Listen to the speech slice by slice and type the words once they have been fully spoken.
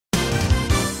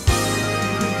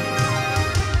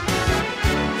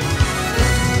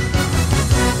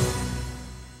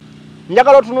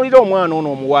njagala otunulira omwana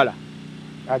ono omuwala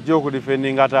ajja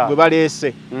okudifendinga taata gwe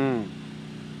baleese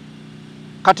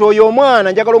kati oyo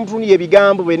omwana njagala omutunulira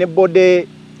ebigambo bye ne body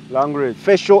language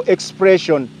facial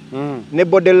expression ne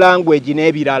body language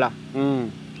n'ebirala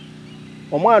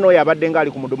omwana oyo abadde nga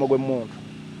ali ku mudumo gw'emuntu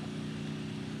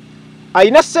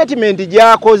ayina statement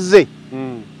gy'akoze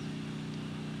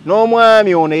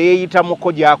n'omwami ono yeeyita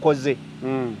muko gy'akoze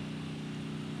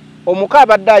omuka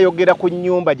abadde ayogera ku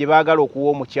nnyumba gye baagala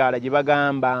okuwa omukyala gye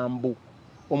bagamba mbu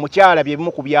omukyala bye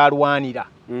bimu ku byalwanira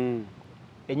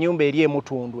ennyumba eri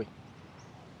emutundwe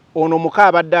ono muka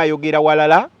abadde ayogera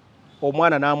walala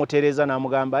omwana n'amutereeza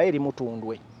n'amugamba eri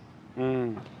mutundwe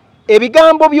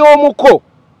ebigambo by'omuko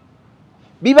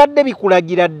bibadde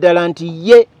bikulagira ddala nti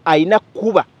ye ayina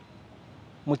kuba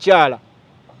mukyala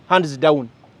hands down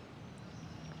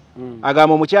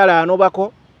agamba omukyala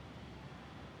anobako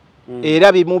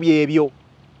era bimu byebyo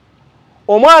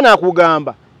omwana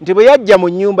akugamba nti bwe yajja mu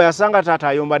nnyumba yasanga taata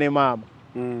ayomba ne maama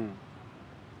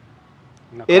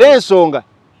era ensonga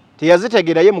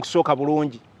teyazitegera ye mu kusooka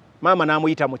bulungi maama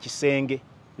n'amuyita mu kisenge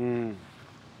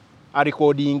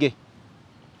alikodinge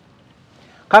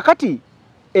kakati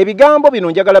ebigambo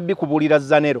bino njagala bikubuulira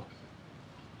zanero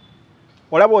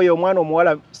olaba oyo omwana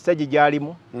omuwala stage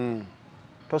gy'alimu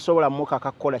tosobola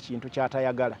mukaka kukola kintu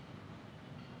ky'atayagala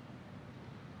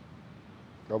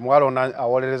omuwala ono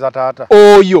awolereza taata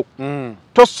oyo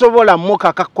tosobola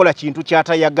mukaka kukola kintu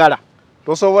ky'atayagala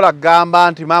tosobola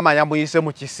kugamba nti maama yamuyise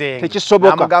mu kisenge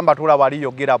tekisoboka tula wali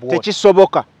yogera bwoti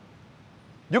tekisoboka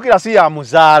jukira si ya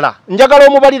muzaala njagala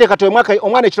omubalire kati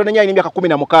omwana ekitone nyalina emyaka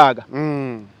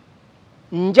 16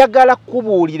 njagala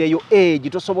kubuulireyo egi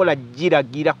tosobola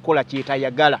giragira kukola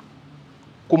kyetayagala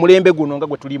ku mulembe guno nga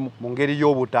gwe tulimu mu ngeri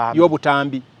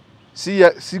y'obutambi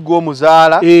si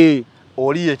gw'omuzaala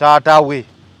oli ye taata we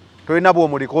tolina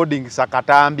bw'omu recording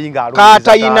sakatambi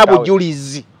ng'atayina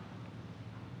bujulizi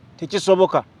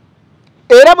tekisoboka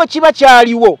era bwe kiba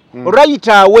kyaliwo right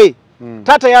away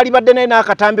taata yalibadde naye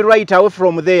n'akatambi right away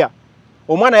from there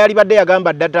omwana yalibadde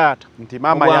yagamba dda taata nti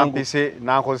maama yampise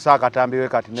n'ankozesa akatambi we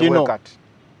kati ne bwe kati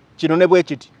kino ne bwe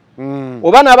kiti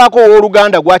oba n'abaako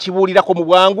owooluganda gwakibuulirako mu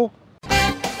bwangu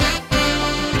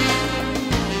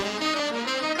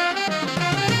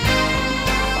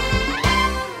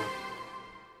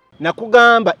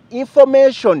nakugamba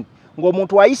information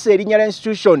ng'omuntu ayise erinnya lya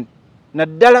institution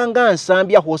naddala nga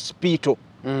Nsambya hospital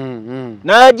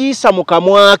n'agiyisa mu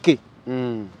kamwake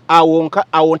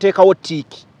awo nteekawo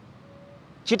tiiki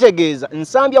kitegeeza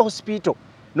Nsambya hospital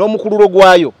n'omukululo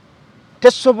gwayo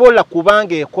tesobola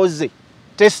kubanga ekoze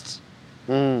test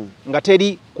nga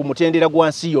teri ku mutendera gwa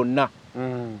nsi yonna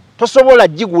tosobola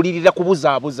gigulirira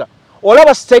kubuzaabuza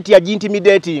olaba state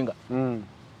yagiintimidatinga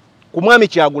ku mwami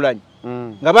Kyagulanyi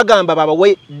nga bagamba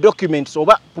babawe documents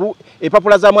oba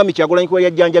epapula za mwami Kyagulanyi kuba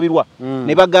yajjanjabirwa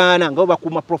ne bagaana nga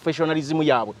bakuuma professionalism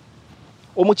yaabwe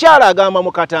omukyala agamba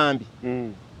mu katambi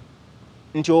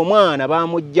nti omwana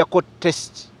bamuggyako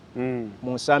test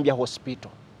mu Nsambya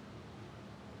hospital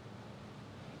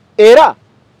era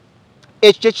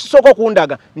ekyo ekisooka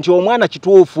okundaga nti omwana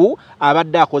kituufu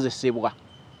abadde akozesebwa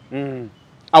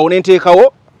awo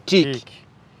nenteekawo tiiki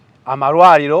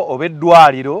amalwaliro oba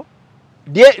eddwaliro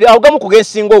agamu ku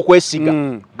gensinga okwesiga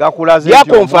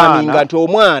yakonfaminga nti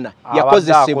omwana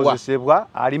yakozesebwa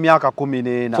ali myaka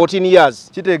 14 14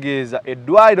 years kitegeeza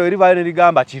eddwaliro erivaayo ne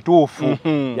ligamba kituufu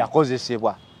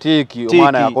yakozesebwa tiiki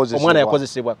omwana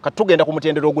yakozesebwa katugenda ku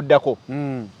mutendero oguddako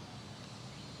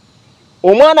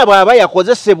omwana bw'aba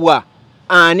yakozesebwa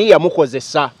ani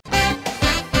yamukozesa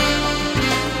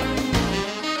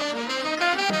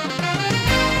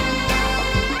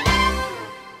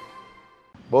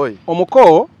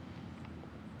omuko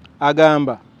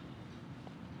agamba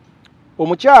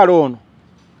omukyalo ono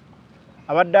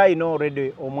abadde ayina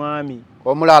already omwami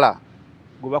omulala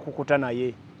gwe bakukuta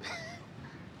naye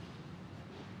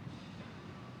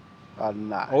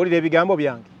owulira ebigambo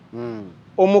byange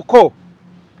omuko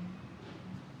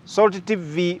Salt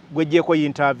TV gwejjeko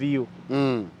interview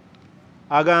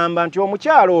agamba nti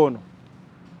omukyalo ono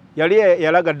yali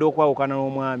yalagadde okwawukana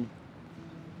n'omwami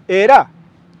era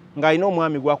ng'alina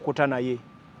omwami gwakukuta naye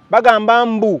bagamba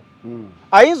mbu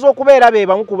ayinza okubeera be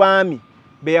bamu ku baami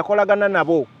be yakolagana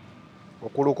nabo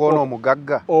okuluka ono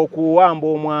omugagga okuwamba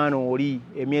omwana oli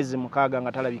emyezi 6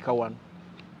 nga talabika wano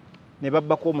ne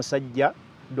babbako omusajja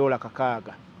 $600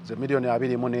 ze milioni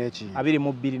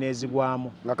 22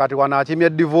 nezigwamu nga kati wano akimye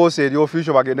divorce eri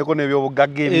official bagendeko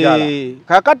n'ebyobugagga ebirala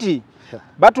kakati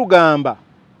batugamba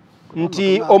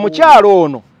nti omukyalo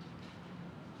ono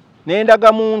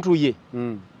n'endaga muntu ye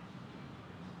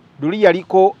luli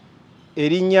yaliko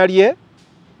erinnya lye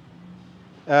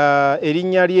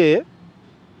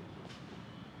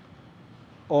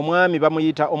omwami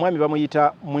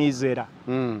bamuyita Mwizera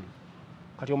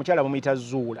kati omukyala bamuyita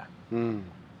Zuulah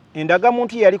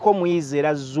endagamuntu yaliko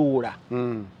Mwizera Zuulah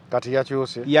kati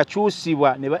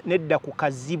yakyusibwa nedda ku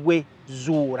Kazibwe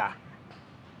Zuulah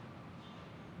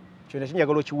kyonna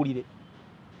kinjagala okiwulire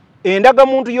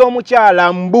endagamuntu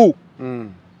y'omukyala Mbu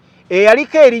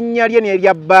eyaliko erinnya lye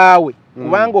n'erya bbaawe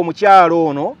kubanga omukyala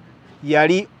ono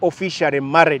yali officially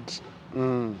married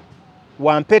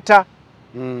wampeta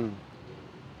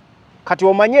kati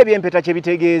omanye ebyempeta kye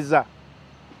bitegeeza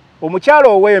omukyala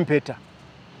ow'empeta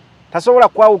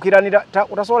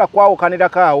tasobola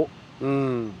kwawukanirako awo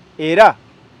era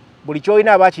buli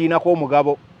kyolina aba kirinako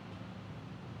omugabo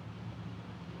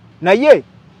naye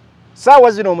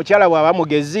saawa zino omukyala bw'aba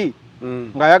mugezi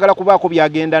ng'ayagala kubaako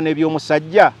byagenda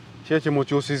n'ebyomusajja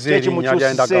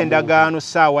kyekimukyusiza endagaano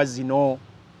saawa zino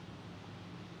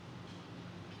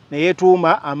ne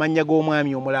yeetuuma amannya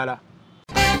g'omwami omulala.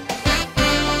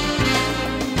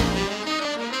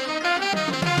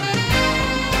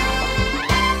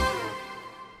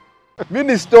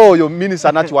 Minisita oyo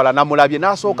minisita Nakiwala namulabye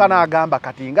n'asooka n'agamba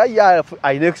kati nga ye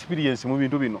alina experience mu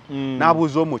bintu bino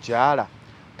n'abuuza omukyala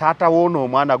taata w'ono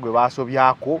omwana gwe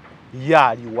baasobyako ye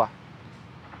aliwa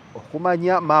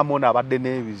okumanya maama ono abadde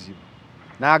n'ebizibu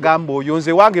n'agamba oyo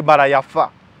nze wange bala yafa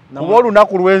kuba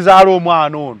olunaku lwenzaala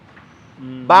omwana ono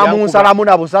bamunsalamu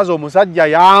na busazi omusajja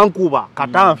yankuba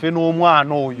katanfe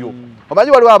n'omwana oyo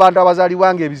omanyi waliwo abantu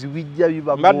abazaalibwanga ebizibu bijja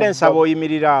biba mbadde nsaba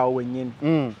oyimirira awo wennyini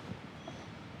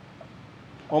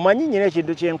omanyi nyina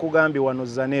ekintu kyenkugambye wano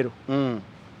Zanero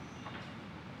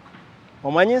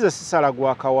omanyi nze sisala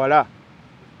gwa kawala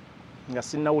nga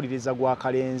sinnawuliriza gwa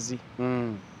kalenzi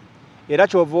era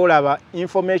kyova olaba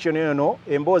information eno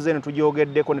emboozi eno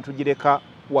tugyogeddeko ne tugireka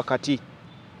wakati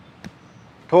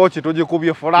toki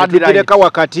tugikubye tugireka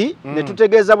wakati ne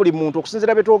tutegeeza buli muntu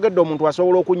okusinziira bye twogedde omuntu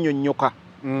asobola okunnyonnyoka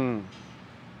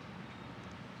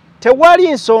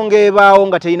tewali nsonga ebaawo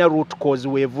nga terina root cause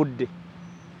weevudde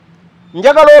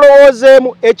njagala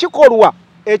olowoozeemu ekikolwa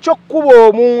ekyokkuba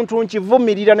omuntu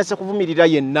nkivumirira ne sekuvumirira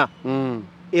yenna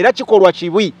era kikolwa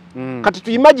kibi kati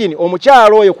tuyimagine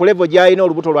omukyalo oyo ku level gy'alina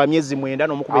olubuto lwa myezi 9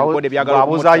 n'omukuba ebikonde byagala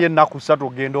okuzaayo ennaku 3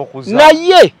 ogenda okuzaa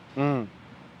naye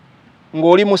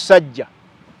ng'oli musajja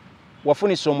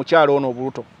wafunisa omukyalo ono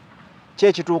obuluto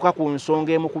kyekituuka ku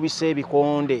nsonga emukubisa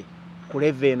ebikonde ku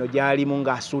level eno gy'alimu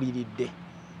ng'asuliridde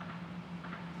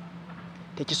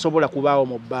tekisobola kubaawo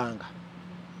mu bbanga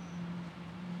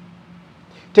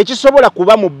tekisobola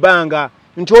kuba mu bbanga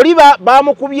nti oli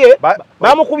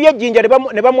bamukubye ejjinja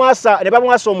ne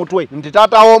bamwasa omutwe nti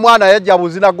taata w'omwana yajja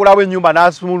buzinagulawo ennyumba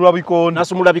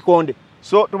n'asumulula bikonde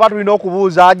so tuba tulina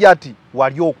okubuuza Hajjat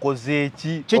wali okoze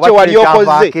eki kiki wali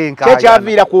okoze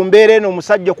kyekyaviira ku mbeera eno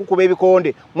omusajja okukuba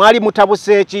ebikonde mwali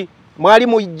mutabuse eki mwali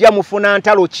mujja mufuna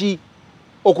ntalo ki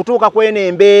okutuuka kweno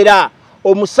embeera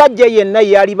omusajja yenna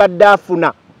yali badde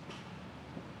afuna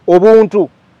obuntu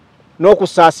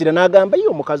n'okusaasira n'agamba ye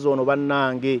omukazi ono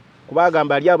bannange kuba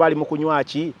agamba ali abaali mu kunywa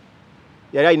ki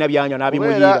yali alina byanywa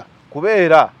n'abimuyiira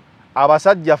kubeera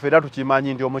abasajja fera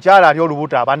tukimanyi nti omukyala ali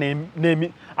olubuto aba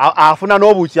afuna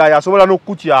n'obukyayi asobola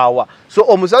n'okukukyawa so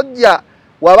omusajja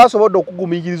waba asobodde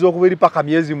okugumikiriza okuba eri paka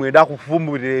myezi 9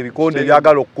 kufumbulira ebikonde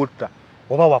byagala okutta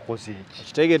oba wakoze eki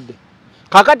kitegedde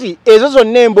kakati ezo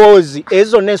zonna emboozi ezo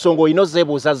zonna ensonga olina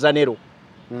ozeebuuza Zanero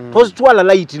tozitwala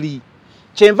lightly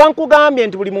kyenva nkugambye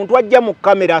nti buli muntu ajja mu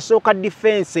kamera asooka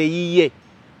defense eyiye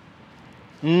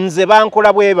nze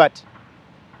bankola bwe bati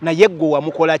naye gwe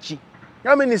wamukola ki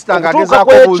nga minisita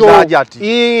ng'agezaako okubuuza Hajjat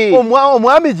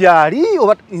omwami gy'ali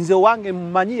oba nze wange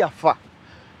mmanyi yafa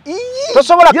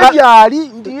tosobola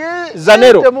gy'ali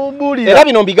Zanero era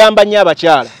bino mbigamba nnyo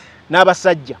abakyala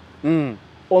n'abasajja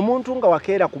omuntu nga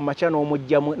wakeera ku makya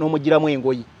n'omugiramu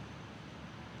engoyi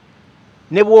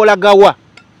ne bw'olagawa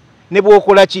ne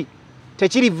bw'okola ki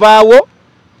tekirivaawo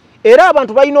era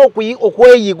abantu balina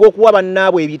okweyiga okuwa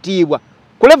bannaabwe ebitiibwa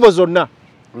ku levo zonna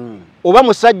oba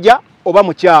musajja oba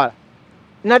mukyala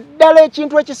naddala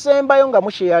ekintu ekisembayo nga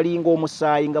musheyalinga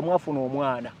omusaayi nga mwafuna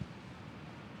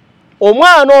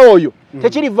omwana oyo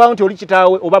tekirivaawo nti oli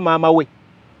kitaawe oba maama we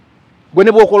gwe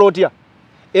ne bw'okola otya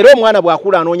era omwana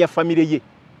bw'akula anoonya famire ye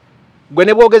gwe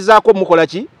ne bw'ogezaako mukola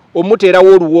ki omuteerawo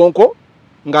oluwonko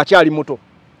ng'akyali muto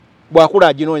bw'akula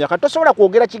aginoonya kati tosobola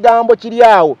kwogera kigambo kiri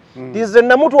awo nze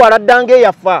namutwala ddanga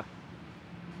eyafa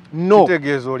no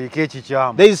kitegeeza oliko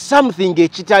ekikyamu there is something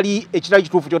ekitali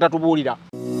kituufu ky'otatubuulira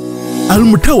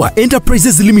Almutawa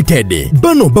Enterprises Limited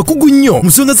bano bakugu nnyo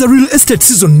musonga za real estate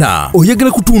season na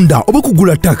oyagala kutunda oba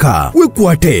kugula ttaka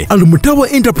wekwate Almutawa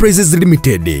Enterprises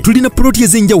Limited tulina ploti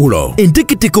ez'enjawulo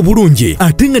enteketeko bulungi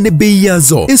ate nga ne bbeeyi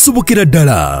yaazo esobokera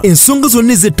ddala ensonga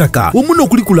zonna ez'ettaka wamu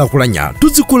n'okulikulaakulanya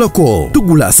tuzikolako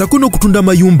tugula sako n'okutunda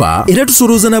amayumba era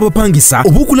tusolooza n'abapangisa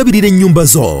oba okulabirira ennyumba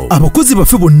zo abakozi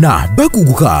baffe bonna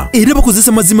bakuguka era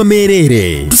bakozesa mazima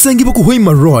meereere tusangibwa ku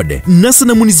Hoima Road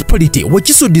Nasana Municipality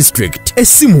Wakiso District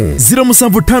essimu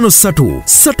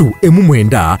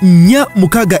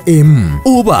 0757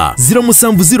 oba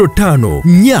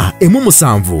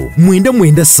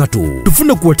 0705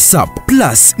 tufuna ku WhatsApp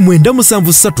plus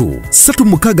 973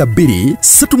 362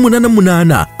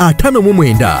 388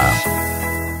 59.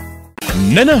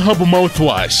 Nana Hub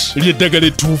Mouthwash lyeddagala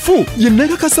ettuufu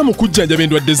yennakakasa mu kujjanjaba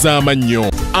endwadde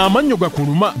z'amannyo. Amannyo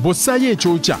gakuluma bw'ossaayo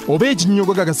ekyokya oba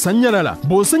ekinnyogo gagasannyalala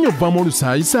bw'osenya ovaamu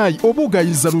olusaayisaayi oba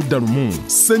ogayiza ludda lumu.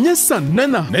 Senyesa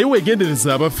Nana naye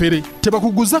weegendereza abafere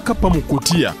tebakuguza kappa mu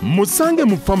kkutiya musange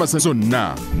mu famasi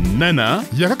zonna. Nana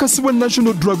yakakasibwa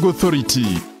National Drug Authority.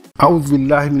 أعوذ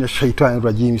بالله من الشيطان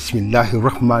الرجيم بسم الله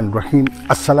الرحمن الرحيم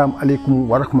السلام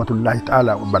عليكم ورحمة الله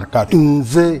تعالى وبركاته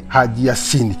nze Haji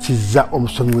Yasin kiza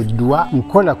omusomi w'eddwa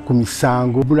nkola ku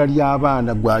misango bula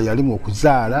ly'abaana gwa yalimu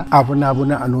okuzaala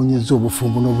abonaabona anoonyeza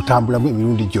obufumbo n'obutambulamu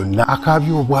emirundi gyonna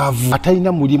akaabya obwavu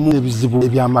atalina mulimu ebizibu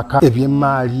eby'amaka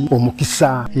eby'emmaali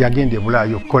omukisa yagenda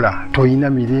ebulaayo okukola toyina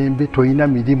mirembe toyina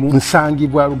mirimu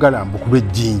nsangibwa lugalambu ku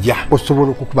lw'ejjinja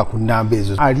osobola okukuba ku nnamba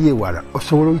ezo ali ewala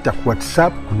osobola oyita ku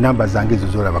WhatsApp ku namba zange ezo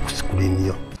zolaba ku sikulini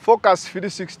yo. Focus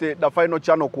 360 the final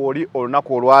channel kwoli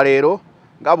olunaku olwaleero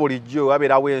nga bulijjo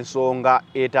wabeerawo ensonga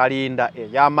etalinda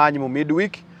ey'amaanyi mu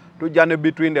midweek tujja ne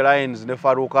between the lines ne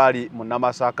Farukali mu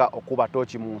Namasaka okuba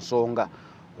tochi mu nsonga.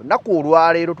 Olunaku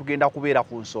olwaleero tugenda kubeera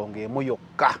ku nsonga emu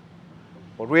yokka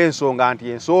olw'ensonga nti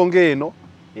ensonga eno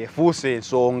efuuse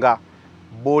ensonga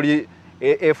buli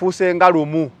efuuse nga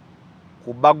lumu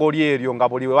ku bbagoli eryo nga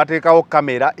buli we bateekawo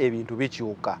kamera ebintu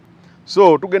bikyuka.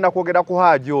 So tugenda kwogera ku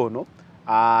Haji ono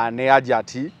ne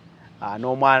Hajjat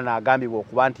n'omwana agambibwa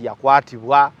okuba nti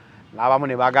yakwatibwa n'abamu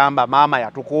ne bagamba maama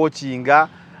yatukookinga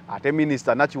ate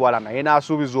minisita Nakiwala naye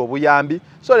n'asuubiza obuyambi.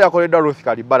 So yakoleddwa Ruth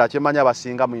Kalibala kyemanya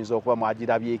abasinga muyinza okuba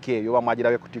mwagirabyeko eyo oba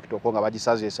mwagirabye ku TikTok nga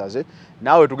bagisazeesaze.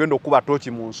 Naawe tugenda okuba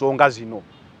toki mu nsonga zino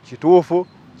kituufu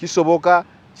kisoboka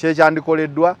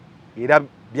kyekyandikoleddwa era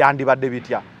byandibadde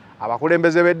bitya.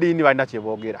 Abakulembeze b'eddiini balina kye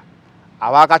boogera.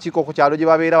 Abakakiiko ku kyalo gye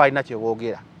babeera balina kye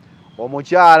boogera.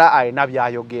 Omukyala alina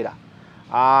byayogera.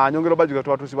 Nyongero bajuga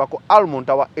twatuusibwako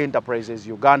Almutawa Enterprises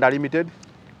Uganda Limited.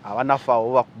 Abanafa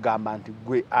oba kugamba nti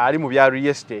gwe ali mu bya real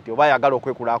estate oba yagala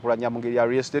okwekulaakulanya mu ngeri ya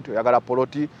real estate oyagala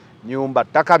poloti nyumba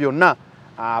ttaka byonna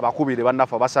abakubire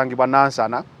bannafa basangibwa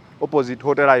Nansana opposite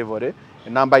Hotel Ivory.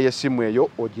 Enamba y'essimu eyo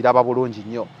ogiraba bulungi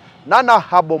nnyo. Nana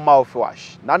Hub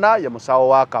Mouthwash. Nana ye musawo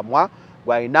w'akamwa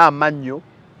gw'alina amannyo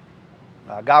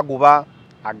agaguba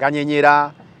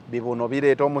aganyenyera bibuno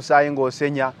bireeta omusaayi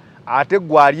ng'osenya ate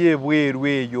gwali ebweru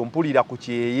eyo mpulira ku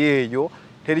kyeyo eyo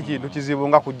teri kintu kizibu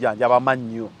nga kujjanjaba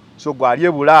amannyo. So gwali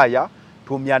ebulaaya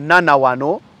tumya Nana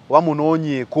wano oba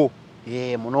munoonyeeko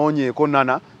munoonyeeko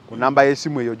Nana ku namba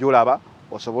y'essimu eyo gy'olaba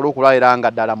osobole okulabira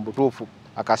nga ddala mu butuufu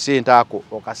akasente ako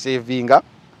okasevinga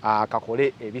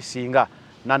kakole ebisinga.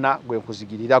 Nana gwe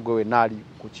nkuzigirira gwe wennaali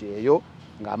ku kyeyo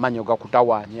ng'amannyo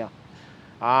gakutawaanya.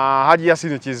 Haji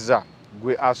Yasin kizza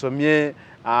gwe asomye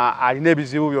alina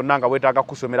ebizibu byonna nga bwetaaga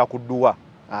kusomera ku dduwa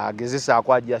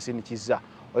agezesaako Haji Yasin kizza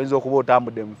oyinza okuba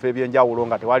otambudde mu bifo ebyenjawulo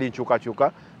nga tewali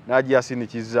nkyukakyuka ne Haji Yasin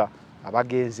kizza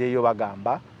abagenzeeyo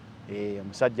bagamba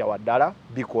omusajja wa ddala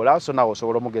bikola so nawe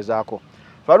osobola omugezaako.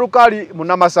 Farukali mu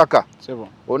Namasaka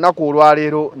olunaku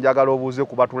olwaleero njagala obuuze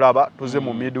ku batulaba tuze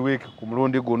mu midweek ku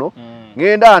mulundi guno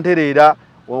ngenda ntereera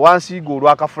wansiiga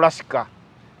olwakafulasika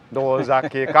ndowooza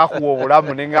ke kakuwa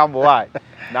obulamu n'engamba waayi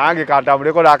nange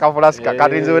kantambuleko n'akafulasika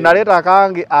kati nze we naleeta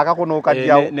akange akakono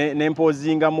okajjawo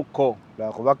n'empozingamukko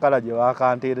kuba kala gye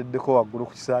bakanteereddeko waggulu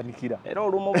ku kisaanikira era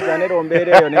olumu buganera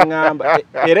ombeera eyo n'engamba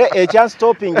era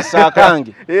ekyanstoppingisa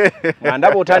akange nga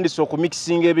ndaba otandise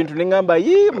okumikisinga ebintu n'engamba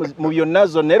mu byonna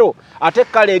zonero ate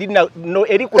kale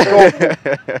eri ku toopu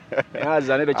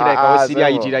zanero kirabika wesiri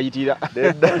ayitira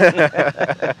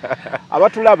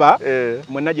abatulaba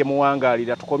mwenna gye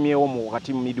muwangaalira tukomyewo mu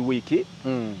wakati mu midweek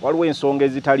waliwo ensonga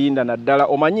ezitalinda naddala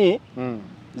omanyi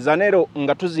zanero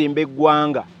nga tuzimba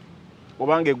eggwanga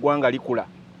obanga eggwanga likula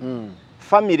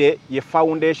family ye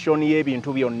foundation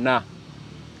y'ebintu byonna.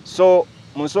 So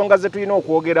mu nsonga ze tulina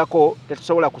okwogerako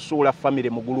tetusobola kusuula family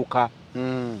muguluka.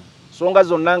 Nsonga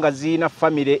zonna nga ziina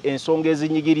family ensonga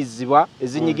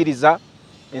ezinyigiriza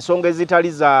ensonga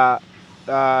ezitali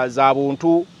za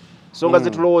buntu songa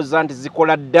zetulowooza nti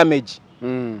zikola damage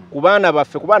ku baana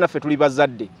baffe tuli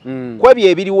bazadde kwebyo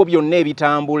ebiriwo byonna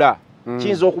ebitambula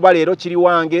kiyinza okuba leero kiri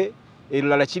wange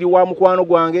erulala kiri wa mukwano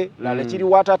gwange lala kiri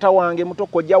wa taata wange muto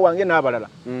kojja wange n'abalala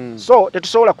so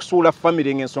tetusobola kusuula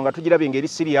family ng'ensonga tugirabye ngeri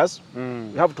serious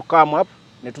we have to come up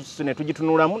ne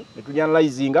tugitunulamu ne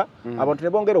tujanalizinga abantu ne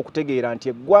bongera okutegeera nti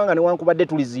eggwanga newankubadde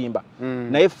tulizimba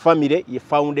naye family ye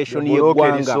foundation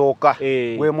y'eggwanga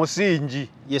gwe musingi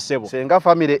yesebo senga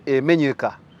family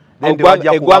emenyeka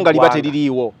eggwanga liba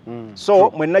teririiwo so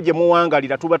mwenna gye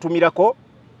muwangalira tubatumirako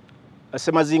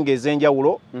semazinga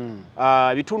ez'enjawulo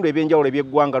bitundu ebyenjawulo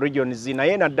eby'eggwanga regions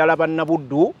naye naddala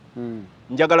bannabuddu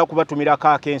njagala kubatumirako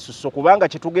ak'ensusso kubanga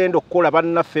kye tugenda okukola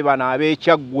bannaffe bano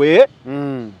ab'ekyaggwe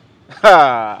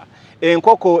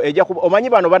enkoko ejja omanyi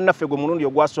bano bannaffe gwe mulundi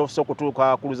ogwasoose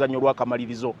okutuuka ku luzannyo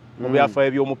lw'akamalirizo mu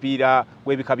byafaayo by'omupiira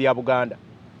gw'ebika bya Buganda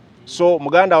so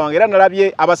muganda wange era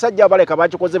nalabye abasajja abaleka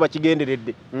bakikoze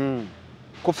bakigenderedde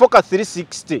ku foka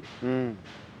 360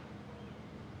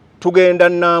 tugenda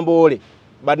Namboole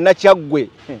bannakyaggwe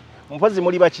mpozi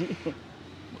muli baki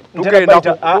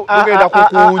tugenda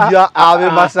kukunja abe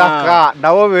Masaka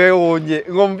nabo beewonye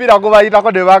ng'omupiira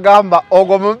gubayitako ne bagamba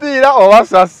ogwo mupiira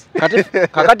obasasi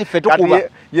kakati ffe tukuba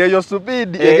yeyo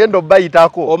speed egenda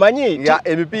obayitako omanyi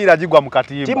emipiira gigwa mu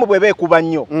katimba timu bwe beekuba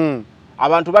nnyo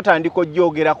abantu batandika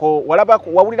ojjogerako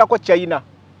wawulirako China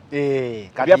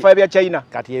byafaayo bya China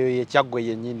kati eyo yekyaggwe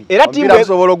yennyini era timu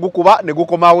esobola okugukuba ne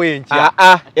gukomawo enkya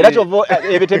era kyovo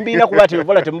ebyo tembiina kuba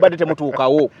tebivola temubadde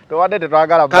temutuukawo tobadde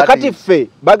tetwagala kakati ffe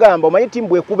bagamba omanyi timu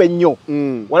bwekuba ennyo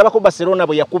walabako Barcelona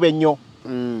bwe yakuba ennyo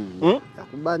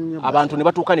abantu ne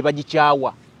batuuka ne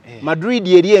bagikyawa Madrid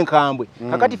eri enkambwe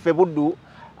kakati ffe buddu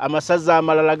amasaza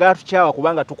amalala gatukyawa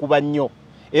kubanga tukuba nnyo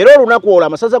era olunaku olwo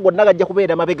amasaza gonna gajja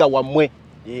kubeera mabega wammwe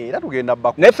era tugenda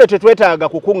bakuba naffe tetwetaaga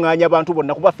kukuŋŋaanya abantu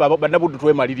bonna kuba ffe bannabuddu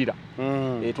twemalirira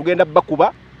tugenda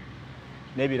bakuba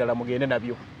n'ebirala mugende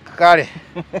nabyo kale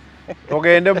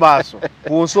tugende maaso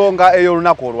ku nsonga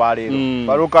ey'olunaku olwaleero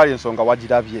balukali ensonga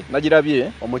wagirabye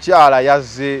nagirabye omukyala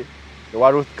yazze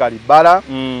ewa Ruth Kalibala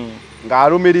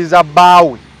ng'alumiriza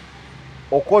bbaawe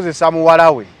okukozesa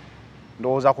muwala we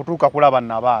ndowooza kutuuka kulaba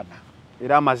nabaana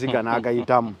era amaziga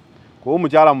n'agayitamu kuba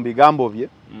omukyala mu bigambo bye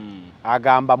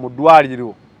agamba mu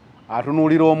ddwaliro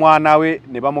atunuulira omwana we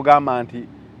ne bamugamba nti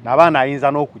nabaana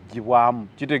ayinza n'okugibwamu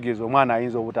kitegeeza omwana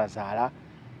ayinza obutazaala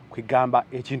kwegamba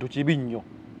ekintu kibi nnyo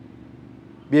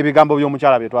by'ebigambo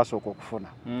by'omukyala bye twasooka okufuna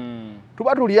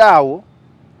tuba tuli awo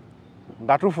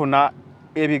nga tufuna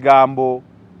ebigambo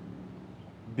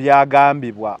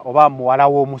byagambibwa oba muwala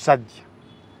w'omusajja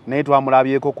naye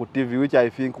twamulabyeko ku TV which I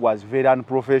think was very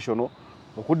unprofessional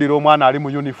okuddira omwana ali mu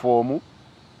uniform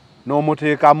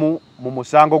n'omuteekamu mu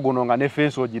musango guno nga ne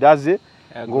fensi ogiraze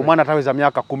ng'omwana taweza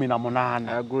myaka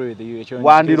 18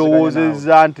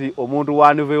 wandirowoozezza nti omuntu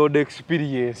wandiveyod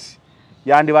experience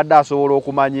yandibadde asobola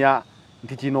okumanya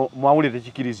nti kino mwawulire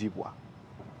tekikirizibwa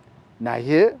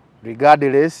naye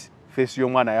regardless fensi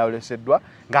y'omwana yayoleseddwa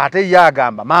ng'ate ye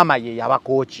agamba maama ye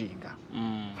yabakookinga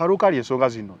Farukali ensonga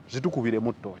zino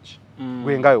zitukubiremu ttooki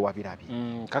gwe nga we wabirabye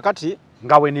kakati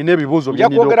nga we nina ebibuuzo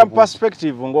byakwogera mu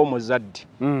perspective ng'omuzadde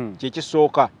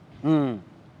kyekisooka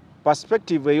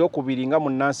perspective ey'okubiri nga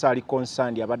munnansi ali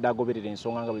concerned abadde agoberera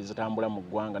ensonga nga bwe zitambula mu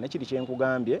ggwanga nekiri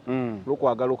kyenkugambye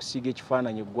olw'okwagala okusiiga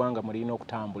ekifaananyi eggwanga mulina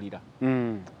okutambulira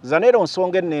zaneero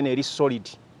nsonga ennene eri solid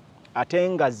ate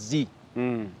nga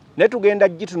naye tugenda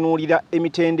gitunuulira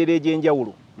emitendera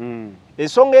egy'enjawulo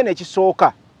ensonga eno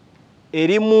ekisooka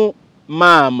erimu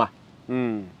maama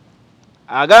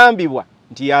agambibwa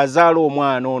nti yazaala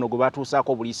omwana ono gwe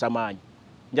batuusaako obuliisa maanyi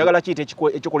njagala kiyita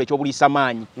ekikola ekyobuliisa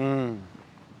maanyi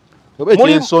oba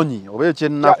ekyensonyi oba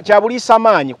ekyennaku kya buliisa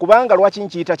maanyi kubanga lwaki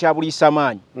nkiyita kya buliisa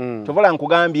maanyi tovola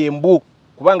nkugambye embu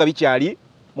kubanga bikyali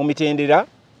mu mitendera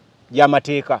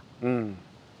gy'amateeka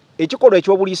ekikolwa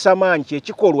ekyobuliisa maanyi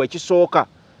kyekikolwa ekisooka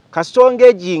kasonga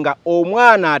egi nga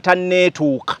omwana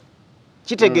atanneetuuka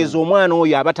kitegeeza omwana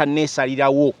oyo aba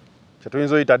tanneesalirawo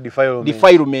kyetuyinza oyita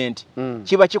defilement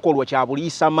kiba kikolwa kya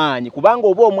buliisa maanyi kubanga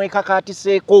oba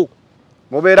omwekakaatiseeko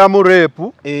mubeera mu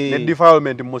reepu ne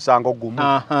defilement mu musango gumu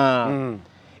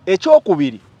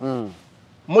ekyokubiri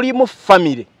mulimu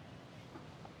famire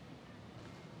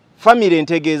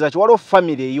ntegeeza kiwaliwo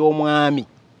famire ey'omwami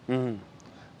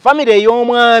famire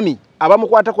ey'omwami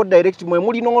abamukwatako direct mwe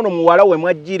muli n'ono muwala we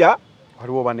mwajjira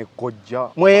waliwo banekojja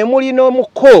mwe muli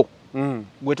n'omuko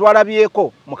gwe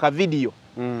twalabyeko mu kavidiyo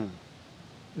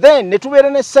then ne tubeera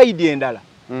ne sayidi endala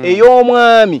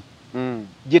ey'omwami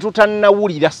gye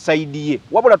tutannawulira sayidi ye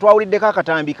wabula twawuliddeko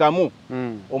akatambi kamu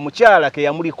omukyala ke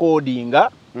yamulikoodinga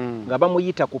nga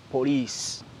bamuyita ku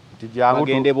poliisi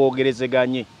bagende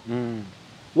boogerezeganye.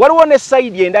 Waliwo ne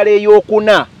sayidi endala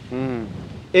ey'okuna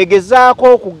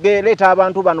egezaako okuleeta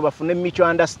abantu bano bafune mutual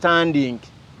understanding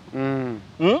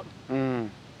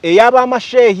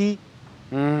ey'abamasheehi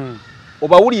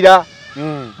obawulira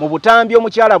mu butambi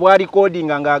omukyala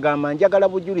bw'alikodinga ng'agamba njagala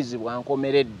bujulizi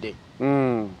bwankomeredde.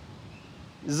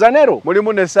 Zanero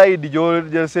mulimu ne side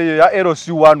gyoseyo ya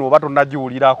LC1 oba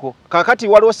tonnagiwulirako. Kakati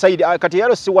waliwo side kati ya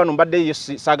LC1 mbadde yo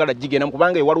saagala gigenda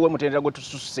kubanga waliwo mutendera gwe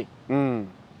tususse.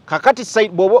 Kakati side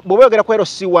bw'oyogera ku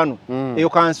LC1 eyo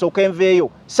kansooka enveeyo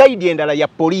side endala ya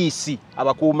poliisi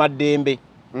abakuuma ddembe.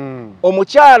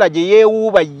 Omukyala gye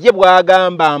yeewuuba ye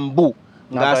bw'agamba mbu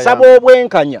ng'asaba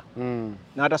obwenkanya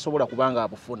n'atasobola kubanga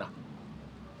abufuna.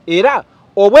 Era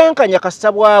obwenkanya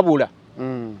kasita bwabula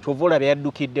Chovola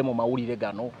byaddukidde mu mawulire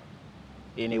gano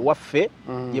ene waffe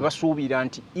gye basuubira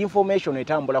nti information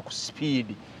etambula ku speed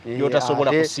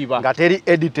yotasobola kusiba nga teri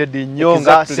edited nnyo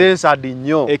nga censored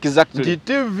nnyo. Exactly.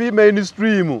 TV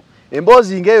mainstream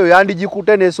emboozi ngeyo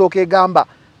yandigikute n'esooka egamba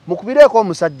mukubireko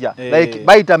omusajja like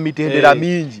bayita mitendera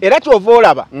mingi. Era kyova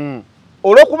olaba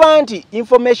olwokuba nti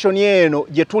information eno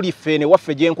gye tuli ffene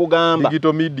waffe gye nkugamba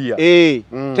digital media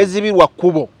tezibirwa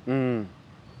kkubo.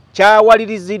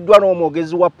 Kyawaliriziddwa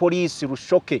n'omwogezi wa poliisi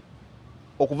Lushoke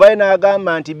okuvayo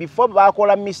n'agamba nti before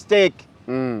bakola mistake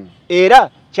era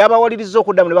kyabawaliriza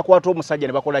okuddamu ne bakwata omusajja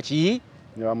ne bakola ki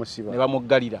ne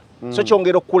bamuggalira. So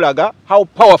kyongera okulaga how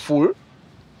powerful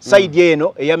side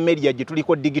eno eya media gye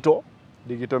tuliko digital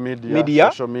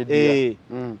media social media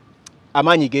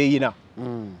amaanyi geeyina.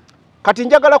 Kati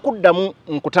njagala kuddamu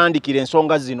nkutandikira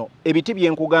ensonga zino ebiti bye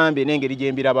nkugambe n'engeri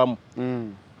gye mbirabamu.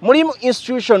 Mulimu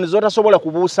institutions zotasobola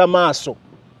kubuusa maaso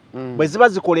bwe ziba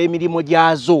zikola emirimu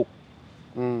gyazo.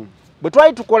 Bwe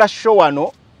twali tukola show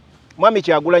wano Mwami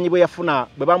Kyagulanyi bwe yafuna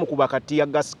bwe bamukuba kati ya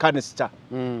gas canister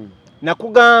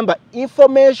nakugamba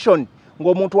information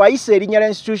ng'omuntu ayise erinnya lya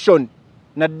institution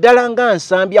naddala nga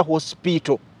Nsambya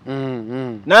hospital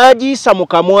n'agiisa mu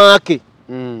kamwake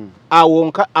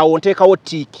awo nteekawo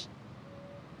tiiki.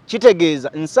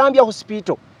 Kitegeeza Nsambya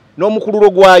hospital n'omukululo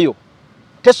gwayo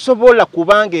tesobola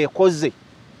kubanga ekoze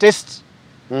test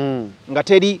nga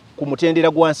teri ku mutendera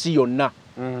gwansi yonna.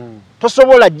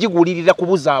 Tosobola gigulirira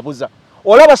kubuzaabuza.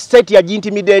 Olaba state ya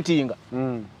intimidating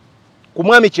ku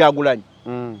Mwami Kyagulanyi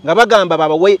nga bagamba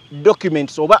babawe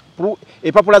documents oba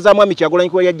epapula za Mwami Kyagulanyi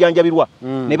kwa yajjanjabirwa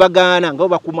ne bagaana nga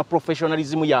bakuma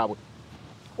professionalism yaabwe.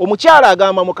 Omukyala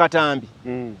agamba mu katambi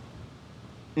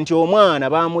nti omwana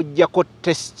bamuggyako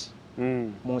test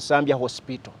mu Nsambya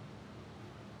hospital.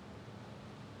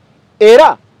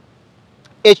 Era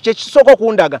ekyo kisoko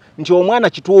kundaga nti omwana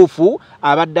kituufu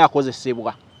abadde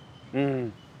akozesebwa.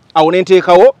 Awo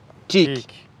nenteekawo tiki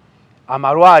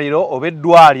amalwaliro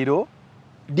obeddwaliro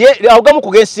agamu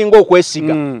kugensinga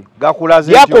okwesiga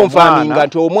gakulaze yakonfaminga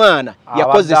nti omwana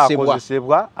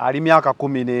yakozesebwa ali myaka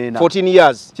 14 14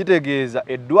 years. Kitegeeza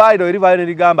eddwaliro erivayo ne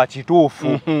ligamba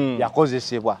kituufu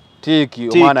yakozesebwa tiki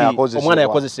omwana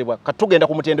yakozesebwa. Katugenda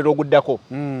ku mutendero oguddako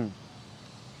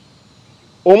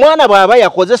omwana bw'aba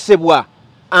yakozesebwa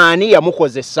ani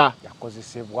yamukozesa?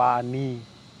 Yakozesebwa ani?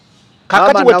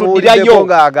 Kakati we tuddirayo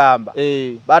ng'agamba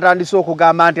batandise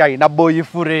okugamba nti alina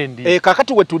boyfriend.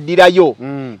 Kakati we tuddirayo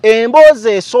emboozi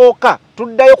esooka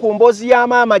tuddayo ku mboozi ya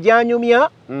maama gyanyumya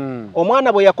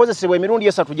omwana bwe yakozesebwa emirundi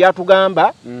 3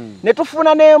 gyatugamba ne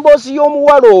tufuna n'emboozi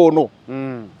y'omuwala ono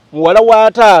muwala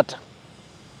wa taata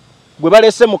gwe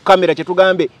balese mu kamera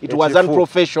kyetugambe it was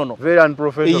unprofessional. Very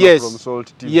unprofessional. Yes. From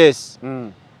Salt Team. Yes.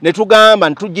 Ne tugamba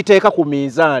ntugiteeka ku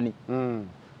miizaani.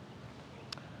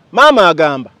 Maama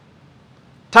agamba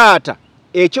taata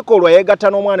ekikolwa yegatta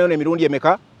n'omwana ono emirundi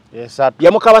emeka? 3.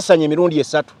 Yamukabasanya emirundi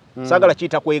 3. Saagala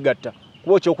kiyita kwegatta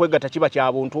kuba ekyokwegatta kiba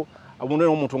kya buntu abuntu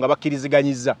n'omuntu nga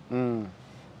bakkiriziganyizza.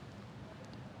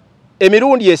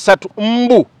 Emirundi 3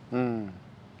 mbu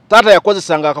taata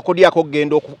yakozesanga akakodi ako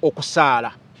okugenda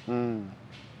okusaala.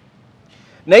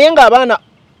 Naye ng'abaana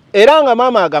era nga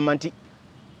maama agamba nti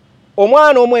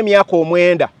omwana omwe emyaka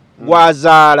 9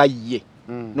 gwazaala ye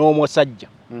n'omusajja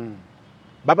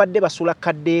babadde basula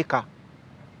kaddeeka.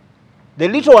 The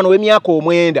little one w'emyaka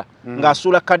 9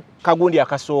 ng'asula kagundi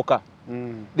akasooka.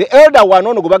 The elder one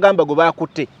ono gwe bagamba gwe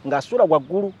baakutte ng'asula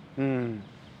waggulu.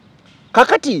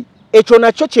 Kakati ekyo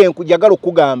nakyo kyenkujagala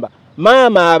okugamba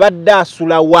maama abadde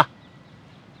asula wa?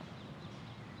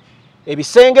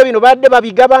 Ebisenge bino badde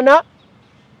babigabana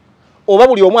oba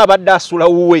buli omu abadde asula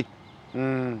wuwe?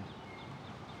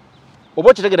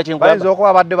 Obo kitegera kyenkugamba bayinza okuba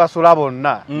abadde basula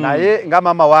bonna naye nga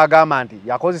maama waagamba nti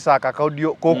yakozesa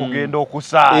akakaudyo k'okugenda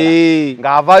okusaala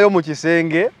ng'avaayo mu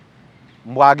kisenge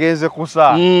mbw'agenze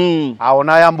kusaala awo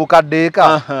n'ayambuka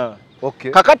ddeeka.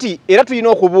 Okay. Kakati era tulina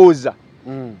okubuuza.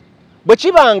 Bwe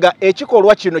kibanga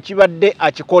ekikolwa kino kibadde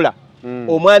akikola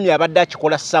omwami abadde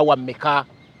akikola ssaawa mmeka?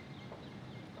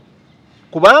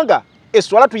 Kubanga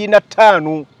esswala tuyina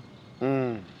 5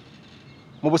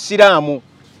 mu Busiraamu.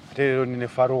 Tero nine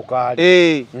Faruka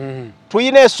ali.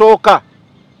 Tuyina esooka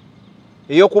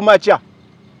ey'okumakya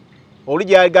oli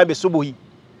gyagambye subuhi.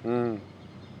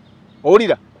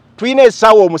 Owulira tuyina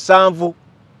essaawa 7.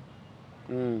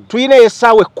 Tuyina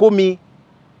essaawa 10.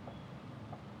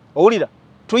 Owulira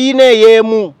tuyina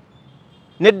ey'emu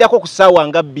neddako ku ssaawa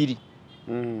nga 2.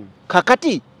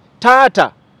 Kakati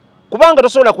taata kubanga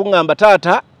tosobola kuŋŋamba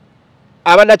taata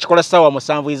abadde akikola ssaawa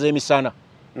 7 ez'emisana.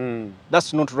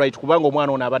 That's not right kubanga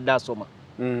omwana ono abadde asoma.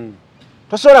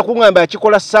 Tosobola kuŋŋamba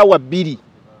akikola ssaawa 2.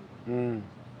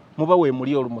 Muba we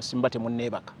muli olumusi mba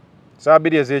temunneebaka. Ssaawa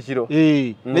 2 ez'ekiro.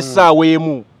 N'essaawa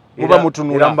emu muba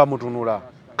mutunula. Era mba mutunula.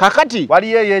 Kakati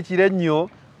waliyo ey'ekiro ennyo.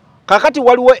 Kakati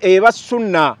waliwo eba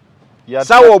sunna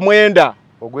ssaawa 9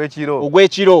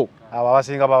 ogw'ekiro. Abo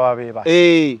abasinga baba beeba.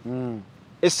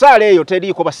 Essaala eyo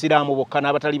teriiko basiraamu bokka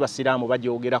n'abatali basiraamu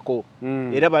bagyogerako.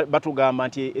 Era batugamba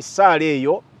nti essaala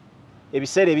eyo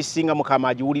ebiseera ebisinga Mukama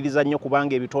agiwuliriza nnyo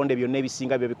kubanga ebitonde byonna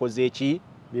ebisinga byo bikoze eki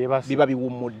biba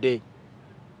biwummudde.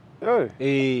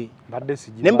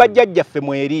 Ne mbajjajjaffe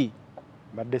mweri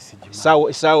ssaawa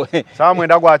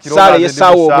 9 gwa kiro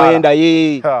ssaawa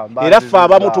 9 era ffe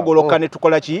abamu tugoloka ne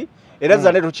tukola ki era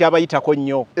zane tukyabayitako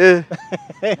nnyo.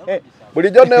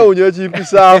 Bulijjo neewunya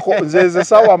ekimpisaako nze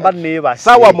ssaawa mba neebase.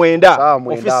 Ssaawa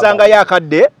 9 ofisangayo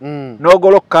akadde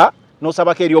n'ogoloka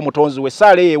n'osabako eri omutonzi we.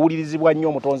 Essaala eyo ewulirizibwa nnyo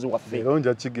omutonzi waffe. Era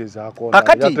nja kigezaako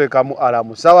yateekamu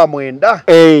alamu ssaawa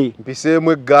 9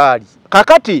 mpiseemu eggaali.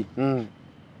 Kakati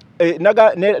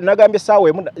nagambye ssaawa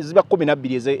emu ziba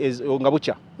 12 nga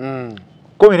bukya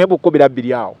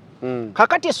 12 awo.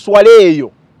 Kakati esswala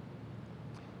eyo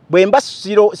bwe mba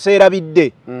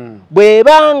seerabidde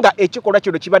bw'ebanga ekikolwa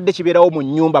kino kibadde kibeerawo mu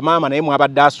nnyumba maama naye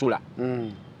mwabadde asula.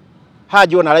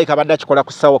 Haji ono alayika abadde akikola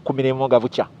ku ssaawa 11 nga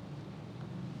bukya.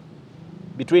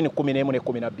 Between 11 ne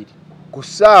 12. Ku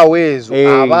ssaawa ezo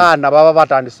abaana baba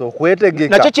batandise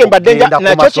okwetegeka. Nakyo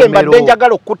kyembadde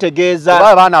njagala okukutegeeza.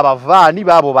 Abaana abavaani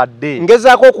baabo badde.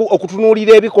 Ngezaako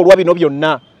okutunuulira ebikolwa bino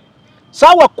byonna.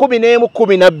 Ssaawa 11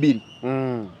 12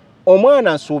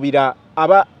 omwana nsuubira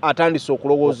aba atandise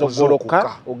okulowooza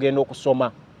ogoloka ogenda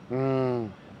okusoma.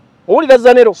 Owulira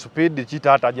zanero speed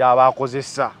kitaata gy'aba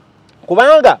akozesa.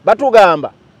 Kubanga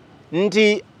batugamba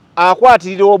nti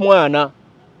akwatirira omwana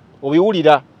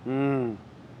obiwulira.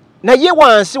 Naye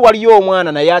wansi waliyo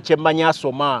omwana naye akyemmanya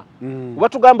asoma.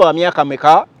 Batugamba wa myaka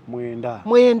meka?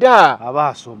 9 aba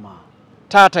asoma.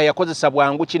 Taata yakozesa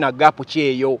bwangu kina gapu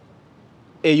kyeyo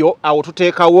eyo awo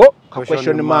tuteekawo ka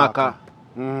question mark.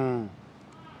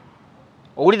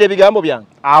 Owulira ebigambo byange?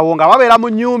 Awo nga babeera mu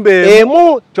nnyumba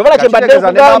emu kyovala kyembadde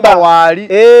nkugamba waali.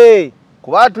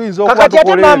 Kuba tuyinza okuba kakati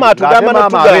ate maama atugamba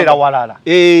n'otugamba walala.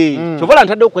 Kyovala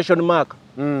ntaddewo question mark.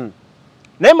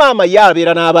 Naye maama ye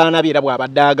abeera n'abaana be era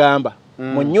bw'abadde agamba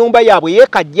mu nnyumba yaabwe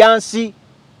yeekajjansi.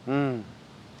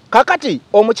 Kakati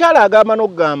omukyala agamba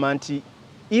n'okugamba nti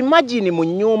imagine mu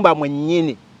nnyumba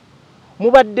mwennyini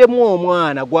mubaddemu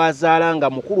omwana gwazaala nga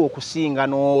mukulu okusinga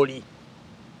n'oli.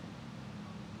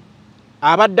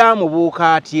 Abadde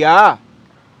amubuuka atya?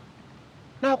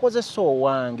 N'akozesa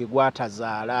owange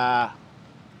gwatazaala.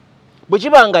 Bwe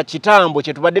kibanga kitambo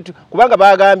kye tubadde kubanga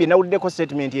bagambye nawuliddeko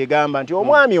statement egamba nti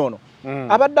omwami ono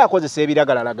abadde akozesa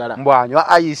ebiragalalagala. Mbwanywa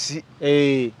ayisi.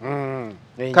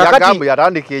 Kakati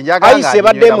yatandika enjaga ayisi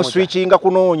ebadde emuswitchinga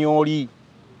kunoonya oli.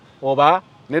 Oba?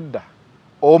 Nedda.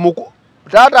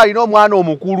 Taata alina omwana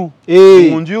omukulu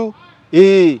mu nju.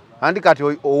 Andi kati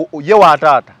ye wa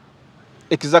taata.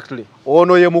 Exactly.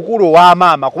 Ono ye mukulu owa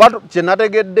maama. Kuba kye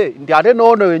nategedde nti ate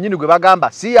n'ono wennyini gwe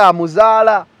bagamba si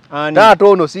yamuzaala. Taata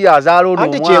ono si yazaala ono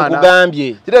omwana. Ate kye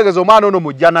nkugambye. Kitegeeza omwana ono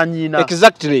mujja na nnyina.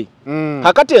 Exactly.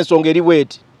 Kakati ensonga eri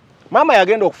bweti. Maama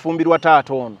yagenda okufumbirwa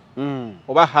taata ono.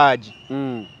 Oba Haji.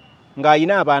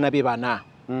 Ng'ayina abaana be 4.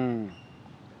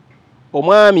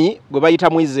 Omwami gwe bayita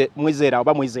Mwizera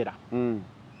oba Mwizera.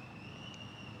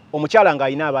 Omukyala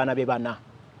ng'ayina abaana be 4.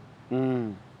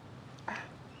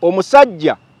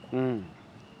 Omusajja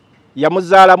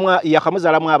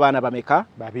yakamuzaalamu abaana bameka?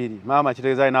 2. Maama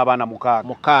kitegeeza alina abaana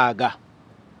 6.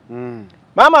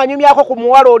 Maama anyumyako ku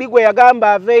muwala oli gwe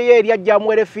yagamba aveeyo eri ajja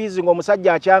amuwere fiizi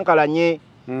ng'omusajja akyankalanye.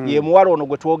 Ye muwala ono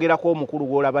gwe twogerako omukulu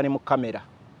gw'olaba ne mu kamera.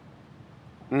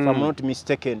 If I'm not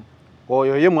mistaken.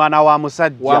 Oyo ye mwana wa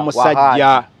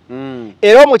musajja.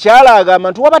 Era omukyala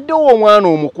agamba nti wabaddewo omwana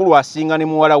omukulu asinga ne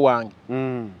muwala wange.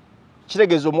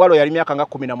 Kitegeeza omuwala yali myaka nga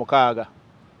 16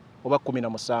 oba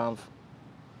 17.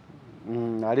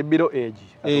 Ali below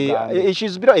age.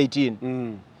 She's below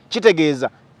 18. Kitegeeza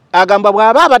agamba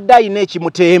bw'aba abadde ayina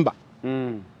ekimutemba.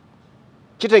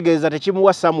 Kitegeeza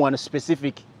tekimuwa someone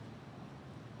specific.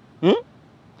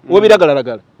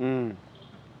 Webiragalalagala.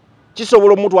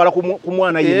 Kisobola omutwala ku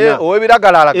mwana yenna.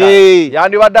 Webiragalalagala.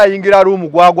 Yandibadde ayingira room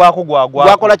gwagwako.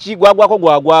 Gwakola ki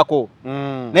gwagwako.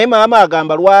 Naye maama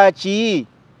agamba lwaki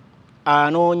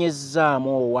anoonyezzaamu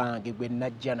owange gwe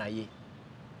najja naye.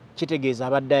 Kitegeeza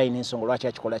abadde ayina ensonga lwaki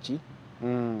akikola ki?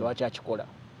 Lwaki akikola.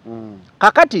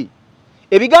 Kakati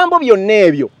ebigambo byonna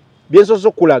ebyo byensoza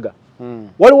okulaga.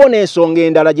 Waliwo n'ensonga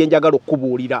endala gye njagala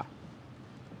okubuulira.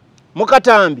 Mu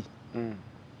katambi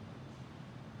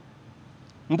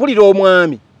mpulira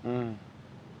omwami.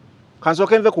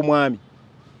 Kansooke nve ku mwami.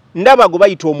 Ndaba gwe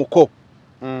bayita omuko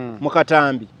mu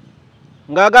katambi.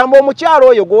 Ng'agamba omukyalo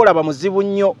oyo gw'olaba muzibu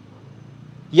nnyo.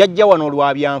 Yajja wano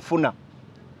lwa byanfuna.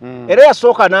 Era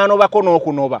yasooka n'anobako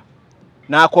n'okunoba.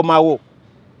 N'akomawo.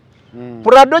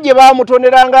 Purado gye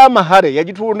baamutoneranga amahare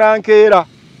yagitunda nkeera.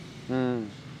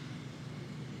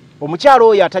 Omukyalo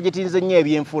oyo atagitinze nnyo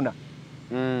ebyenfuna.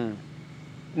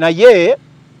 Naye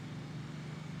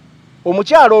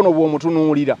omukyalo ono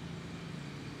bw'omutunuulira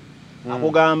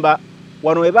akugamba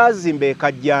wano we baazimba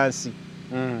ekajjansi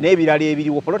n'ebirala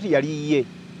ebiriwo poloti yali ye.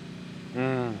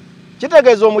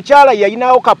 Kitegeeza omukyala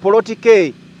yalinawo ka poloti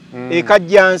ke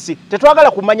ekajjansi.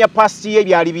 Tetwagala kumanya pasti ye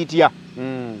byali bitya.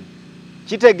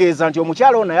 Kitegeeza nti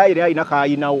omukyala ono naye alina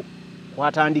kaayinawo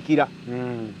kwatandikira.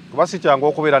 Kuba si kyangu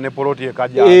okubeera ne poloti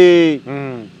ekajjansi.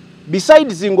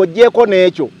 Besides ng'oggyeko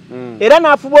n'ekyo. Era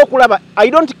n'afuba okulaba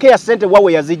I don't care ssente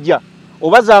wawe yazijja.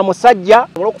 Oba za musajja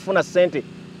obola okufuna ssente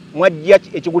mwajja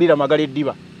ekigulira magala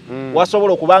eddiba.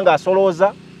 Wasobola okubanga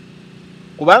asolooza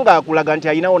kubanga akulaga nti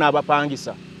ayinawo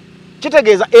n'abapangisa.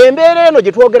 Kitegeeza embeera eno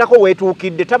gye twogerako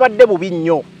weetuukidde tabadde bubi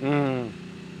nnyo.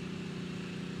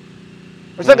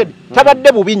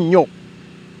 Tabadde bubi nnyo.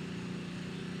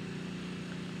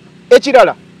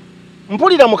 Ekirala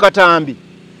mpulira mu katambi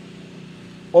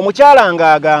omukyala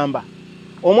ng'agamba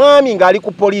omwami ng'ali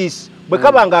ku poliisi bwe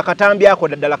kaba ng'akatambi ako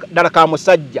ddala ka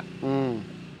musajja.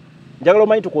 Njagala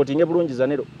omanyi tukootinge bulungi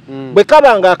zanero. Bwe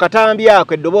kaba ng'akatambi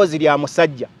ako eddoboozi lya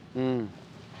musajja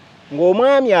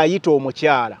ng'omwami ayita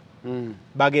omukyala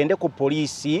bagende ku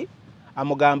poliisi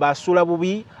amugamba asula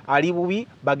bubi ali bubi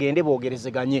bagende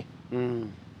boogerezeganye.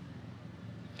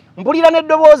 Mpulira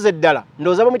n'eddoboozi eddala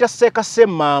ndowooza bamuyita Seeka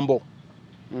Semmambo.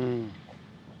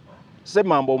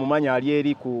 Semmambo omumanyi ali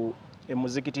eri ku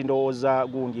emuzikiti ndowooza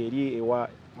gundi eri ewa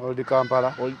Old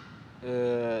Kampala.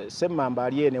 Semmambo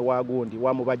ali ene wa gundi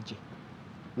wa mubajje.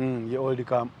 Ye Old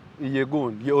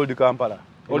Kampala.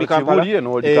 Old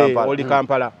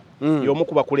Kampala. Y'omu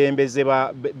ku bakulembeze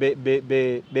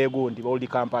be gundi Old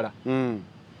Kampala.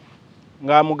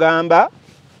 Ng'amugamba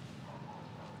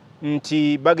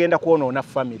nti bagenda kwonoona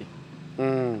family.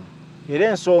 Era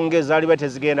ensonga ezaali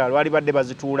batezigenda lwali badde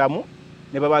bazituulamu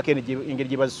ne babaako engeri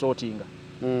gye bazisootinga.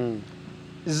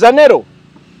 Zanero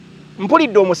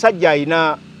mpulidde omusajja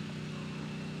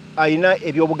ayina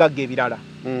ebyobugagga ebirala.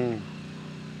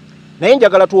 Naye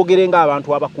njagala twogere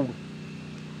ng'abantu abakulu.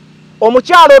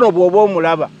 Omukyalo ono bw'oba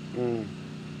omulaba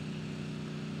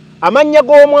amannya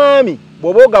g'omwami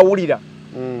bw'oba ogawulira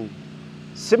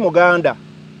si Muganda.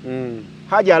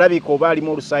 Haji alabika oba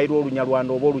alimu olusaayi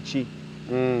lw'Olunyarwanda oba oluki.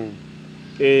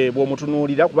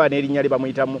 Bw'omutunuulira kuba n'erinnya lye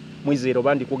bamuyita Mwizeera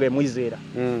oba ndikuge Mwizeera.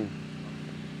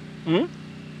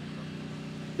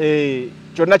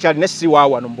 Kyonna kyalina essiwa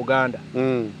wano mu Buganda.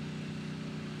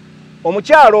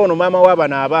 Omukyalo ono maama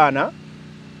w'abano abaana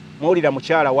muwulira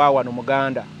mukyala wa wano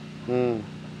Muganda.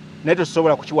 Naye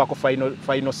tetusobola kukiwaako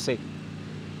final say.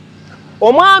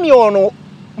 Omwami ono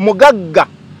mugagga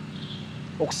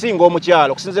okusinga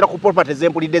omukyalo okusinziira ku property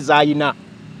z'empulidde z'ayina.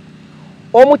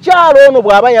 Omukyalo ono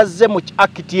bw'aba yazze mu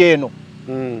akiti eno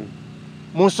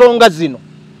mu nsonga zino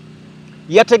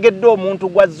yategedde omuntu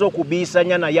gwazze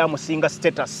okubiisanya naye amusinga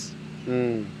status.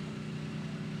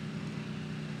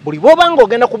 Buli bw'oba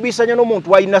ng'ogenda kubiisanya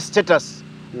n'omuntu alina status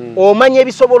omanya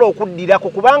ebisobola okuddirako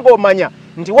kubanga omanya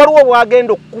nti waliwo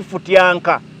bw'agenda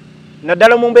okukufutyanka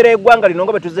naddala mu mbeera y'eggwanga lino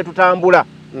nga bwe tuzze tutambula.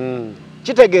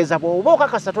 Kitegeeza bw'oba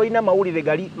okakasa tolina mawulire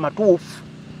gali matuufu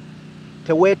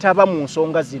teweetaba mu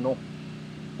nsonga zino.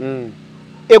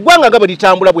 Eggwanga nga bwe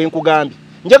litambula bwe nkugambye.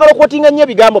 Njagala okwotinga nnyo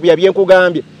ebigambo bya bye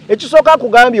nkugambye. Ekisooka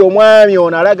nkugambye omwami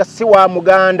ono alaga si wa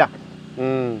Muganda.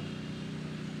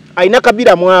 Ayina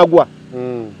kabira mwagwa.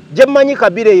 Gye mmanyi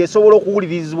kabira eyesobola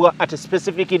okuwulirizibwa at a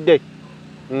specific day.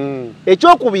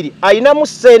 Ekyokubiri ayinamu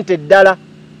ssente ddala.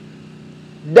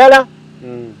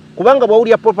 Kubanga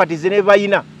bwawulira properties ne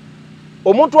bayina.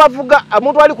 Omuntu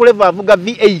ali ku level avuga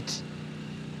V8.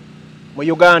 mu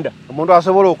Uganda. Omuntu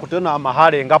asobola okutona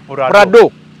amahale nga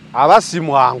Prado.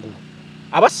 Abasimwangu.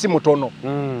 Abasimutono.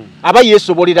 Aba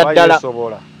yesobolera ddala.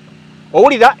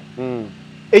 Owulira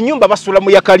ennyumba basula mu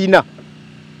yakalina.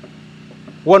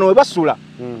 Wano we basula.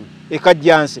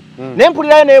 Ekajjanse.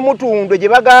 Nempulirayo n'emutundwe gye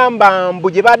bagamba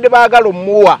mbu gye badde baagala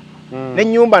omuwa.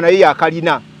 N'ennyumba nayo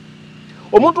yakalina.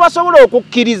 Omuntu asobola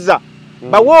okukkiriza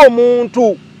bawa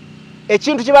omuntu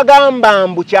ekintu kye bagamba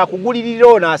mbu kyakugulirira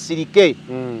ono asirike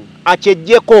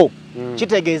akyejjeko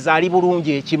kitegeeza ali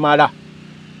bulungi ekimala.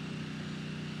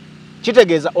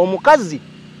 Kitegeeza omukazi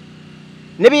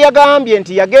ne bye yagambye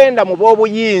nti yagenda mu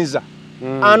b'obuyinza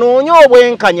anoonye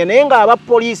obwenkanya naye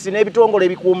ng'abapoliisi n'ebitongole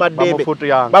ebikuuma ddembe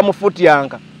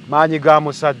bamufutyanka. Maanyi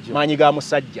ga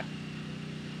musajja.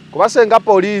 Kuba senga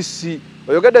poliisi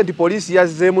oyogedde nti poliisi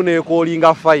yazzeemu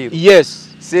n'ekoolinga fayiro. Yes.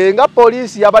 Senga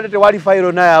poliisi yabadde tewali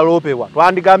fayiro naye aloopebwa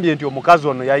twandigambye nti omukazi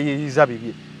ono yayiyiza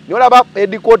bibye. Nolaba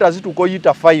headquarters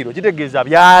tukoyita fayiro kitegeeza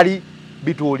byali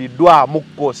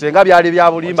bituuliddwamukko senga byali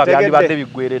bya bulimba byandibadde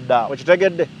biggweredde awo.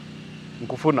 Okitegedde?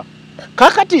 Nkufuna.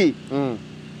 Kakati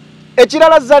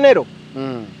ekirala Zanero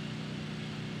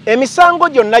emisango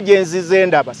gyonna gye nzize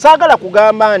ndaba saagala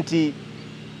kugamba nti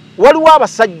waliwo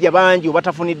abasajja bangi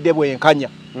obatafunidde bwenkanya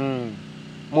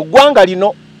mu ggwanga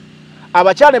lino.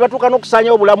 Abakyala ne batuuka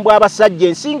n'okusaanyawo obulamu bw'abasajja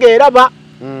ensinga eraba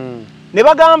ne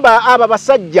bagamba abo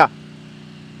abasajja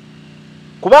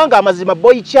kubanga amazima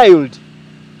boy child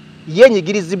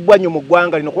yenyigirizibwa nnyo mu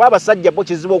ggwanga lino kuba abasajja bo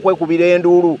kizibu okwekubira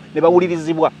enduulu ne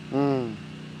bawulirizibwa.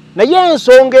 Naye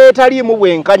ensonga etaliimu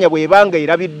bwenkanya bw'ebanga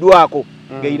erabiddwako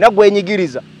ng'erina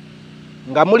gwenyigiriza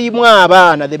nga mulimu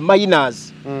abaana the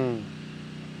minors.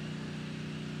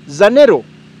 Zanero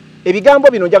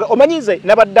ebigambo bino njaga omanyize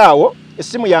nabadde awo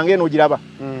essimu yange eno ogiraba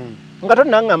nga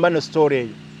tonnaŋŋamba no story eyo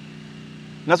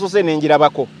nasose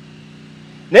nenjirabako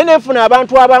naye nenfuna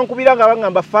abantu abankubira nga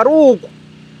baŋŋamba Faruuku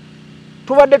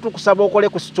tubadde tukusaba okole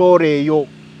ku story eyo.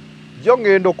 Jo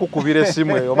ngenda okukubira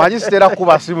essimu eyo omanyi sitera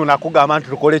kuba simu nakugamba nti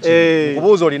tukole kino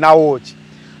nkubuuza olinawo ki.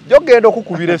 Jo ngenda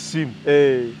okukubira essimu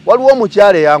waliwo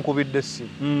omukyala eyankubidde essimu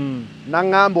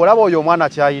naŋŋamba olaba oyo omwana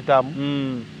kyayitamu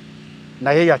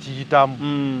naye yakiyitamu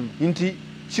nti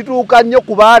kituuka nnyo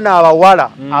ku baana abawala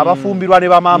abafumbirwa ne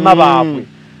bamaama baabwe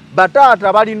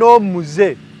bataata balina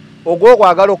omuze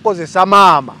ogw'okwagala okukozesa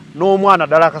maama n'omwana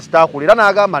ddala kasitaakula era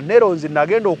n'agamba neronzi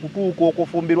nagenda okutuuka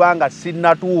okufumbirwa nga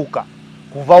sinnatuuka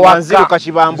kuva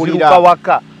waka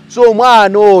waka so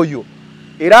omwana oyo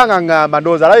era nga ŋŋamba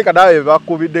ndowooza alabika nawe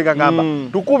bakubidde nga ŋŋamba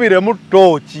tukubiremu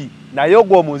ttooki naye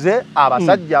ogwo omuze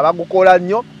abasajja abagukola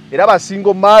nnyo era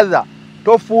basingo mother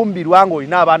tofumbirwa nga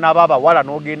olina abaana b'abawala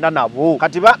n'ogenda nabo.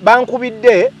 Kati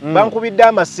bankubidde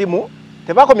amasimu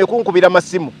tebakomye kunkubira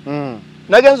amasimu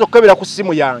nagenza okukebera ku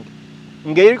ssimu yange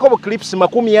ng'eriko buklips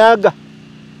 200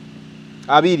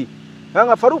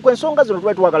 nga Faruuku ensonga zino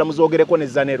tuba tuwagala muzoogereko ne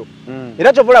Zanero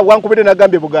era kyovula wankubidde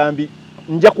nagambye bugambi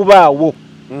nja kubaawo.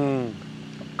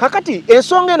 Kakati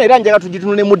ensonga eno era njaga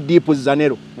tugitunulemu diipu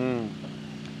Zanero.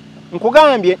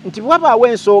 Nkugambye nti bwabaawo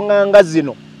ensonga nga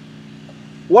zino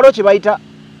waliwo kye bayita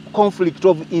conflict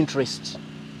of interest.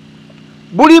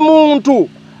 Buli muntu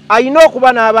alina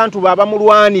okuba n'abantu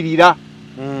babamulwanirira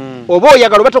oba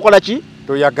oyagala oba tokola ki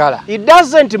toyagala. It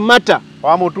doesn't matter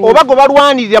oba gwe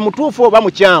balwanirira mutuufu oba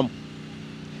mukyamu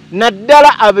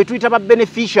naddala abe tuyita ba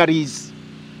beneficiaries.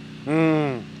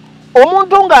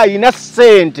 Omuntu ng'alina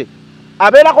ssente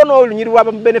abeerako n'olunyiri lwa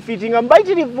benefitinga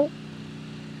mubayitirivu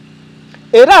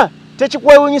era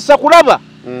tekikwewunyisa kulaba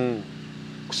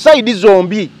saidi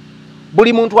zombi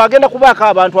buli muntu agenda kubaako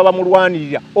abantu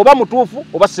abamulwanirira oba mutuufu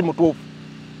oba si mutuufu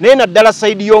naye naddala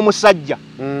saidi y'omusajja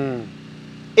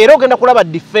era ogenda kulaba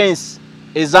defense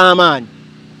ez'amaanyi.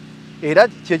 Era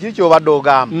kyekiri kyobadde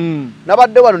ogamba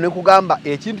nabadde wano ne kugamba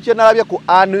ekintu kye nalabye ku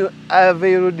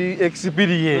unveiled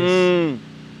experience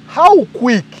how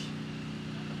quick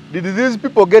did these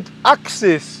people get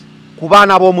access ku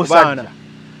baana b'omusajja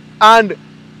and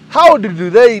how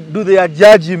did they do their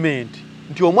judgment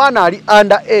nti omwana ali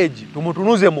under age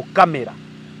tumutunuze mu kamera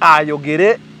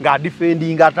ayogere nga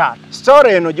defendinga taata.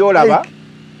 Story eno gyolaba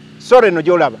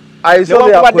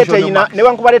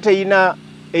newankubadde teyina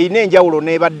enjawulo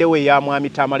nebaddewo eya mwami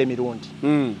Tamale mirundi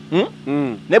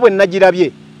ne bwe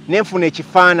nagirabye nenfuna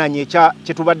ekifaananyi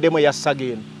kyetubaddemu eyassaga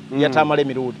eno ya Tamale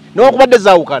mirundi newankubadde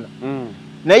zaawukana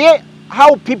naye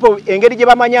how people engeri gye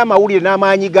bamanya amawulire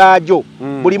n'amaanyi gaajo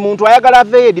buli muntu ayagala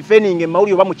aveeyo defending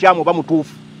amawulire oba mukyamu oba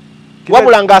mutuufu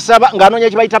wabula ng'anoonya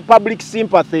kibayita public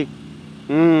sympathy.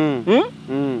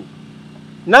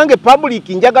 Nange public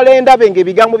njagala endabe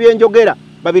ng'ebigambo byenjogera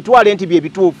babitwale nti bye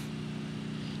bituufu.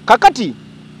 Kakati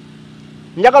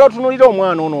njagala otunulira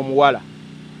omwana ono omuwala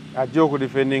ajja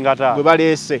okudifendinga taata gwe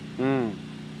baleese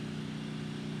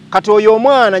kati oyo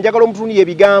omwana njagala omutunuulira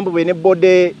ebigambo bye ne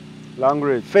body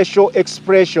language facial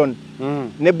expression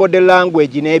ne body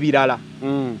language n'ebirala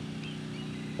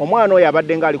omwana oyo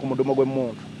abadde ng'ali ku mudumo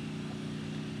gw'emmuntu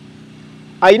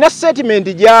ayina statement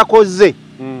gy'akoze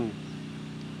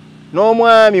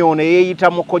n'omwami ono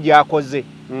yeeyita muko gy'akoze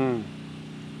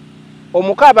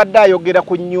omuka abadde ayogera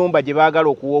ku nnyumba gye baagala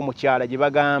okuwa omukyala gye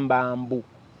bagamba mbu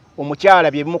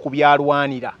omukyala bye bimu ku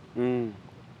byalwanira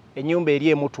ennyumba eri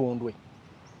emutundwe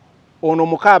ono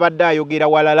omuka abadde ayogera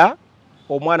walala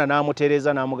omwana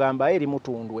n'amutereeza n'amugamba eri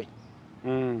mutundwe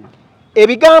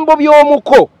ebigambo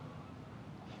by'omuko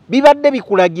bibadde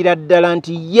bikulagira ddala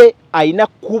nti ye ayina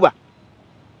kuba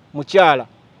mukyala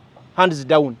hands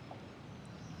down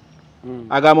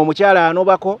agamba omukyala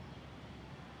anobako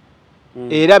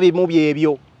era bimu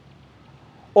byebyo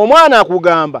omwana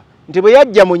akugamba nti bwe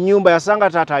yajja mu nnyumba yasanga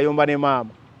taata ayomba ne maama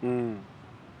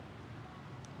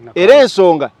era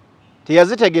ensonga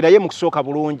teyazitegera ye mu kusooka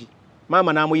bulungi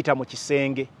maama n'amuyita mu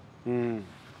kisenge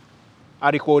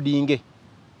arikodinge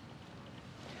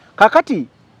kakati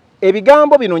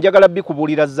ebigambo bino njagala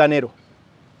bikubuulira Zanero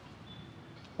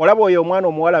olaba oyo omwana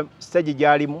omuwala stage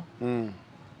gy'alimu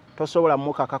tosobola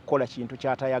mukaka kukola kintu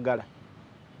ky'atayagala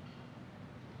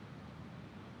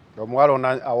omuwala ono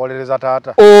awolereza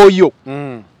taata oyo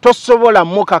tosobola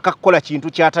mukaka kukola kintu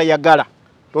ky'atayagala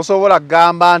tosobola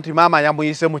kugamba nti maama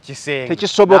yamuyise mu kisenge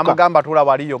tekisoboka namugamba tula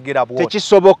wali yogera bwoti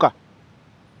tekisoboka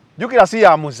jukira si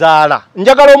ya muzaala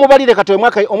njagala omubalire kati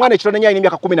omwana ekiro nenyayi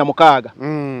n'emyaka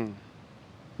 16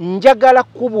 njagala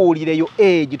kubuulireyo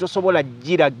egi tosobola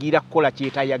giragira kukola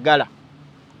kyetayagala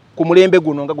ku mulembe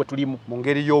guno nga gwe tulimu mu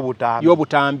ngeri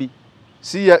y'obutambi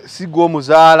si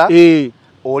gw'omuzaala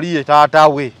oli ye taata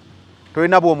we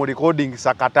tolina bw'omu recording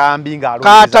sakatambi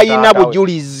kaatayina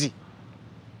bujulizi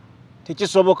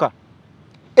tekisoboka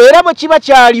era bwe kiba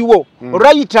kyaliwo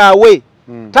right away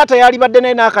taata yalibadde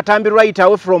naye n'akatambi right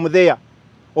away from there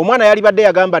omwana yalibadde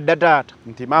yagamba dda taata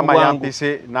nti maama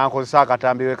yampise n'akozesa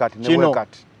akatambi we kati ne bwe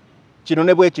kati kino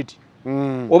ne bwe kiti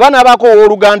oba n'abaako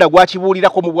owooluganda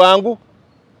gwakibuulirako mu bwangu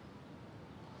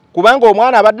kubanga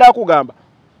omwana abadde akugamba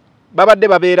babadde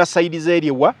babeera sayidi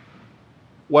z'eryewa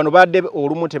wano badde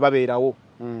olumu tebabeerawo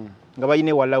nga balina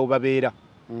ewalawo babeera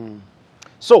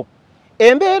so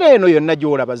embeera eno yonna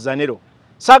gy'olaba Zanero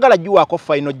saagala giwaako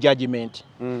final judgment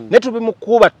ne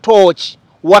tubimukuba torch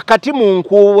wakati mu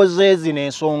nkuubo z'ezino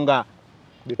ensonga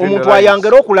omuntu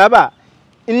ayangera okulaba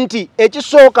nti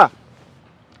ekisooka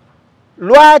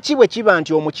lwaki bwe kiba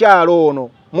nti omukyalo ono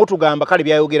mutugamba kale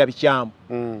byayogera bikyamu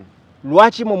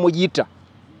lwaki mumuyita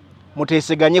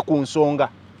muteeseganye ku nsonga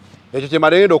ekyo kye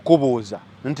malendo okubuuza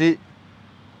nti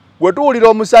bwe tuwulira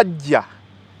omusajja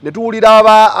ne tuwulira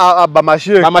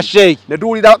bamasheeki ne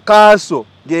tuwulira kaaso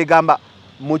ng'egamba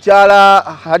mukyala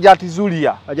Hajjat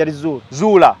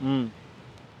Zuulah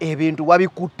ebintu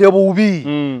wabikutte bubi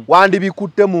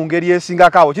wandibikutte mu ngeri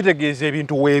esingako kitegeeza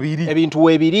ebintu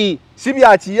weebiri si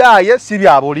bya kiyaaye si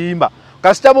bya bulimba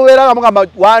kasita mubeera nga mugamba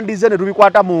wandize ne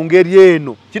tubikwata mu ngeri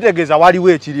eno kitegeeza waliwo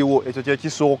ekiriwo ekyo kye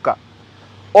kisooka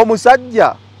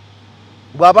omusajja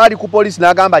bw'aba ali ku poliisi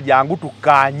n'agamba jangu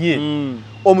tukkaanye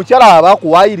omukyala aba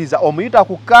akuwaayiriza omuyita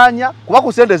kukkaanya kuba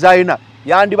ku ssente z'alina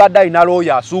yandibadde alina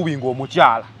looya asuubinga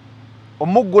omukyala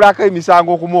omuggulako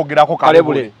emisango okumwogerako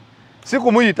kalebule si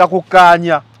kumuyita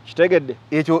kukkaanya kitegedde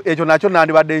ekyo nakyo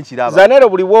nandibadde nkiraba Zanero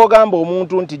buli bw'ogamba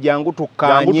omuntu nti jangu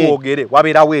tukkaanye twogere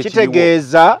wabeerawo ekiriwo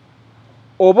kitegeeza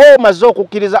oba omaze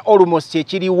okukkiriza almost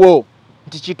ekiriwo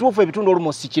nti kituufu ebitundu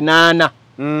almost 8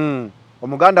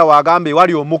 omuganda wagambe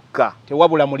wali omukka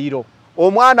tewabula muliro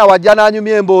omwana wajja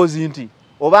n'anyumya emboozi nti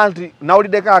oba nti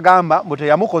nawuliddeko agamba mbu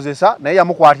teyamukozesa naye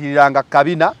yamukwatiriranga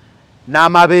kabina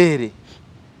n'amabeere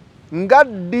nga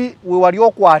ddi we wali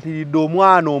okwatiridde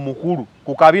omwana omukulu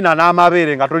ku kabina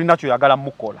n'amabeere nga tolina kyoyagala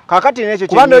mukola kakati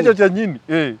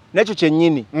nekyo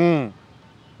kyennyini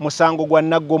musango gwa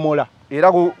naggomola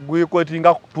era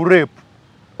gwekwetinga turepu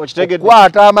okitegedde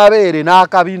okwata amabeere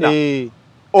n'akabina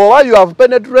oba you have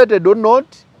penetrated or not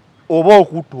oba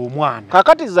okutta omwana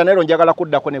kakati Zanero njagala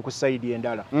kuddako ne ku sayidi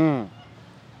endala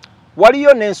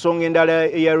waliyo n'ensonga endala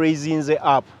eya raisinze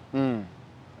up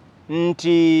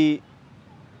nti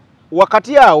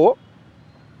wakati awo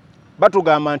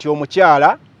batugamba nti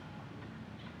omukyala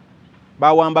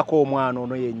bawambako omwana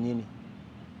ono yennyini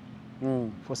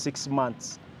for 6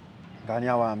 months ngani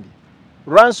awambye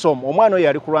ransom omwana oyo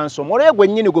ali ku ransom olwo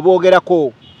gwennyini gwe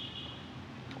boogerako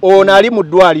ono ali mu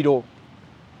ddwaliro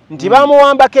nti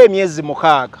bamuwambako emyezi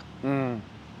 6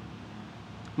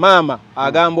 maama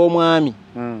agamba omwami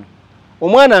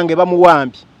omwana wange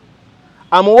bamuwambye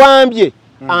amuwambye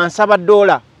ansaba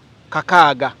 $1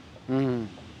 kakaaga.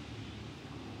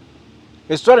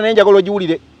 Esitwala nenjagala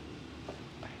ogiwulire.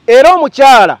 Era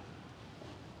omukyala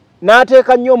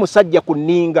n'ateeka nnyo omusajja ku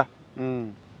nninga.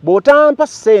 Bw'otampa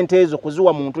ssente ezo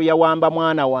kuziwa muntu yawamba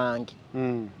mwana wange.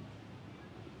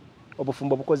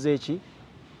 Obufumbo bukoze eki?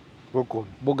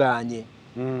 Buganye.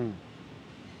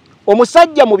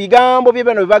 Omusajja mu bigambo bye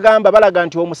bano bagamba balaga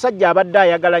nti omusajja abadde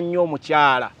ayagala nnyo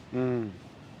omukyala.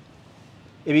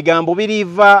 Ebigambo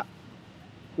biriva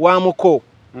wa muko.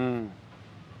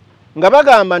 Nga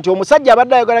bagamba nti omusajja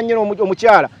abadde ayagala nnyo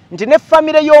omukyala nti ne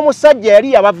famire y'omusajja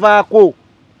yali yabavaako.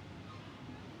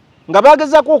 Nga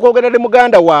bagezaako okwogera ne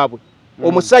muganda waabwe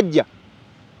omusajja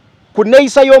ku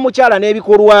nneeyisa y'omukyala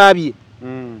n'ebikolwa bye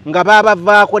nga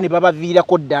babavaako ne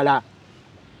babaviirako ddala.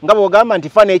 Nga bw'ogamba nti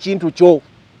fa n'ekintu kyo.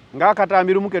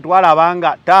 Ng'akatambirumu ke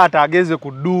twalabanga taata ageze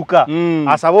ku dduuka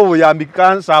asaba obuyambi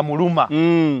kansa amuluma.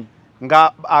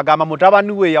 Nga agamba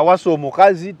mutabani we yawasa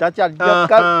omukazi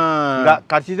nga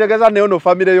kakitegeeza naye ono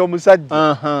famire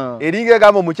y'omusajja eringa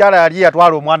egamba omukyala yali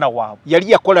yatwala omwana waabwe.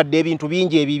 Yali yakoladde ebintu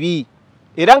bingi ebibi.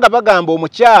 Era nga bagamba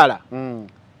omukyala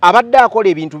abadde akola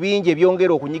ebintu bingi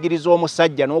ebyongera okunyigiriza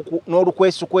omusajja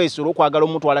n'olukwesukwesu olw'okwagala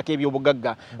omutwalako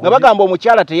ebyobugagga. Nga bagamba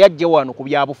omukyala teyajje wano ku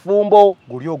bya bufumbo.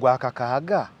 Guli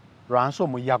ogwakakaaga lwansi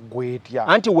omuyaggwetya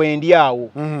anti wendi awo.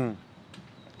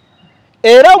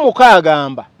 Era omuka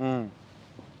agamba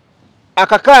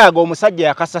akakaaga omusajja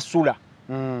yakasasula.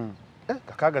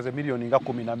 Kakaaga ze miliyoni nga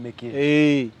 10 na mmeke.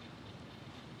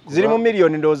 Ziri mu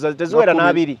miliyoni ndowooza teziwera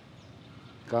n'abiri.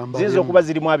 Zinzo kuba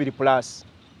ziri mu 2 plus.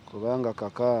 Kubanga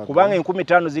kakaaga. Kubanga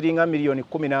 15 ziringa miliyoni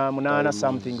 18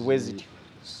 something weziti.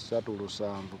 3.7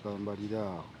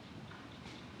 kambalirawo.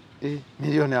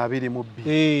 Miliyoni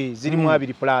 2 ziri mu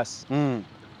 2 plus.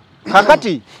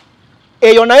 Kakati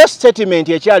eyo nayo statement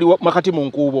ekyali makati mu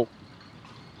nkuubo.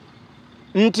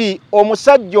 Nti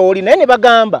omusajja oli naye ne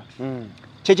bagamba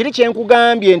kyekiri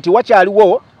kyenkugambye nti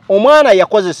wakyaliwo omwana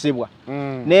yakozesebwa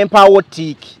n'empaawo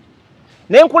tiiki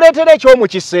nenkuleetera ekyomu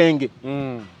kisenge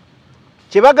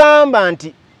kyebagamba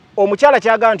nti omukyala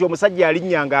kyagamba nti omusajja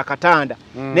yalinnyanga akatanda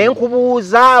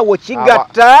nenkubuuzaawo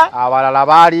kigatta abalala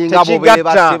baalinga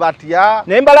bobebase batya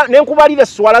nenkubalira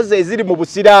esswala ze eziri mu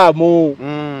busiraamu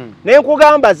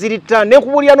nenkugamba zirita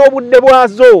nenkubulya n'obudde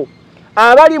bwazo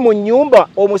abali mu nnyumba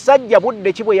omusajja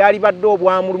budde ki bwe yali badde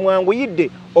obwamulumwanguyidde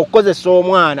okukozesa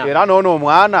omwana. Era noono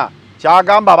omwana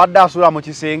kyagamba abadde asula mu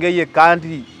kisenge yekka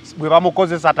nti bwe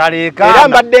bamukozesa taleekaana. Era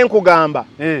mbadde nkugamba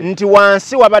nti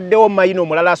wansi wabaddewo mayino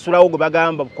omulala asulawo gwe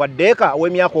bagamba kwaddeeka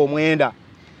ow'emyaka 9.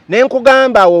 Ne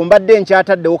nkugamba awo mbadde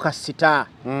nkyataddewo kasita.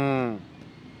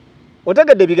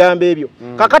 Otegedde ebigambo ebyo.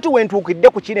 Kakati wentuukidde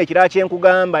ku kino ekirala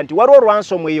kyenkugamba nti waliwo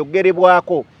lwansomu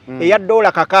eyoggerebwako eya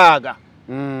 $6 kakaaga.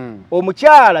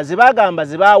 Omukyala ze bagamba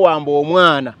ze baawamba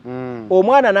omwana.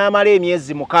 Omwana n'amala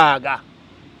emyezi 6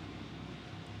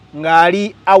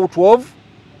 ng'ali out of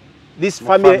this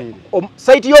family.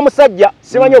 Saiti y'omusajja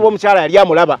simanyi oba omukyala yali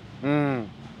amulaba.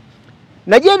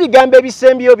 Naye ebigambo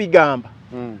ebisembyeyo bigamba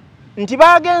nti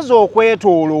bagenze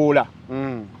okwetooloola.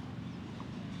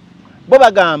 Bo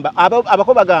bagamba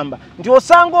abako bagamba nti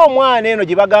osanga omwana eno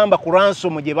gye bagamba ku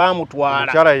ransom gye baamutwala.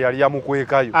 Omukyala yali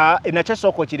yamukwekayo. Nakyo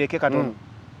sooka okireke katono.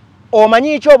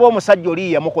 Omanyi ki oba omusajja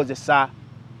oli yamukozesa?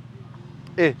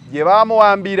 Gye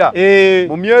baamuwambira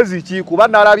mu myezi ki kuba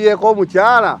nalabyeko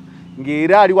omukyala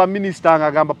ng'era ali wa minisita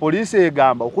ng'agamba poliisi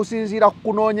egamba okusinziira ku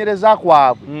kunoonyereza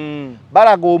kwabwe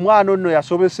balaga omwana ono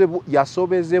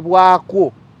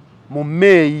yasobezebwako mu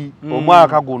Meeyi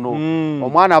omwaka guno.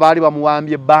 Omwana baali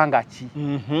bamuwambye ebbanga ki?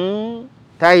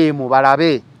 Tayimu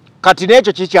balabe. Kati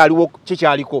n'ekyo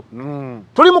kikyaliko.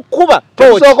 Tuli mu kkuba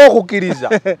tusooka okukkiriza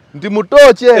nti mu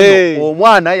tooki eno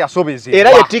omwana yasobezebwa. Era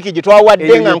ye tiki gye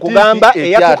twawadde nga nkugamba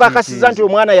eyatukakasiza nti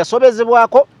omwana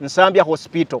yasobezebwako Nsambya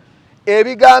hospital.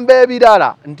 Ebigambo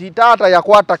ebirala nti taata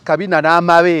yakwata kabina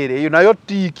n'amabeere eyo nayo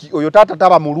tiiki oyo taata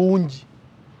taba mulungi.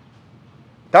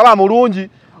 Taba mulungi.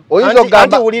 Oyinza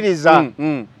okugamba wuliriza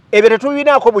ebyo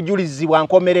tetubinaako bujulizi bwa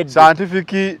nkomeredde.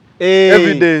 Scientific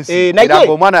evidence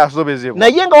eraga omwana yasobezebwa.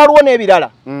 Naye nga waliwo n'ebirala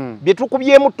bye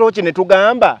tukubyemu ttooki ne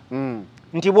tugamba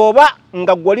nti bw'oba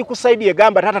nga ggwe oli ku sayidi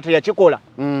egamba taata teyakikola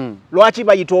lwaki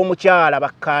bayita omukyala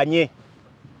bakkaanye?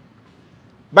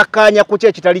 Bakkaanya ku ki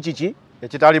ekitali kiki?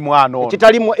 Ekitali mwana ono.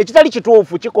 Ekitali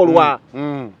kituufu kikolwa.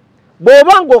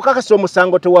 Bw'oba ng'okakasa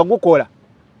omusango tewagukola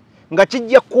nga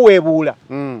kijja kuweebuula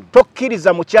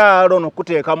tokkiriza mukyalo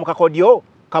n'okuteeka mu kakodyo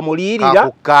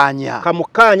kamuliirira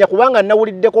kamukkaanya kubanga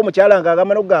nawuliddeko omukyala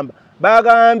ng'agamba n'okugamba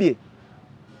bagambye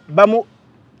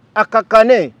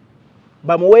akakane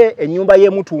bamuwe ennyumba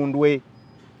y'emutundwe.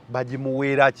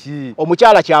 Bagimuweera ki?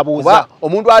 Omukyala kyabuuza.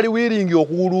 Omuntu ali wiringi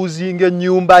okuwuluuzinga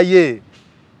ennyumba ye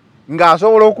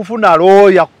ng'asobola okufuna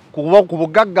lawyer ku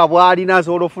bugagga bw'alina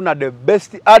asobola ofuna the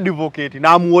best advocate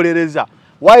n'amuwolereza.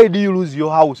 Why do you lose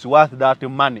your house worth that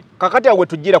money? Kakati awe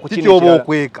tujjira ku kino ekirala.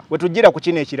 We tujjira ku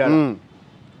kino ekirala.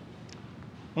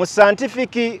 Mu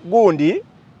scientific gundi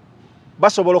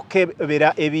basobola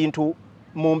okukebera ebintu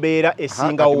mu mbeera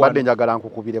esinga wano. Mbadde njagala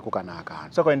nkukubireko kana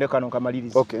akantu. Soko ende kano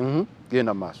kamaliriza. Okay,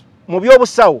 genda maaso. Mu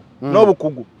by'obusawo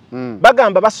n'obukugu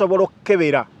bagamba basobola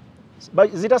okukebera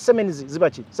zita semenizi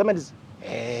zibaki semenizi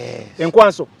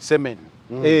enkwanso semen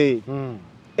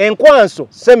enkwanso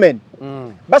semen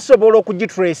basobola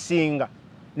okugitracinga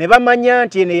ne bamanya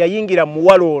nti ene yayingira mu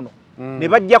Muwala ono ne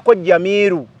bajjako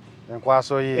Jamiru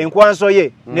enkwanso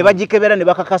ye ne bagikebera ne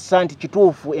bakakasa nti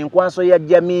kituufu enkwanso ya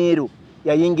Jamiru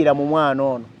yayingira mu mwana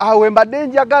ono. Awe mbadde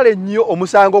njagala ennyo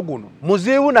omusango guno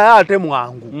muzibu naye ate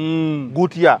mwangu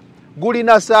gutya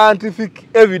gulina scientific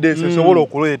evidence esobola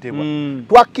okuleetebwa.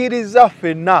 Twakkiriza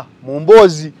ffenna mu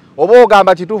mboozi oba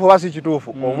ogamba kituufu oba si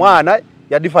kituufu omwana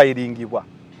yadifayiringibwa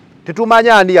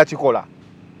tetumanya ani yakikola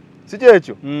si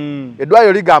kyekyo.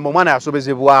 Eddwaliro ligamba omwana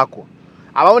yasobezebwako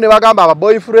abamu ne bagamba aba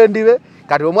boyfriend be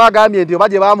kati omwagambye nti oba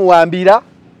gye bamuwambira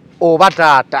oba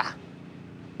taata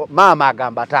maama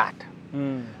agamba taata.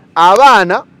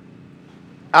 Abaana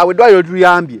awe eddwaliro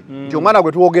tuyambye nti omwana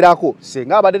gwe tuwogerako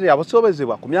senga abadde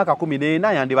teyabusobezebwa ku myaka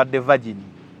 14 yandibadde virgin.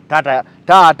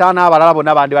 Taata n'abalala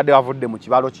bonna bandibadde bavudde mu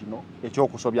kibalo kino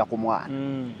ekyokusobya ku mwana.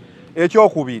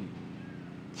 Ekyokubiri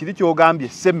kiri kyogambye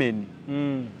semeni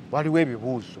waliwo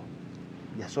ebibuuzo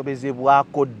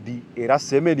yasobezebwako ddi era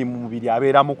semeni mu mubiri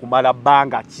abeeramu kumala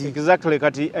bbanga ki. Exactly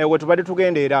kati we tubadde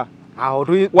tugenda era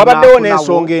wabaddewo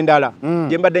n'ensonga endala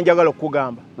gye mbadde njagala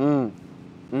okukugamba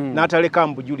n'ataleka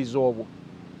mu bujulizi obwo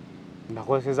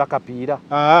nakozeseza kapiira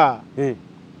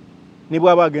ne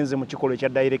bw'aba agenze mu kikolwa ekya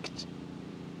direct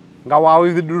nga wa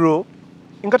withdraw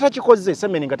nga takikoze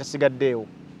semeni nga tasigaddeewo.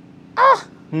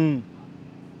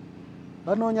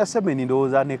 Banoonya semeni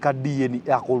ndowooza ne ka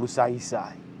DNA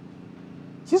ak'olusaayisayi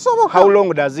kisoboka. How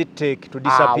long does it take to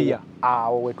disappear?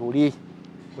 Awo we tuli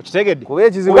okitegedde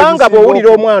kubanga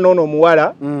bw'owulira omwana ono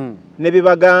omuwala ne bye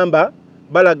bagamba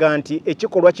balaga nti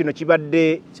ekikolwa kino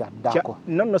kibadde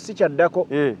no si kyaddako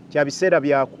kya biseera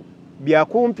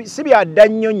byakumpi si byadda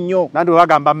nnyo nandi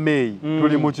bagamba May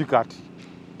tuli mu kikati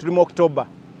tuli mu October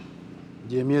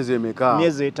emyezi emeka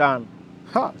myezi 5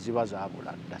 ziba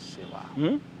zaabula ddaseba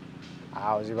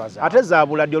ziba zaabula ate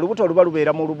zaabula ddi olubuto luba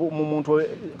lubeera mu muntu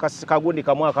kagundi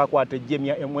kamu akakwata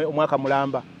ejje omwaka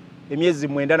mulamba emyezi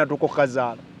 9 natuko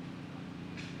kazaala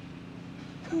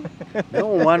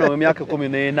omwana w'emyaka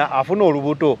 14 afuna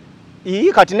olubuto.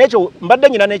 Kati nekyo mbadde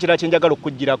nyina n'ekirala kye njagala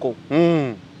okukugirako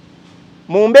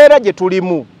mu mbeera gye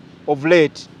tulimu of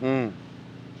late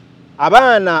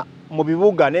abaana mu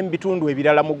bibuga ne mu bitundu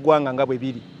ebirala mu ggwanga nga bwe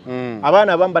biri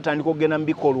abaana abamu batandika okugenda mu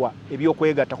bikolwa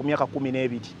ebyokwegatta ku myaka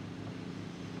 12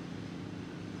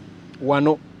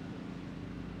 wano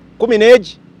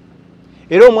 10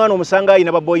 era omwana omusanga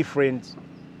alina ba boyfriends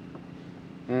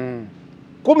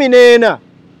 14.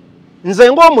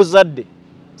 Nze ng'omuzadde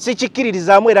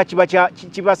sikikkiririzaamu era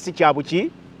kiba si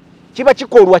kyabuki kiba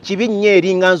kikolwa kibi nnyo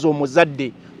eri nga nze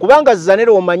omuzadde kubanga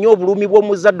zanera omanyi obulumi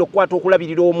bw'omuzadde okukwata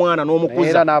okulabirira omwana n'omukuza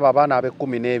era n'abo abaana abe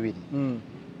 12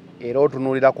 era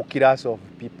otunuulira ku class of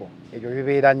people ebyo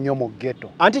bibeera nnyo mu ghetto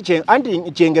anti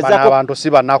kyengezako abantu si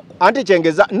banaku anti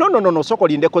kyengeza no soko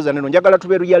lindeko zaneno njagala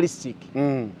tube realistic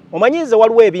omanyize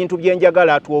waliwo ebintu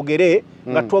byenjagala twogere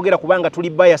nga twogera kubanga tuli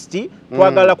biased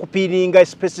twagala kupiringa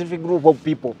specific group of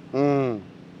people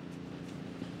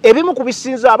ebimu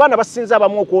kubisinza abaana basinza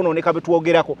abamu okwonooneka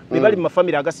betwogerako bebali mu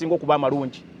mafamire agasinga okuba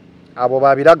amalungi abo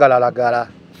babiragalalagala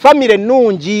famire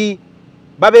ennungi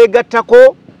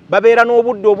babeegattako babeera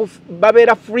n'obudde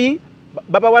babeera free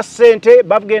babawa ssente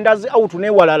bagenda out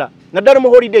n'ewalala naddala mu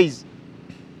holidays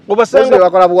obasanga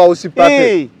bakola house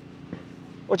party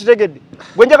okitegedde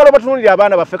gwe njagala obatunulira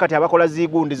abaana baffe kati abakola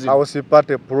ziigundi zino house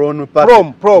party prom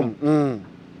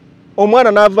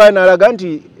omwana n'avaayo n'alaga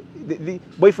nti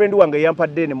boyfriend wange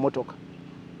yampadde n'emmotoka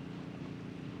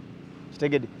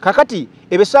kitegedde kakati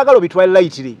ebisaagalo bitwale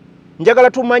lightly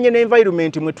njagala tumanye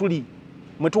n'environment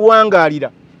mwe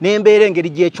tuwangaalira n'embeera engeri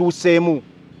gyekyuseemu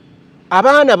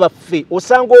abaana baffe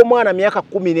osanga omwana myaka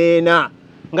 14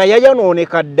 nga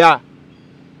yayonooneka dda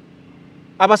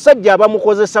abasajja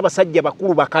abamukozesa basajja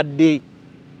bakulu bakadde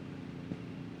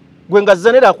gwe nga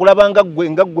zanera akulabanga gwe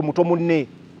muto munne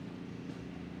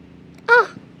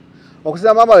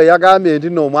okusira mama we yagambye nti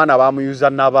n'omwana bamuyuza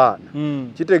n'abaana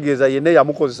kitegeeza yenna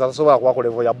yamukozesa tasobola kuba ku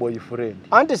level ya boyfriend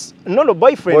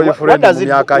boyfriend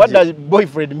what does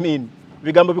boyfriend mean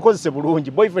bigambo bikozese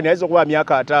bulungi boyfriend ayinza okuba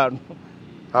myaka 5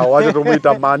 Awaje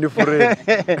tumuyita mani friend.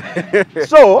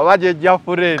 So awaje ja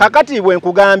friend. Kakati bwe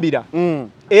nkugambira.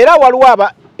 Era waliwo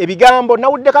ebigambo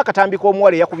nawuddeko akatambika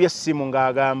omuwala yakubye essimu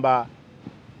ng'agamba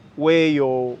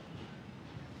weeyo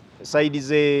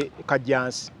saidize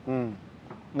Kajjansi.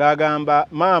 Ng'agamba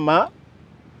maama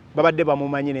babadde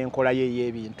bamumanyi n'enkola ye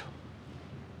ey'ebintu.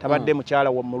 Tabadde mukyala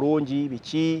wa mulungi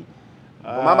biki.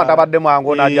 Maama tabadde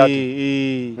mwangu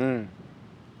n'ajati.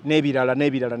 N'ebirala.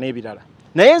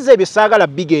 Naye nze ebisaagala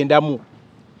bigendamu.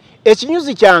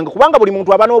 Ekinyuzi kyange kubanga buli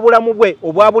muntu aba n'obulamu bwe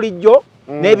obwa bulijjo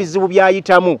n'ebizibu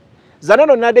byayitamu.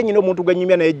 Zaneno nadde nyina omuntu gwe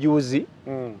nnyumya naye juuzi.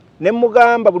 Ne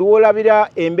mugamba buli wolabira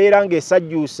embeera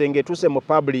ng'esajjuuse ng'etuuse mu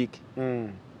public.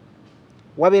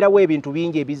 Wabeerawo ebintu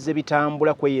bingi ebizze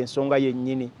bitambula kweyo ensonga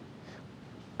yennyini.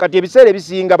 Kati ebiseera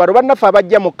ebisinga bano bannaffe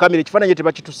abajja mu kamera ekifaananyi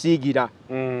tebakitusiigira.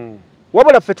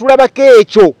 Wabula ffe tulabako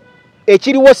ekyo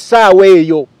ekiriwo essaawa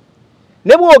eyo.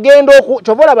 Ne bw'ogenda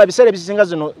kyova olaba ebiseera ebisinga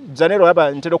zino Zanero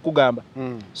aba ntera okugamba.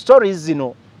 Stories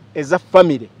zino eza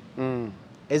family.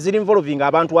 Eziri involving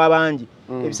abantu abangi.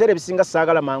 Ebiseera ebisinga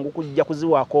saagala mangu kujja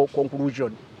kuziwaako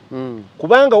conclusion.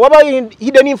 Kubanga waba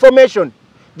hidden information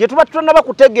gye tuba tutannaba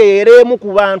kutegeeremu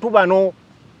ku bantu bano.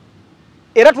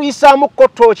 Era tuyisaamu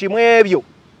kottooki mu ebyo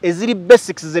eziri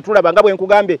basics ze tulaba nga bwe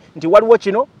nkugambe nti waliwo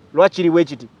kino lwakiriwo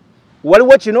ekiti.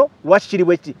 Waliwo kino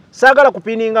lwakiriwo ekiti. Saagala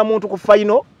kupininga muntu ku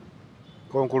final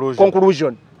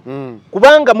conclusion.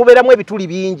 Kubanga mubeeramu ebituli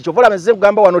bingi. Kyova olaba nze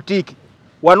nkugamba wano tiiki,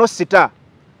 wano sita,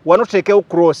 wano teekewo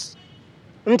cross.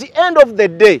 Nti end of the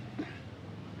day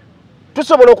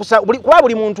tusobola kuba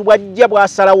buli muntu bwajja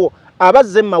bw'asalawo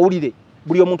abazze mu mawulire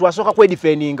buli omuntu asooka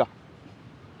kwedifendinga.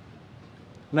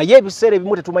 Naye ebiseera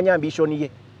ebimu tetumanya ambition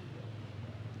ye.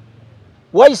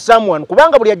 Why someone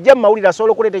kubanga buli ajja mu mawulire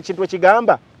asobola okuleeta ekintu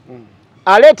ekigamba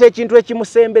aleeta ekintu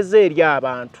ekimusembeza eri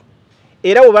abantu.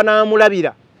 Era bwe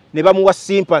banaamulabira ne bamuwa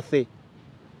sympathy.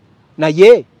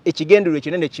 Naye ekigendererwa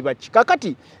ekinene kiba ki.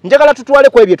 Kakati njagala tutwale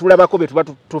ku ebyo tulabako bye tuba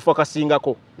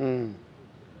tufokasingako.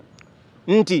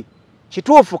 Nti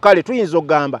kituufu kale tuyinza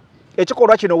okugamba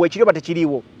ekikolwa kino weekiri oba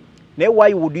tekiriiwo. Naye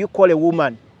why would you call a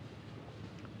woman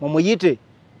mumuyite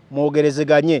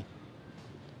mwogerezeganye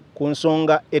ku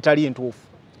nsonga etali ntuufu?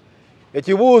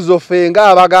 Ekibuuzo ffe nga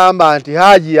abagamba nti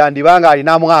Haji yandibanga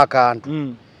alinamu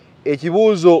akantu.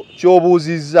 Ekibuuzo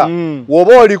ky'obuuzizza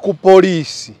woba oli ku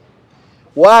poliisi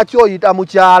lwaki oyita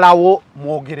mukyalawo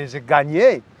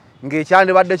mwogerezeganye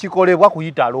ng'ekyandibadde kikolebwa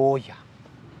kuyita looya?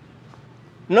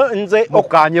 No, nze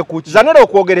mukanye kuki Zanero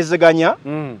okwogerezeganya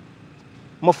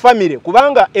mu family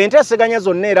kubanga enteeseganya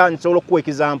zonna era nsobola okuwa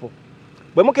example.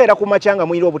 Bwe mukeera ku makyanga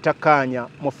muyira obutakkaanya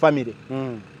mu family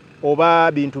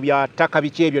oba bintu bya ttaka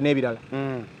biki ebyo n'ebirala.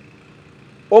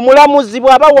 Omulamuzi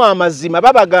bw'aba w'amazima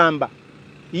babagamba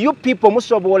you people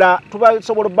musobola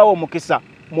tubasobola obbawo omukisa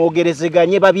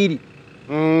mwogerezeganye babiri.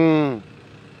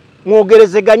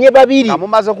 Mwogerezeganye babiri.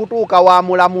 Amumaze kutuuka wa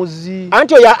mulamuzi.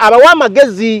 Anti oyo abawa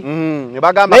amagezi.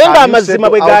 Naye ng'amazima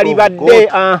bwe gaali badde.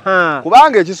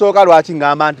 Kubanga ekisooka lwaki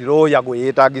ngamba nti looya gwe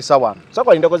yeetaagisa wano.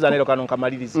 Soko alindako Zanero kano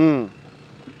nkamalirize.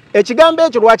 Ekigambo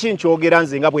ekyo lwaki nkyogera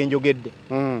nze nga bwe njogedde.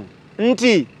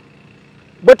 Nti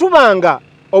bwe tubanga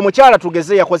omukyala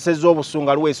tugeze yakozesezza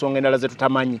obusunga lw'ensonga endala ze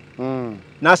tutamanyi.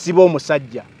 N'asiba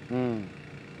omusajja.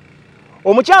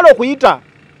 Omukyala okuyita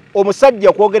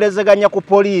omusajja kwogerezeganya ku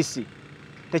poliisi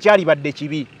tekyali badde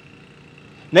kibi.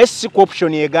 Naye si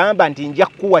option egamba nti nja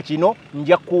kuwa kino,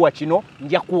 nja kuwa kino,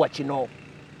 nja kuwa kino.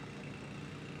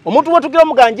 Omuntu bw'otugira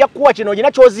omugamba nja kuwa kino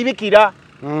olina ky'ozibikira.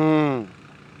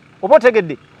 Oba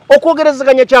otegedde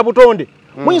okwogerezeganya kya butonde.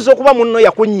 Muyinza okuba munno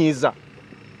yakunyiiza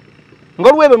nga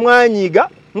olwebe mwanyiiga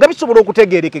nga bisobola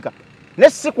okutegeerekeka. Ne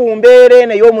si ku mbeera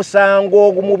eno ey'omusango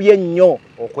ogumubye ennyo.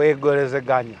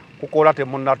 Okwegerezeganya kukola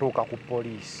temunnatuuka ku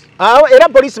poliisi.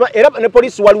 Era ne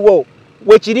poliisi waliwo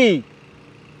wekiri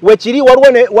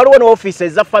waliwo ne office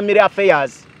eza family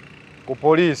affairs ku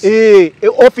poliisi.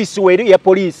 Office weri ya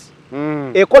poliisi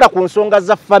ekola ku nsonga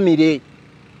za family.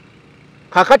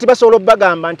 Kakati basobola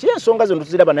obbagamba nti ensonga zino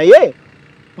tuziraba naye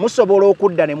musobola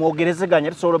okudda ne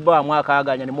mwogerezeganya tusobola obba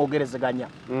mwakaaganya ne mwogerezeganya.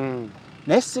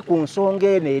 Naye si ku nsonga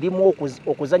eno erimu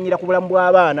okuzanyira ku bulamu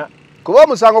bw'abaana. Kuba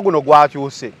omusango guno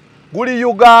gwakyuse guli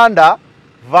Uganda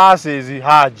versus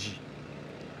Haji.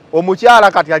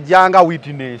 Omukyala kati ajjanga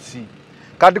witness.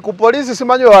 Kati ku poliisi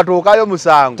simanyi watuukayo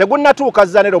musango. Tegunnatuuka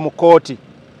Zanero mu kooti.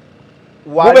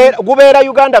 Gubeera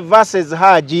Uganda versus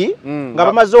Haji nga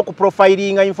bamaze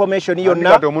okuprofilinga information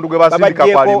yonna. Kati omuntu gwe basindika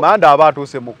kwa limanda aba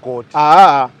atuuse mu kooti.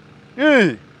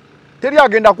 Teri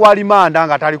agenda kwa limanda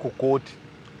nga tali ku kooti.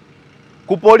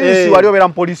 Ku poliisi wali obeera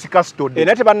mu poliisi custody.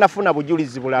 Era tebannafuna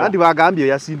bujulizi bulala. Nandi bagambye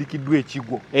yasindikiddwa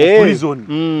ekigo.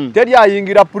 Prison. Teri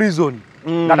ayingira prison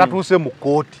nga tatuuse mu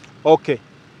kooti. Okay.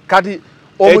 Kati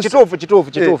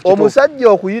kituufu. Omusajja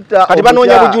okuyita kati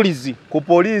banoonya bujulizi ku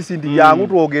poliisi ndi jangu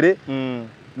twogere.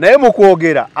 Naye mu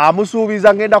kwogera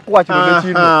amusuubiza ngenda kuwa kino ne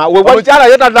kino. Omukyala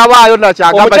yo tanabaayo na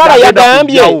kyagamba.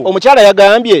 Omukyala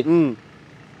yagambye.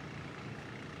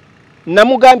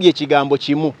 Namugambye ekigambo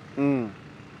kimu.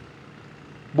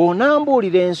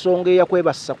 Bw'onambuulira ensonga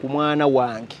eyakwebasa ku mwana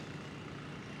wange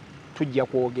tujja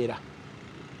kwogera.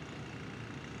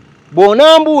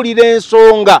 Bw'onambuulira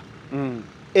ensonga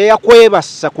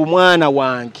eyakwebasa ku mwana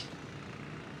wange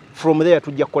from there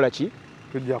tujja kukola ki?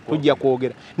 Tujja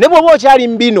kwogera. Ne bw'oba okyali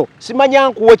mbino simanya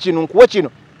nkuwe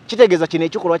kino kitegeeza kino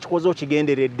ekikolwa kikoze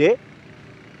okigenderedde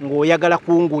ng'oyagala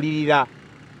kungulirira.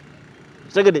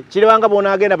 Segede kiribanga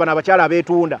bw'onaagenda bano abakyala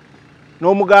abeetunda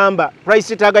n'omugamba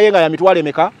price tag ye nga ya mitwalo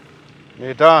emeka?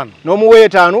 5. N'omuwa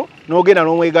 5 n'ogenda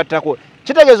n'omwegattako.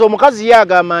 Kitegeeza omukazi ye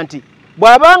agamba nti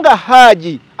bw'abanga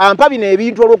Haji ampa bino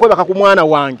ebintu olw'okwebaka ku mwana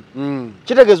wange.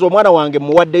 Kitegeeza omwana wange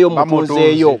muwaddeyo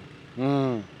mutunzeeyo.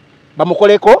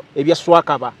 Bamukoleko ebya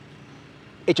swakaba.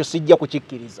 Ekyo sijja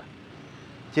kukikkiriza.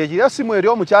 Kyekira simu eri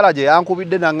omukyala gye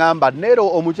yankubidde nangamba nero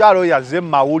omukyala oyo yazze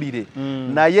mawulire.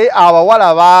 Naye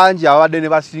abawala bangi abadde ne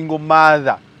basingo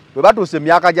mother bwe batuuse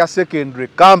emyaka gya secondary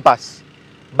campus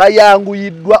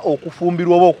bayanguyiddwa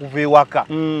okufumbirwa oba okuva ewaka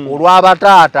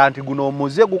olw'abataata nti guno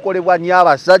omuze gukolebwa nnyo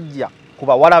abasajja ku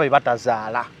bawala be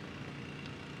batazaala.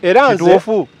 Era nze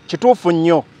kituufu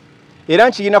nnyo. Era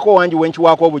nkirinako wangi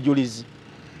wenkiwaako obujulizi.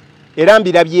 Era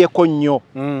mbirabyeko nnyo.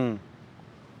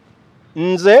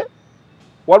 Nze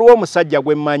waliwo omusajja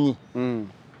gwe mmanyi.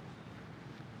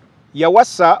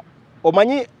 Yawasa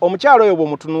omanyi omukyalo oyo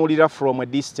bw'omutunuulira from a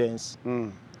distance.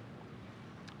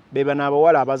 Beba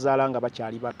n'abawala abazaala nga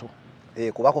bakyali bato.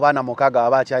 Kuba ku baana mukaaga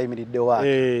aba akyayimiridde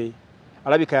waake.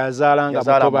 Alabika yazaala nga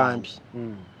bato bambi.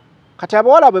 Kati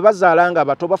abawala bwe bazaala nga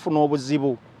bato bafuna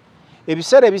obuzibu.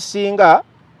 Ebiseera ebisinga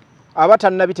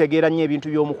abatannabitegeera nnyo ebintu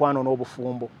by'omukwano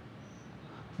n'obufumbo.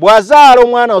 Bw'azaala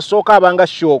omwana osooka abanga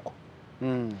shooko.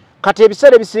 Kati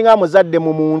ebiseera ebisinga muzadde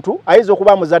mu muntu ayinza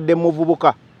okuba muzadde mu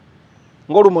muvubuka.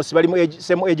 Ng'olumosi bali mu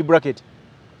age bracket.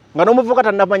 Nga n'omuvubuka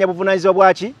tannamanya buvunaanyizibwa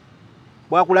bwaki?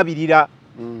 Bwakulabirira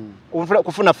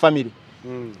kufuna family.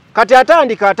 Kati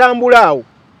atandika atambula awo.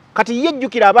 Kati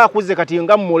yejjukira aba akuze kati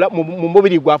nga mu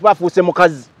mubiri gwa afuuse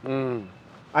mukazi.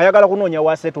 Ayagala kunoonya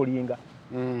wa setolinga.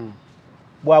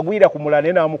 Bwagwira ku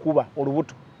mulane n'amukuba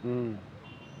olubuto.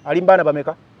 Alimbaana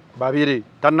bameka? 2.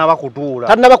 Tannaba kutuula.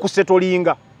 Tannaba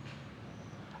kusetolinga.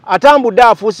 Atambudde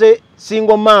afuuse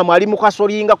single mom ali mu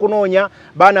kasolinga kunoonya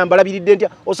baana mbalabiridde ntya.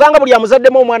 Osanga buli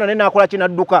amuzaddemu omwana ne naakola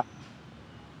kinadduka.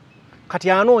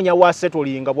 Kati anoonya wa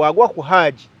setolinga bwagwa ku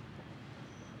Haji.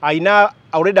 Aina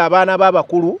already abaana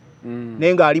babakulu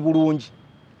nenga ali bulungi.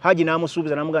 Haji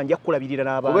n'amusuubiza n'amugamba nja kukulabirira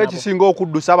n'abaana. Kuba ekisinga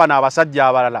okuddusa bana abasajja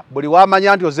abalala. Buli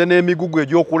wamanya nti oze n'emigugu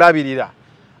egy'okulabirira.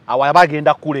 Awa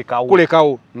bagenda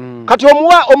kulekawo. Kati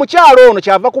omukyalo ono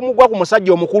kyava kumugwa ku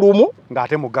musajja omukulumu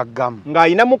ng'ate mugaggamu.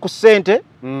 Ng'ayinamu ku ssente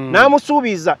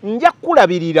n'amusuubiza nja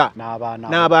kukulabirira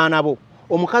n'abaana bo.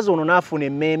 Omukazi ono n'afuna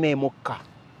emmeeme emukka.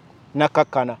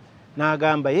 Nakkakkana.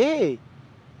 N'agamba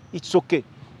it's okay.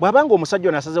 Bw'abanga omusajja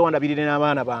ono asazeewo ndabirire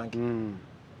n'abaana bange.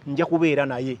 Nja kubeera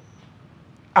naye.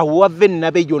 Awo wava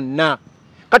ennabe yonna.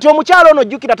 Kati omukyalo ono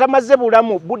jjukira tamaze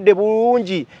bulamu budde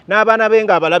bulungi n'abaana be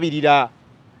nga abalabirira.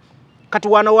 Kati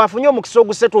wano wafunye omukisa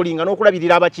ogusetolinga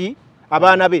n'okulabirira abaki?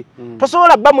 Abaana be.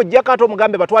 Tosobola bba mujjako ate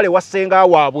omugambe batwale wassenga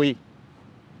waabwe.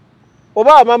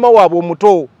 Oba maama waabwe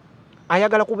omuto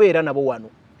ayagala kubeera nabo wano.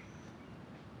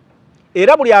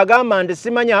 Era buli agamba nti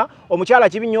simanya omukyala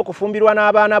kibi nnyo okufumbirwa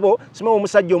n'abaana bo, simanya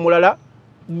omusajja omulala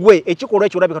gwe ekikolwa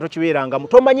ekyo olabika tokibeerangamu.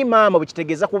 Tomanyi maama bwe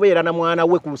kitegeeza kubeera na mwana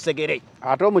we ku lusegere.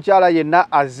 Ate omukyala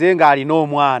yenna azze ng'alina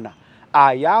omwana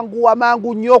ayanguwa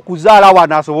mangu nnyo okuzaala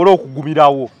wano asobole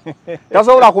okugumirawo.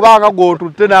 Tasobola kubanga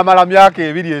gw'otutte n'amala myaka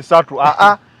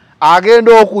 2-3.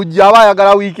 Agenda okujja aba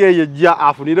ayagala wiiki eyo ejja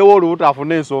afunirewo olubuto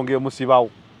afune ensonga emusibawo.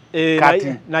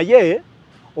 Naye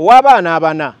ow'abaana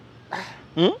abana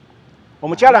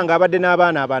omukyala ng'abadde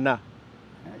n'abaana 4.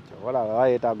 Wala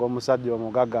bayetaaga omusajja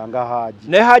omugagga nga Haji.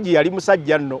 Ne Haji yali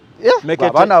musajja nno.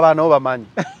 Abaana bano bamanyi.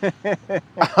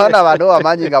 Abaana bano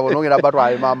bamanyi nga bonongera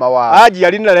batwale maama waabwe. Haji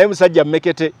yali naye musajja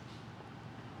mmekete.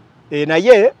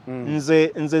 Naye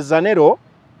nze Zanero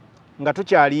nga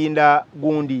tukyalinda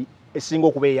gundi esinga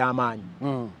okuba ey'amaanyi.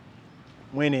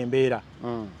 Mwene embeera.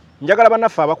 Njagala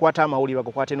bannaffe abakwata amawulire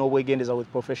bagakwate n'obwegendeza with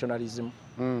professionalism.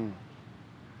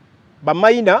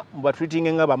 Bamayina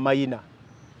mubatreatinge nga bamayina.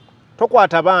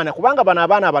 Tokwata baana kubanga bana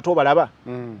abaana abato balaba.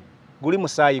 Guli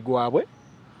musaayi gwabwe.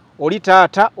 Oli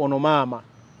taata ono maama.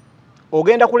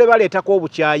 Ogenda kuleba leetako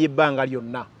obukyayi ebbanga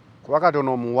lyonna. Kuba kati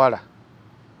ono omuwala.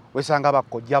 wesanga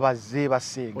bakojja bazze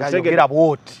basenga yogera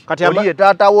bwoti kati oli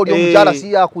taata wo oli omukyala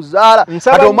si yakuzaala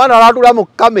kati omwana alatula mu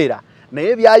kamera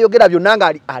naye byayogera byonna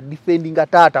nga adifendinga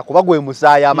taata kuba gwe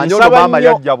musaaya amanyono maama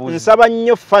yajja buzi. Nsaba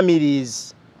nnyo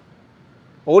families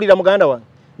owulira muganda wange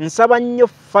nsaba nnyo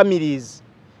families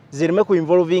zireme ku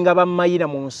involvinga bamayina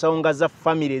mu nsonga za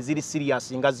family eziri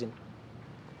serious nga zino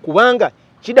kubanga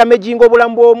kidamejinga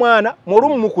obulamu bw'omwana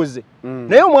mulumu mukuze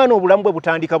naye omwana obulamu bwe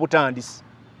butandika butandisi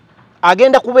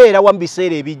agenda kubeera wa mu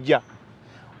biseera ebijja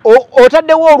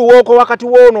otaddewo oluwooko wakati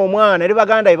w'ono omwana ne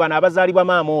baganda be bano abazaalibwa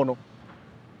maama ono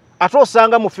ate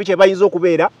osanga mu ffe kye bayinza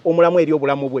okubeera omulamu eri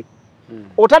obulamu bwe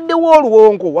otaddewo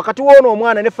oluwonko wakati w'ono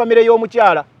omwana ne famire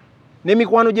y'omukyala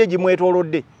n'emikwano gye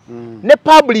gimwetoolodde ne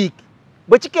public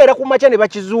bwe kikeera ku makya ne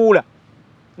bakizuula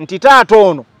nti taata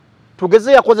ono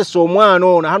tugeze yakozesa omwana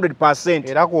ono 100%.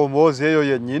 Era ku mboozi eyo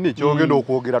yennyini kyogenda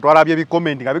okwogera twalabye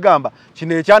ebikomenti nga bigamba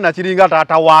kino ekyana kiringa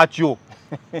taata waakyo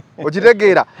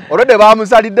okitegeera olwedde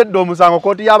bamusalidde dde omusango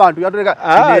kooti y'abantu yatuleka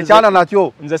kino ekyana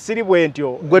nakyo nze siri bwe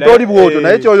ntyo gwe toli bwotyo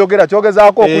naye kyoyogera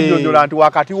kyogezaako okunnyonnyola nti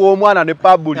wakati w'omwana ne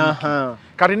public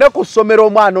kati ne ku ssomero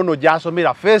omwana ono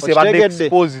gy'asomera feesi ebadde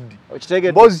exposed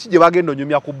mboozi ki gye bagenda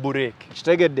onyumya ku bureeki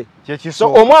kitegedde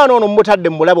so omwana ono mumutadde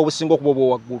mu bulabe obusinga okuba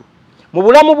obw'owaggulu mu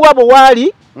bulamu bwabo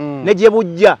waali ne gye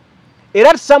bujja era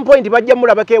at some point bajja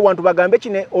mulabako ewantu bagambe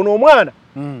kine ono omwana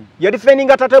yali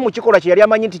feninga tate mu kikolwa kye yali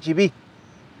amanyi nti kibi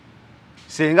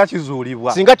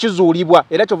singa kizuulibwa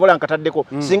era kyovola nkataddeko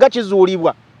singa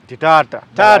kizuulibwa ti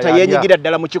taata yenyigira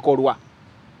ddala mu kikolwa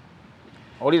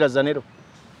olira zanero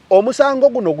omusango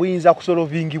guno guyinza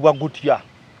kusolovingibwa gutya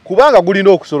kubanga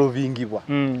gulina okusolovingibwa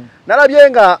nalabye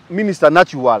nga minisita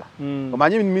Nakiwala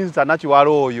omanyi minisita Nakiwala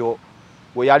oyo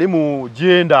we yali mu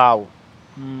jenda awo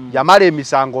yamala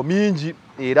emisango mingi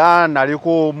era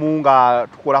naliko omu nga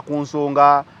tukola ku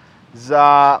nsonga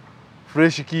za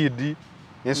fresh kid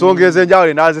ensonga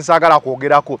ezenjawulo nazisagala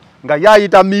kwogerako nga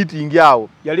yayita meeting awo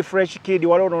yali fresh kid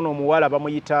waliwo nono Muwala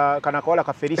bamuyita kanakawala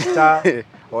ka Felicita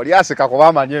oli aseka kuba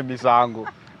amanyi emisango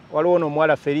waliwo no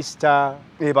Muwala Felicita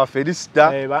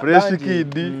Felicita fresh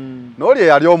kid n'oli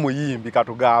yali omuyimbi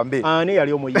katugambe ani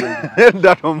yali omuyimbi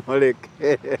enda tomuleke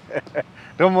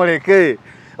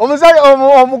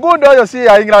omugundi oyo si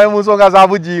yayingira mu nsonga za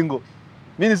bujingo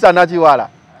minisita Nakiwala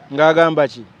ng'agamba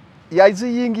ki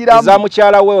yaziyingira za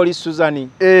mukyala we oli Suzani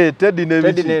Teddy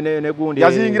ne gundi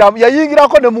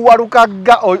yayingirako ne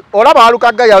muwalukagga olaba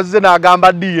walukagga yazze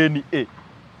n'agamba DNA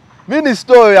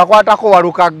minisita oyo yakwatako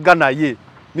walukagga naye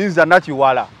minisita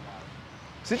Nakiwala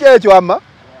si kyekyo ama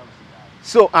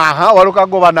so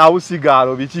walukagga oba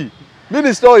naawusigaalo biki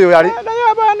minisita oyo yali naye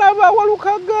abaana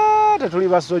bawalukagga tetuli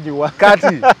basonyiwa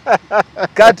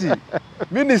kati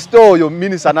minisita oyo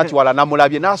minisita Nakiwala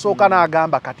namulabye n'asooka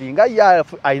n'agamba kati nga ye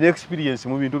alina experience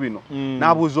mu bintu bino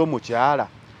n'abuuza omukyala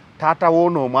taata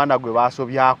w'ono omwana gwe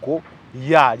baasobyako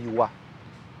ye aliwa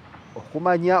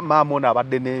okumanya maama ono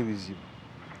abadde n'ebizibu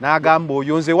n'agamba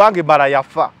oyo nze wange bala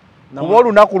yafa kuba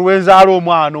olunaku lwenzaala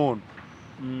omwana ono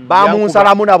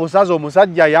bamunsalamu na busazi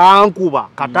omusajja yankuba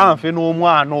katanfe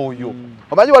n'omwana oyo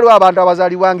omanyi waliwo abantu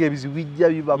abazaalibwanga ebizibu bijja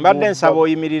biba mbadde nsaba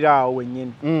oyimirira awo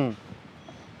wennyini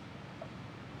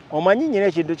omanyi nyina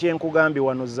ekintu kyenkugambye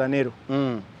wano Zanero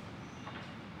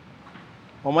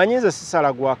omanyi nze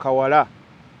sisala gwa kawala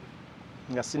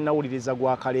nga sinnawuliriza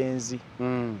gwa kalenzi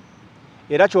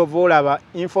era kyova olaba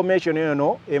information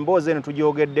eno emboozi eno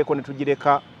tugyogeddeko ne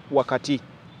tugireka wakati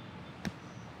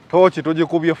toki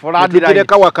tugikubye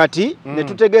tugireka wakati ne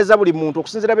tutegeeza buli muntu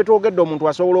okusinziira bye twogedde omuntu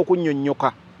asobola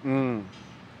okunnyonnyoka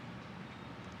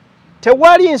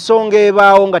tewali nsonga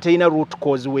ebaawo nga terina root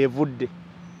cause weevudde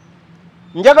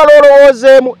njagala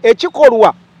olowoozeemu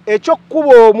ekikolwa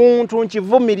ekyokkuba omuntu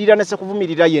nkivumirira ne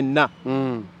sekuvumirira yenna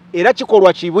era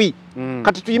kikolwa kibi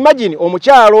kati tuyimagine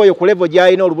omukyalo oyo ku level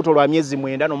gy'alina olubuto lwa myezi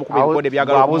 9 n'omukuba ebikonde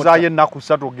byagala okuzaayo ennaku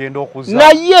 3 ogenda okuzaa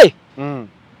naye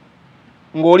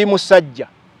ng'oli musajja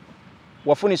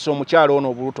wafunisa omukyalo ono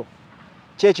obuluto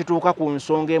kyekituuka ku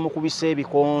nsonga emukubisa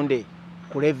ebikonde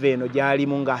ku level eno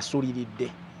gy'alimu ng'asuliridde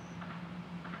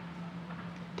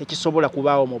tekisobola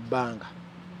kubaawo mu bbanga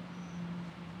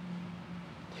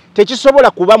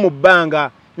tekisobola kuba mu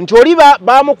bbanga nti oli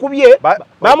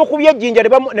bamukubye ejjinja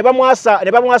ne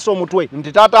bamwasa omutwe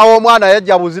nti taata w'omwana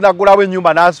yajja buzinagulawo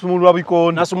ennyumba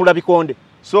n'asumulula bikonde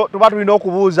so tuba tulina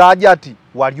okubuuza Hajjat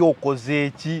wali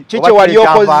okoze ki kiki wali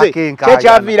okoze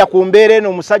kyekyaviira ku mbeera eno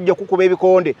omusajja okukuba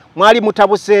ebikonde mwali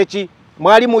mutabuse ki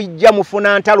mwali mujja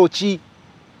mufuna ntalo ki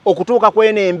okutuuka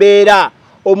kweno embeera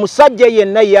omusajja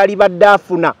yenna yali badde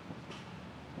afuna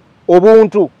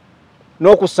obuntu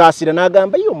n'okusaasira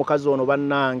n'agamba ye omukazi ono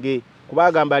bannange kuba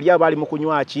agamba ali abaali mu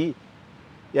kunywa ki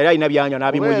yali alina byanywa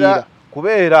n'abimuyira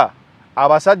kubeera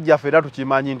abasajja fera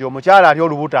tukimanyi nti omukyala ali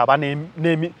olubuto aba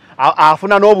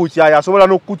afuna n'obukyayi asobola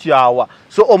n'okukukyawa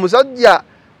so omusajja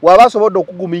waba asobodde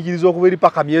okugumikiriza okuba eri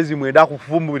paka myezi 9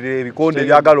 kufumbulira ebikonde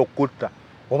byagala okutta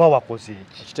oba wakoze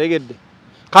eki kitegedde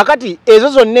kakati ezo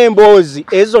zonna emboozi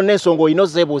ezo zonna ensonga olina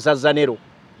ozeebuuza Zanero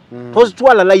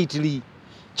tozitwala lightly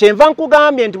kyenva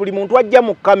nkugambye nti buli muntu ajja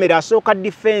mu kamera asooka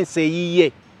defense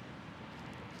eyiye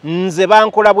nze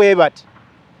bankola bwe bati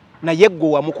naye ggwe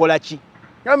wamukola ki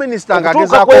ya minisita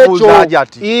ngagezaako kubuuza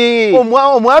Hajjati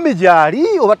omwami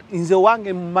gyali oba nze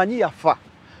wange mmanyi yafa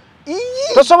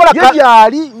tosobola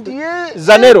gyali ndiye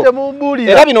Zanero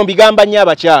era bino mbigamba nnyo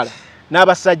abakyala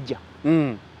n'abasajja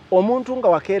omuntu nga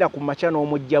wakeera ku makya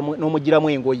n'omugiramu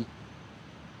engoyi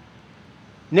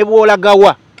ne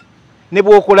bw'olagawa ne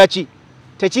bw'okola ki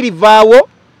tekirivaawo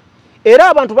era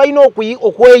abantu balina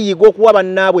okweyiga okuwa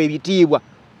bannaabwe ebitiibwa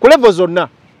ku levo zonna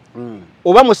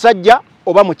oba musajja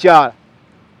oba mukyala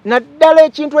naddala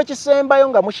ekintu ekisembayo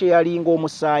nga musheyalinga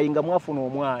omusaayi nga mwafuna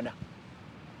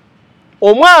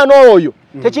omwana oyo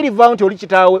tekirivaawo nti oli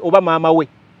kitaawe oba maama we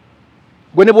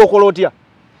gwe ne bw'okola otya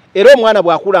era omwana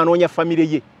bw'akula anoonya famire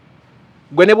ye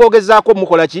gwe ne bw'ogezaako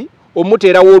mukola ki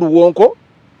omuteerawo oluwonko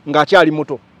ng'akyali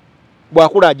muto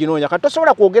bw'akula aginoonya kati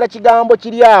tosobola kwogera kigambo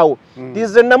kiri awo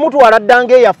nze namutwala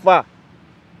ddanga eyafa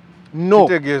no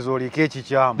kitegeeza oliko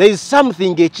ekikyamu there is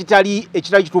something ekitali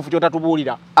kituufu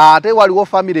kyotatubuulira ate waliwo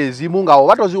famire ezimu nga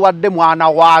oba toziwadde mwana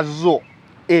waazo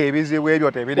ebizibu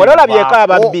ebyo tebiri walalabyeko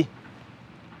ababbi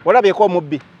walabyeko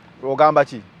omubbi ogamba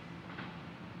ki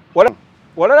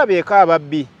walalabyeko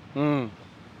ababbi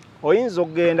oyinza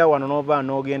okugenda wano n'ova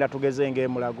n'ogenda tugeze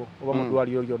ng'emulago oba mu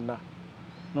ddwaliro lyonna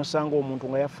nosanga omuntu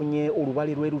nga yafunye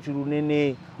olubale lwe luti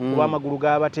lunene oba amagulu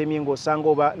g'abatemye ng'osanga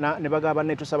oba ne bagamba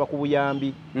netusaba ku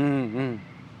buyambi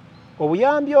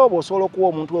obuyambi obwo osobola okuwa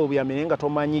omuntu obuyambi naye nga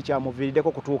tomanyi kyamuviiriddeko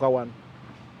kutuuka wano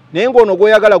naye ng'ono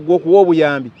gw'oyagala gwe okuwa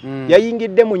obuyambi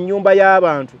yayingidde mu nnyumba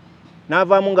y'abantu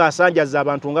n'avaamu ng'asanjazza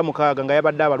abantu nga 6 nga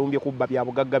yabadde abalumbye kubba bya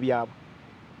bugagga byabwe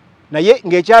naye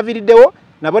ng'ekyaviiriddewo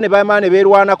nabo ne bamaa ne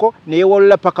beerwanako ne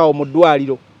yeewolola paka mu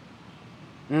ddwaliro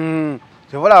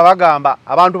kyevola bagamba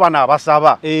abantu bano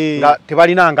abasaba nga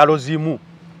tebalina ngalo zimu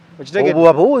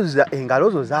obuwabuuza engalo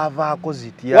zo zaavaako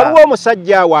zitya waliwo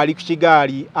omusajja awo ali ku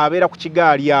kigaali abeera ku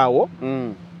kigaali awo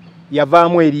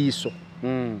yavaamu eriiso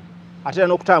ate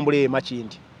n'okutambula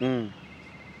emakindi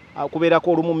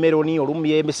kubeerako olumu meloni olumu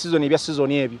yembe sizoni ebya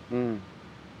sizoni ebyo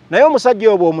naye omusajja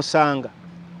oyo bw'omusanga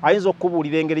ayinza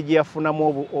okubuulira engeri gye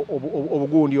yafunamu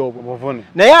obugundi obwo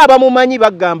naye abamumanyi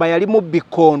bagamba yali mubbi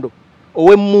kkondo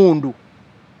ow'emmundu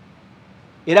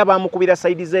era bamukubira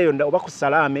saidi zeyo oba ku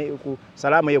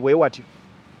salame yebwe watyo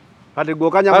kati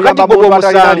gwokanya muyamba mu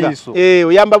liiso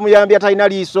oyamba muyambi atalina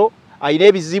liiso ayina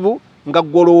ebizibu nga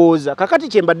ggolowooza kakati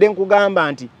kyembadde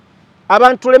nkugamba nti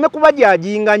abantu tuleme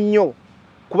kubajajinga nnyo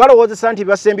kubalowoozesa nti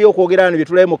basembyeyo okwogera wano bye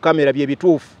tulabe mu kamera bye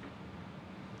bituufu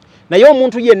naye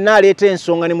omuntu yenna aleeta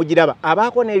ensonga ne mugiraba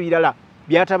abaako n'ebirala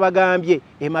byatabagambye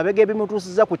emabega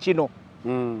ebimutuusiza ku kino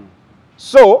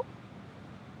so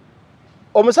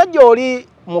omusajja oli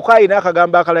mukayi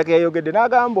n'akagambo akalala keyayogedde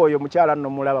n'agamba oyo mukyala nno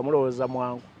mulaba mulowooza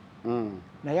mwangu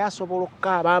naye asobola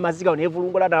okukaaba amaziga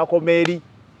neevulungula n'akoma eri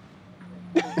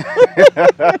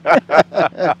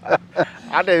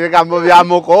ate ebigambo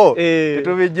byamuko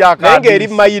tetubijjako naye ng'eri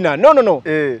mayina no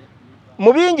mu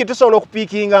bingi tusobola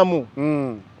okupiikingamu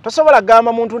tosobola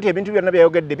kugamba muntu nti ebintu byonna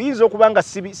byayogedde biyinza okuba nga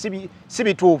si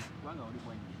bituufu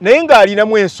naye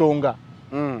ng'alinamu ensonga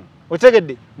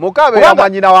otegedde mukabeera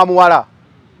mwanyina wa muwala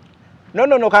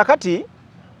no kakati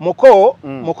muko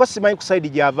simanyi ku saidi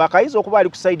gyava akayinza okuba ali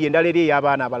ku saidi endala eri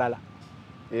ey'abaana abalala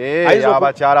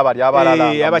abakyala bali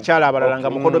abakyala abalala nga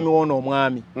mukodomi woona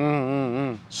omwami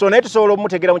so naye tusobola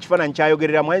okumutegera mu kifaananyi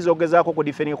kyayogereramu ayinza okugezaako ku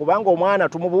difeninga kubanga omwana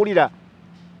tumubuulira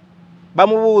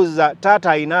bamubuuza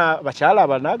taata ayina bakyala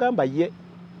abalala n'agamba ye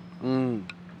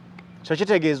so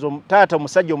kitegeeza taata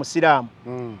omusajja omusiraamu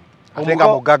ate nga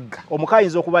mugagga omuka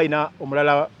ayinza okuba ayina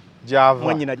omulala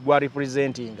mwannyina gwa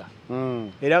representinga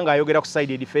era ng'ayogera ku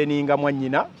saidi edifeninga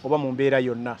mwannyina oba mu mbeera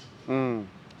yonna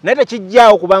naye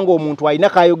tekijjaawo kubanga omuntu alina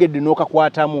kayogedde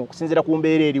n'okakwatamu okusinziira ku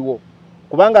mbeera eriwo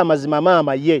kubanga amazima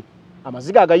maama ye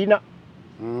amaziga agayina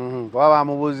baba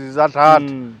bamubuuziza taata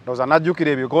ndowooza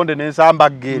najjukira ebikonde n'ensamba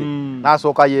ggere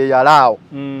n'asooka yeeyalaawo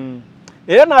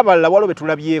era n'abalala waliwo be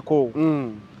tulabyeko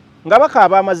nga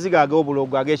bakaaba amaziga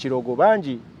ag'obulogo ag'ekirogo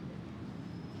bangi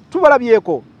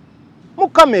tubalabyeko mu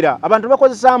kamera abantu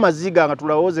bakozesa amaziga nga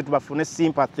tulowooze tubafune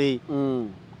sympathy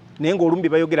naye ng'olumu bye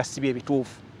bayogera si bye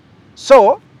bituufu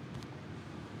so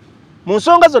mu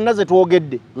nsonga zonna ze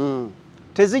twogedde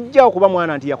tezijja okuba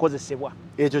mwana nti yakozesebwa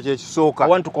ekyo kye kisooka. I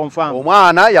want to confirm.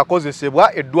 Omwana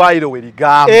yakozesebwa eddwaliro we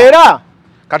ligamba. Era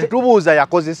kati tubuuza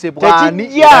yakozesebwa ani?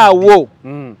 Tekijjaawo.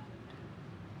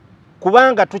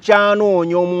 Kubanga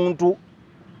tukyanoonya omuntu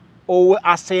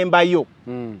asembayo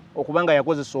okubanga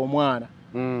yakozesa omwana.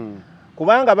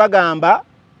 Kubanga bagamba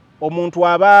omuntu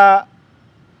aba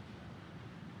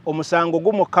omusango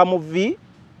gumukka mu vi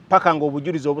paka nga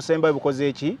obujulizi obusembayo bukoze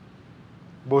eki?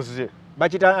 Bozze.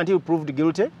 Bakita until proved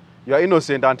guilty. You are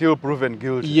innocent until proven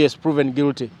guilty. Yes, proven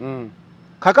guilty.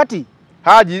 Kakati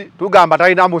Haji tugamba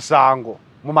talina musango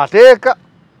mu mateeka.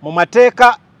 Mu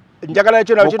mateeka njagala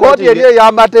ekyo nabyo koti eriyo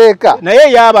y'amateeka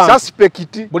naye y'abantu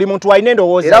suspect buli muntu alina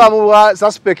endowooza era bamuwa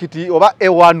suspect oba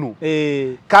ewanu.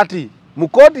 Kati mu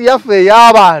koti yaffe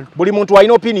ey'abantu buli muntu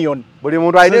alina opinion. Buli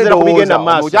muntu alina endowooza.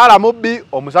 Omukyala mubbi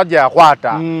omusajja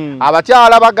yakwata.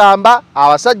 Abakyala bagamba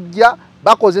abasajja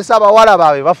bakozesa abawala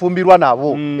baabwe bafumbirwa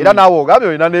nabo. Era naawe ogambye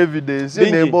olina n'evidence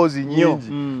n'emboozi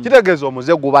nyingi. Kitegeeza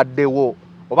omuze gubaddewo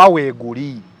oba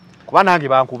weeguli kuba nange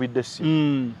bankubidde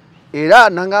simu. Era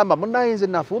nangamba munayinze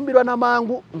nafumbirwa na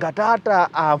mangu nga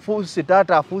taata afuuse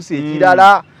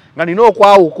ekirala nga nina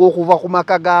okwawuka okuva ku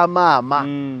maka ga maama.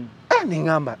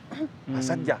 Ningamba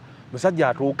musajja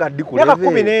atuuka ddi ku leve.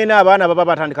 14 abaana baba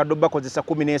batandika ddo bakozesa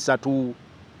 13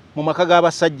 mu maka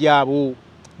g'abasajja abo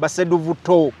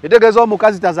baseduvuto. Etegeeza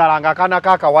omukazi tazaalanga akaana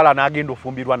kaakawala n'agenda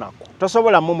ofumbirwa nako.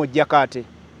 Tosobola mumujjako ate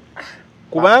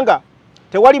kubanga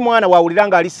tewali mwana wawulira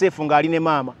nga ali seefu ng'ali ne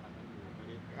maama.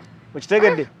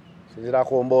 Okitegedde? Sinzira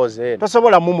kombooze.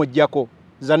 Tosobola mumujjako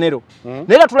Zanero.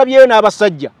 Naye tulabyeyo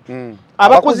n'abasajja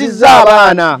abakuzizza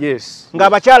abaana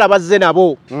ng'abakyala bazze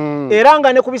nabo. Era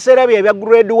nga ne ku biseera bye ebya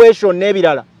graduation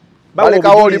n'ebirala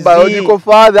balekawo oli biological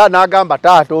father n'agamba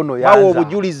taata ono yanza. Bawo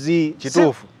obujulizi.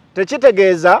 Kituufu.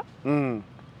 Tekitegeeza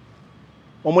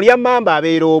omulya mamba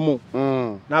abeera omu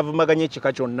n'avumaganya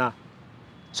ekika kyonna.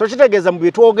 So kitegeeza mu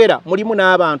bye twogera mulimu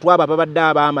n'abantu abo ababadde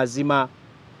ab'amazima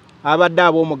abadde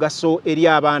ab'omugaso eri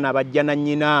abaana bajja na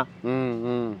nnyina.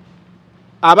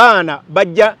 Abaana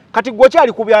bajja kati gwe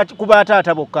kyali ku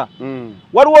bataata bokka.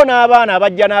 Waliwo n'abaana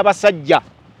abajja n'abasajja.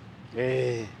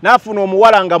 N'afuna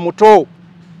omuwala nga muto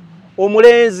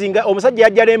omulenzi nga omusajja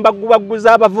yajja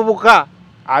n'embaggubaguza abavubuka.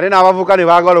 Ate n'abavubuka ne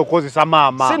baagala okukozesa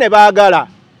maama. Si ne baagala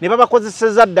ne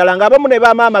babakozeseza ddala ng'abamu ne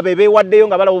bamaama be beewaddeyo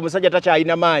nga balaba omusajja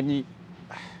takyalina maanyi.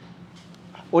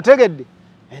 Otegedde?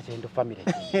 Ekyo family.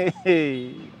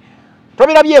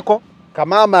 Tobirabyeko?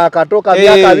 Kamaama akatoka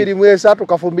myaka 23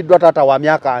 kafumbiddwa taata wa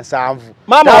myaka 7.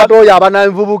 Taata oyo abana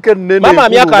envubuka ennene. Maama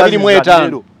myaka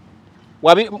 25.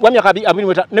 Wa myaka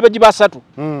 25 ne bejiba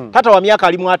 3. Taata wa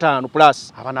myaka 5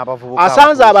 plus. Abana abavubuka.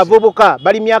 Asanze abavubuka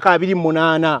bali myaka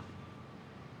 28.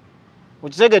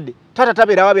 Okitegedde? Taata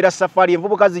tabeera wabeera safari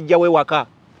envubuka zijja wewaka.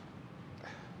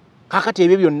 Kakati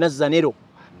ebyo byonna Zanero.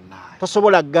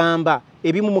 Tosobola gamba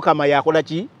ebimu Mukama yakola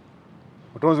ki?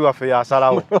 Mutonzi waffe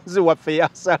yasalawo. Mutonzi waffe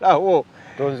yasalawo.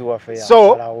 Mutonzi waffe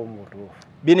yasalawo mutuufu.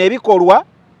 Bino ebikolwa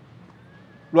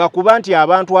lwakuba nti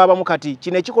abantu abamu kati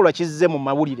kino ekikolwa kizze mu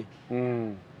mawulire.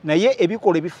 Naye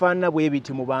ebikolwa ebifaanana bwe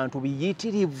biti mu bantu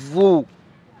biyitirivu.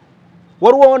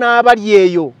 Waliwo n'abali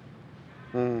eyo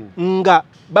nga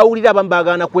bawulira abamu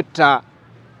baagaana kwetta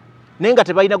naye nga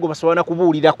tebalina gwe basobola na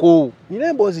kubuulirako. Nina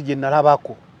emboozi gye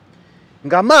nalabako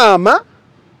nga maama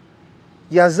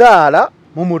yazaala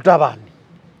mu mutabani.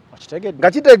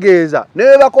 Nga kitegeeza ne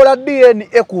bwe bakola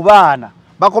DNA ku baana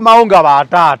bakomawo nga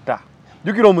bataata.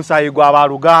 Jjukira omusaayi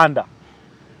gw'abaluganda.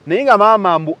 Naye nga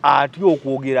maama mbu atya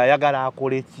okwogera ayagala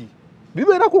akole ki?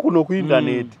 Bibeerako kuno ku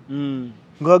intaneti.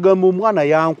 Ng'agamba omwana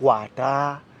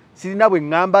yankwata. Sirina bwe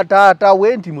ŋŋamba taata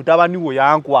we nti mutabani we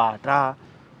yankwata.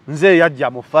 Nze yajja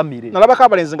mu famire. Nalabako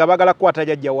abalenzi nga baagala kukwata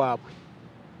jjajja waabwe.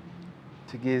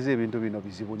 Kitegeeza ebintu bino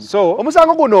bizibu nnyo. So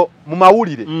omusango guno mu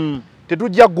mawulire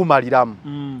tetujja gumaliramu.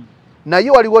 Naye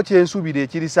waliwo kyensuubira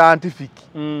ekiri scientific.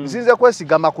 Nsinze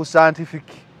kwesigama ku scientific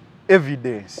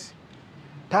evidence.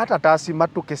 Taata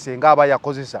taasimattuke nga aba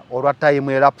yakozesa olwa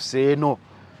time elapse eno.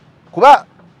 Kuba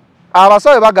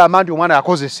abasawo bagamba nti omwana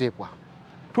yakozesebwa.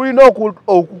 Tulina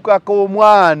okukaka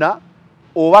omwana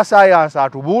oba sayansi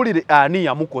atubuulire ani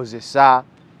yamukozesa.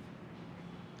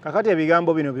 Kakati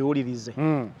ebigambo bino biwulirize.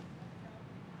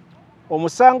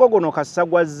 Omusango guno kassa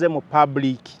gwazze mu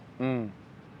public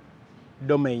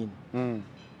domain.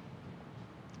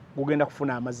 Gugenda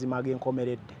kufuna amazima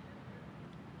ag'enkomeredde.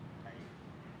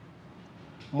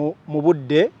 Mu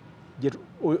budde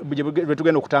bwe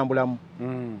tugenda okutambulamu.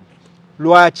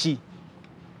 Lwaki?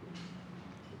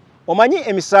 Omanyi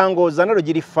emisango Zanero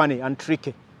giri funny and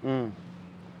tricky.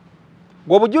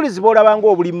 Gwe obujulizi bw'olaba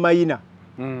ng'obuli mayina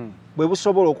bwe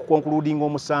busobola okukonkuludinga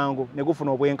omusango ne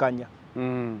gufuna obwenkanya.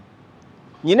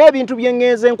 nyina ebintu bye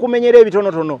ngenze nkumenyera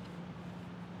ebitonotono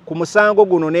ku musango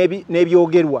guno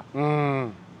n'ebyogerwa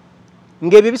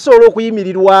ng'ebyo bisobola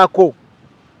okuyimirirwako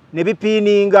ne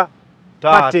bipiininga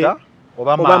taata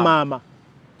oba maama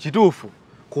kituufu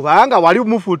kubanga wali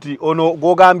mufuti ono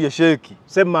gogambye sheeki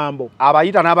Semmambo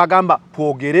abayita n'abagamba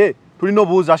twogere tulina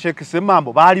obuuza sheeki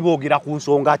Semmambo baali boogera ku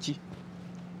nsonga ki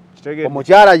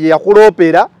omukyala ye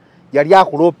yakuloopera yali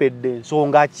akuloopedde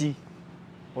ensonga ki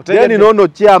then nono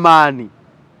chairman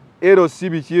LC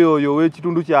biki oyo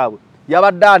w'ekitundu kyabwe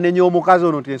yabadde anenya omukazi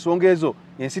ono nti ensonga ezo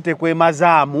ensi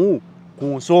tekwemazaamu ku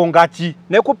nsonga ki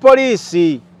ne ku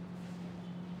poliisi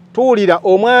tuwulira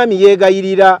omwami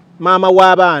yeegayirira maama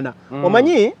w'abaana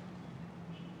omanyi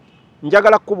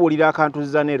njagala kukubuulira akantu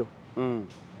zanero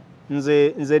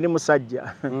nze ni musajja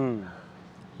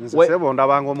nze sebo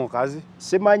ndabanga omukazi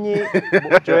simanyi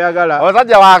kyoyagala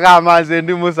abasajja bagamba nze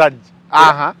ndi musajja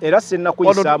era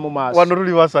sinnakuyisaamu maaso wano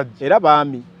tuli basajja era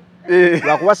baami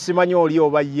lwakuba simanyi oli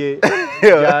oba ye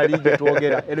gyali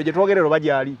gyetwogera eno gyetwogera oba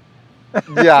gyali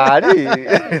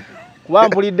kuba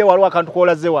mpulidde waliwo akantu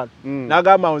koolaze wano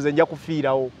n'agamba nze nja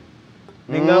kufiirawo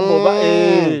neŋŋamba oba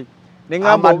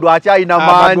amaddu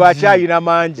akyayina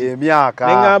mangi emyaka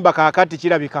neŋŋamba kaakati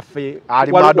kirabika ffe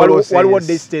waliwo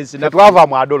distance tetwava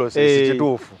mu adolescence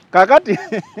kituufu kaakati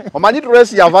omanyi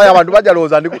Tracy yavaayo abantu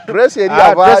bajalooza ndi Tracy eri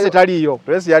yavaayo taliyo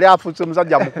Tracy yali afutse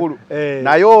musajja mukulu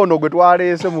naye ono gwe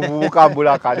twaleese muvubuka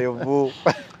mbula kalevu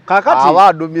kaakati aba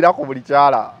adumira ku buli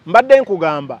kyala mbadde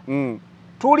nkugamba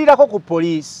tuwulirako ku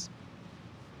poliisi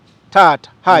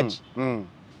taata Haji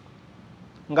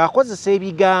ng'akozesa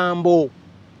ebigambo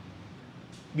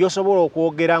byosobola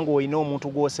okwogera ng'olina omuntu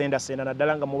gw'osendasenda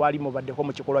naddala nga mubaali mubaddeko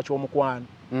mu kikolwa ky'omukwano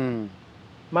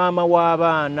maama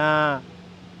w'abaana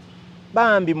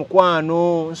bambi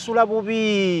mukwano nsula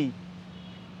bubi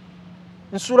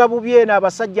eno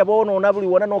abasajja boonoona buli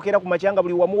wona n'okeera ku makyanga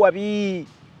buli wamu wabi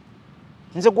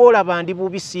nze gw'olaba ndi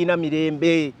bubi siina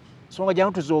mirembe nsonga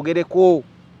gyano tuzoogereko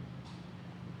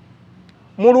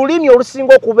mu lulimi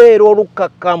olusinga okubeera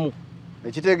olukkakkamu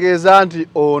ekitegeeza nti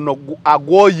ono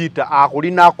agwoyita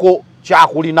akulinako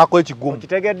kyakulinako ekigumu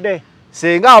kitegedde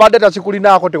senga abadde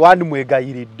takikulinako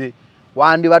tewandimwegayiridde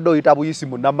wandibadde oyita buyisi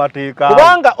munnamateeka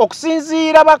kubanga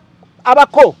okusinziira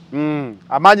abako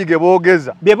amaanyi ge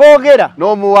boogeza bye boogera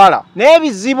n'omuwala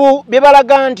n'ebizibu bye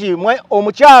balaga nti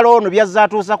omukyalo ono byazze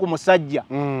atuusa ku musajja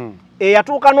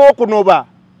eyatuuka n'okunoba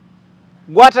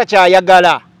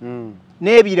gwatakyayagala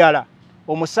n'ebirala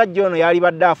omusajja ono yali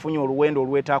badde afunye oluwendo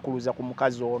olwetaakuluza ku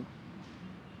mukazi ono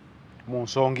mu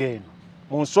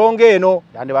nsonga eno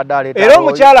era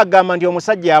omukyala agamba nti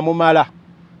omusajja yamumala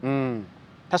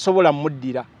tasobola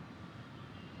muddira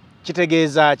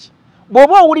kitegeeza ki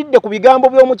bw'oba owulidde ku bigambo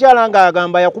by'omukyala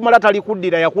ng'agamba yakumala tali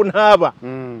kuddira yakunaaba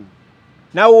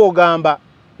nawe ogamba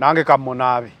nange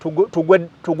kamunaabe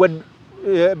tugwe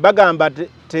bagamba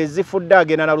tezifudde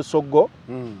agenda na lusoggo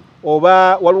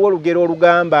oba waliwo olugero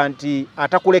olugamba nti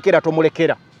atakulekera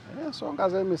tomulekera ensonga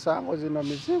z'emisango zino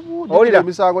mizibu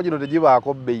emisango gino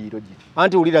tegibaako bbeeyiro gye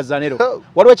anti wulira zanero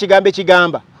waliwo ekigambo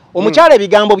ekigamba omukyala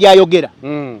ebigambo byayogera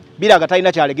biraga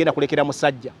talina kyalegenda kulekera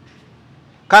musajja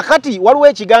kakati waliwo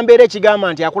ekigambo era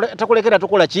ekigamba nti atakulekera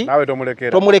tukola ki nawe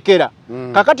tomulekera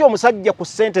kakati omusajja ku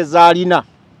ssente z'alina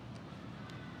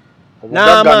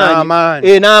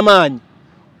n'amaanyi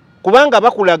kubanga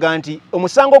bakulaga nti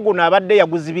omusango guno abadde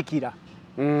yaguzibikira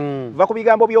va ku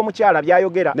bigambo by'omukyala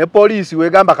byayogera ne poliisi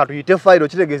wegamba katuyite fayiro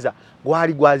kitegeeza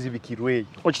gwali gwazibikirwa eyo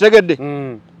okitegedde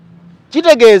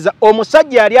kitegeeza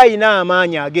omusajja yali alina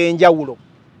amaanyi ag'enjawulo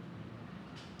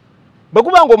bwe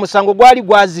kubanga omusango gwali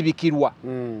gwazibikirwa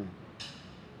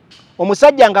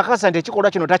omusajja ng'akakasa nti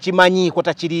ekikolwa kino takimanyiiko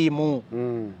takiriimu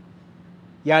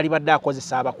yali badde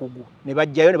akozesa abakugu ne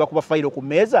bajjayo ne bakuba fayiro ku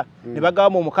mmeeza ne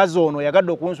bagamba omukazi ono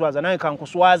yagadde okunswaza naye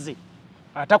kankuswaze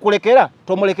atakulekera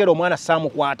tomulekera omwana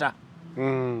saamukwata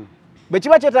bwe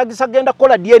kiba kyetaagisa genda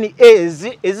kukola DNA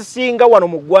ezisinga wano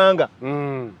mu ggwanga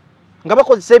nga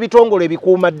bakozesa ebitongole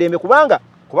ebikuumaddembe kubanga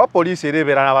kuba poliisi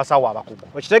ereebera n'abasawo abakugu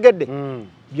okitegedde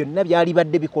byonna byali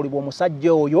badde bikolebwa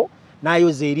omusajja oyo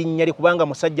n'ayoza erinnya lye kubanga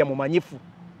musajja mumanyifu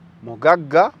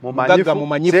mugagga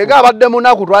mumanyifu senga abadde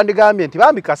munaku twandigambye nti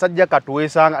bambi kasajja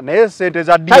katuweesanga naye sente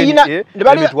za DNA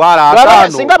emitwalo 5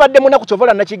 singa abadde munaku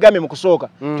kyovola nakigambye mu kusooka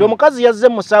ti omukazi yazze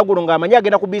mu musaagulo ng'amanyi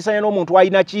agenda kubiisanya n'omuntu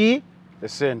alina ki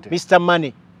esente Mr.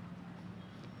 Money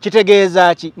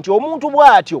kitegeeza ki nti omuntu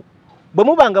bw'atyo bwe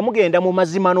mubanga mugenda mu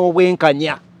mazima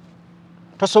n'obwenkanya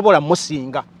tosobola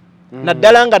musinga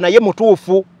naddala nga naye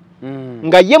mutuufu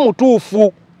nga ye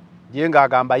mutuufu ye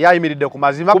ng'agamba yayimiridde ku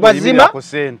mazima kuyimirira ku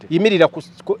ssente yimirira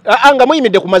nga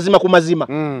muyimiridde ku mazima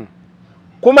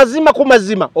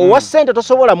kumazima owa ssente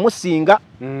tosobola musinga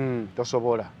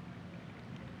tosobola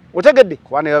otegedde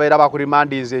kuba ne babeera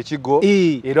bakurimandinze ekigo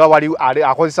era wali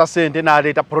akozesa ssente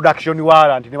n'aleeta production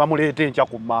warrant ne bamuleeta enkya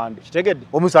ku mmande kitegedde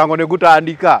omusango ne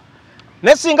gutandika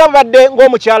ne singa babadde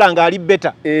ng'omukyala ng'ali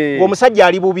beta ng'omusajja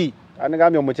ali bubi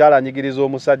anigambye omukyala anyigiriza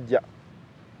omusajja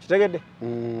kitegedde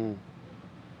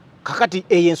kakati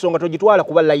eyo ensonga togitwala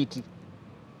kuba laiti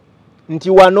nti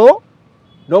wano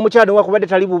n'omukyala ne wakubadde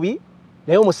tali bubi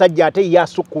naye omusajja ate ye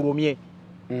asukkulumye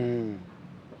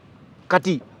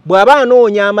kati bw'aba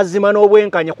anoonya amazima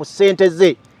n'obwenkanya ku ssente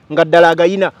ze nga ddala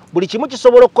agayina buli kimu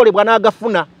kisobola okukolebwa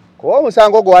n'agafuna kuba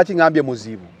omusango gwo wakiŋambye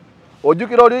muzibu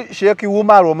ojjukira oli Sheikh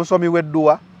Umar omusomi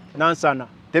w'edduwa nansana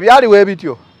tebyaliwo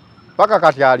ebityo paka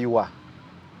kati aliwa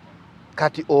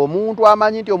kati omuntu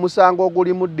amanyi nti omusango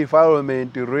oguli mu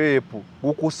defilement rape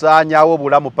gukusaanyawo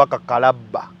bulamu paka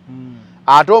kalabba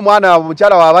ate omwana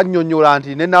omukyala wabannyonnyola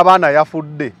nti ne n'abaana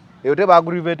yafudde eyo teba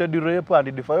aggravated rape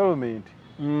and defilement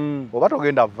oba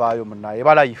togenda vaayo munaye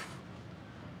ba life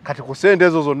kati ku ssente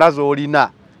ezo zonna z'olina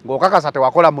ng'okakasa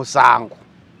tewakola musango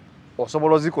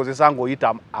osobola ozikozesa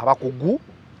ng'oyita abakugu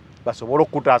basobola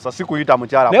okutaasa si kuyita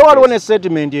mukyala naye waliwo ne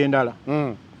statement endala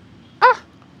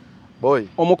boy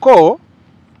omuko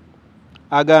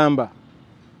agamba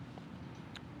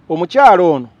omukyala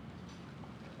ono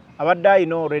abadde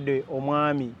ayina already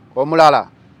omwami omulala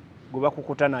gwe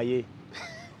bakukuta naye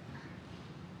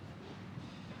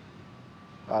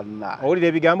owulira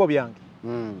ebigambo byange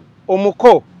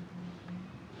omuko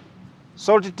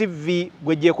Salt TV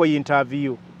gwejjeko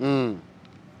interview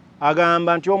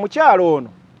agamba nti omukyala ono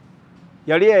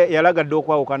yali yalagadde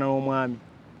okwawukana n'omwami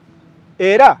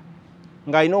era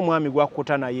ng'alina omwami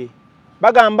gwakukuta naye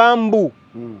bagamba mbu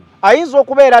ayinza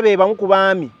okubeera be bamu ku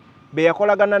baami be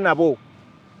yakolagana nabo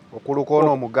okuluka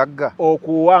ono omugagga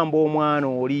okuwamba omwana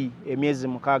oli emyezi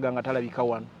 6 nga talabika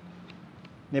wano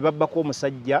ne babbako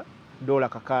omusajja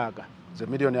 $600 ze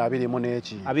milioni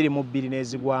 22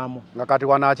 nezigwamu nga kati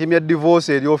wanaakimye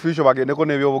divorce eri official bagendeko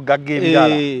n'ebyobugagga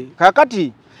ebirala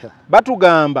kakati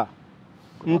batugamba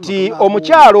nti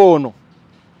omukyala ono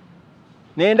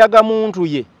n'endaga muntu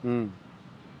ye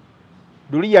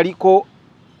luli yaliko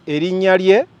erinnya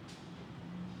lye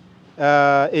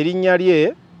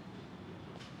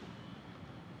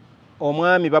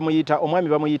omwami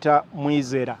bamuyita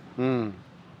Mwizera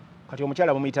kati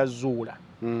omukyala bamuyita Zuulah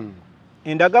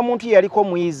endaga muntu yaliko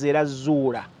Mwizera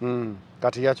Zuulah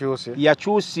kati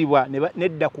yakyusibwa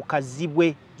nedda ku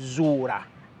kazibwe Zuulah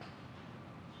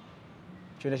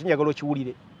kyonna kinjagala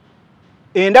okiwulire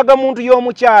endaga muntu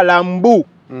y'omukyala mbu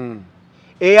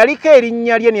eyaliko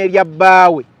erinnya lye n'erya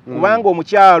bbaawe kubanga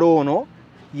omukyala ono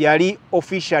yali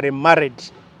officially married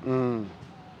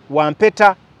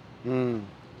wampeta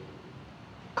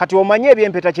kati omanye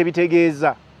ebyempeta kye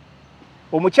bitegeeza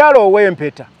omukyala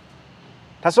ow'empeta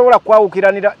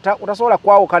tasobola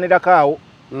kwawukanirako awo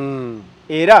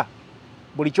era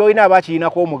buli kyolina aba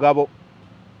kirinako omugabo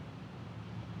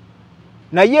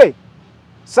naye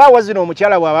saawa zino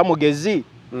omukyala bw'aba mugezi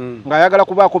ng'ayagala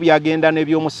kubaako byagenda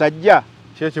n'ebyomusajja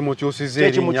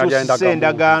kyekimukyusiza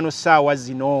endagaano saawa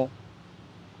zino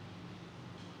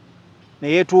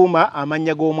neyetuuma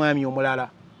amannya g'omwami omulala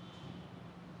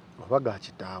oba ga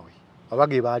kitaawe oba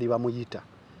ge baali bamuyita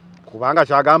kubanga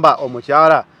kyagamba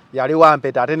omukyala yali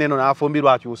wampeta ate neno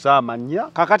n'afumbirwa akyusa amannya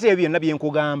kakati ebyo byonna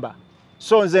byenkugamba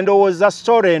so nze ndowooza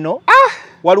story eno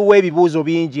waliwo ebibuuzo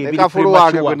bingi ekafulu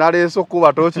wange gwe naleese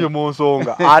okuba tooki mu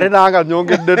nsonga ate nanga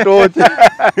nyongedde tooki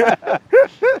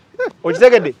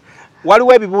okitegedde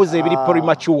waliwo ebibuuzo ebiri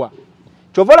premature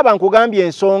kyova olaba nkugambye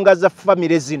ensonga za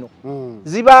famire zino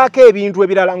zibaako ebintu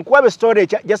ebirala nkuwabe story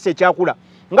just ekyakula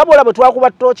nga bw'olaba bwe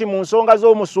twakuba tooki mu nsonga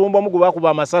z'omusumba omu gwe bakuba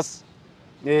amasasi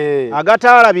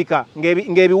agataalabika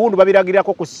ng'ebiwundu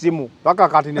babiragirako ku ssimu paka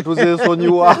kati ne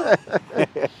tuzeesonyiwa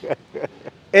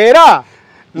era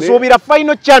nsuubira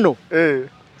final channel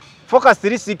Focus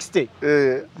 360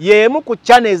 y'emu ku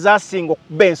channel ezasinga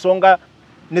okuba ensonga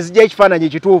ne zijja ekifaananyi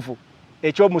ekituufu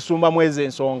eky'omusumba mwezi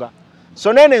ensonga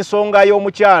so nene ensonga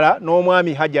y'omukyala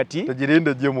n'omwami Hajjat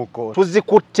tegirinde gye mu kkooti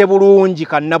tuzikutte bulungi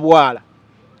kannabwala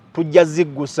tujja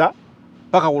ziggusa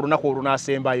paka ku lunaku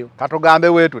olunaasembayo katugambe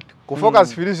wetuti ku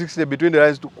Focus 360 between the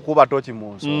lines kuba toki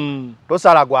mu nsonga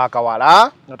tosala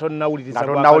gwakawala nga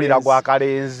tonnawuliriza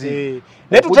gwakalenzi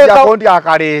netuteka ndi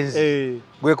akalenzi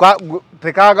gwe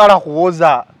tekagala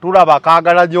kuwoza tulaba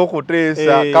kagala nnyo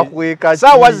okuteesa kakweka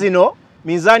saawa zino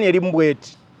minzaani eri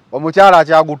mbweti omukyala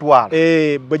akyagutwala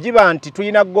bwe giba nti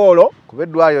tulina goolo kuba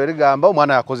eddwaliro erigamba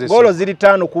omwana yakoze goolo ziri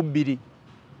 5-2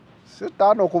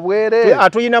 5 ku bwere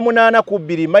atuyina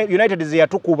 8-2 United ze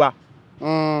yatukuba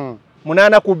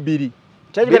 8-2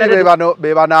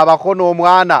 bebano abakono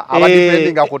omwana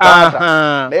abadifendinga ku taata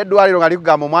naye eddwaliro nga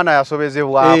likugamba omwana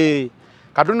yasobezebwako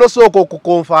katundu osooka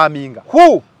okukonfaminga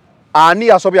ani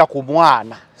yasobya ku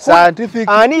mwana scientific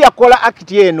ani yakola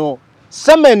akiti eno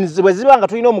semens bwe ziba nga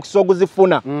tulina omukisa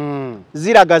oguzifuna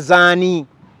ziraga zaani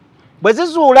bwe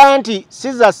zizuula nti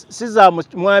siza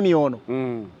mwami ono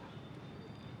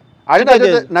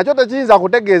nakyo tekiyinza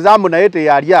kutegeeza mbu naye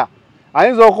teyalya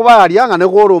ayinza okuba yalya nga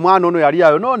nekwola omwana ono yali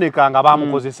ayonooneka nga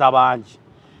bamukozesa bangi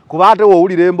kuba ate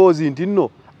woowulira emboozi nti nno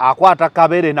akwata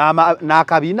kabere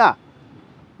n'akabina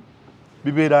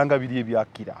bibeeranga biri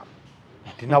ebyakira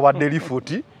tinawadde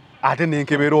lifuti ate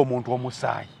nenkebera omuntu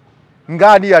omusaayi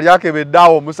ngaani yali akebedde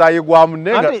awo omusaayi gwa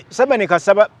munne semeni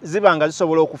kasaba ziba nga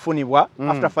zisobola okufunibwa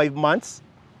after 5 months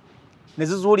ne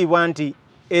zizuulibwa nti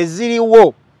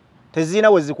eziriwo tezirina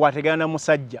we zikwategana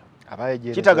musajja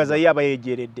kitagaza ye aba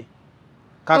yeejeredde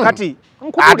kakati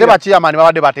ate bakiyamani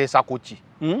babadde bateesa kuki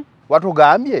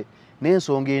watugambye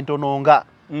n'ensonga entono nga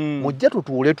mujje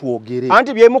tutuule twogere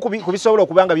anti byemu kubisobola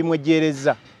okubanga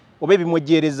bimwejjereza oba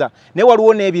ebimwejjereza naye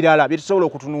waliwo n'ebirala bye tusobola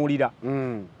okutunuulira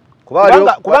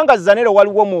kubanga zanero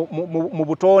waliwo mu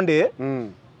butonde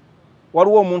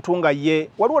waliwo omuntu nga ye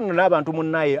waliwo n'abantu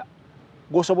munnaye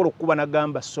gosobola okukuba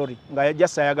nagamba sorry nga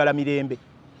yajjasa ayagala mirembe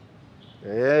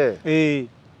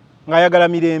nga ayagala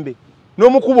mirembe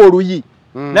n'omukuba oluyi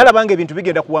nalabanga ebintu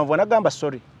bigenda kuwanvu nagamba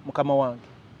sorry mukama wange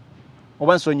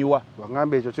oba nsonyiwa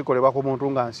wangamba ekyo kikolebwa ku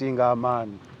muntu nga nsinga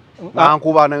amaanyi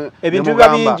nankuba ebintu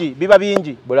biba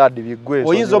bingi buladi biggwe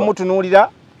oyinza omutunuulira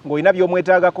ng'olina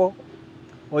by'omwetaagako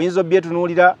oyinza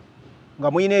obyetunuulira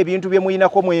nga muyina ebintu bye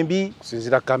muyinako mwembi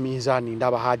kusinzira kamizaani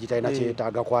ndaba Haji talina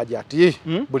kyetaaga ku Hajjat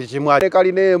buli kimu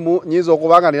kalina emu nyinza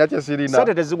okuba nga nina kye sirina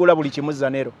sente tezigula buli kimu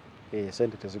zanero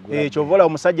sente tezigula kyovola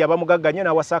omusajja abamugagga nnyo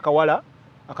n'awasa akawala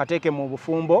akateeke mu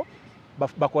bufumbo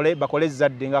bakole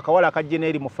ezzadde ng'akawala akajje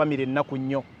n'eri mu famire ennaku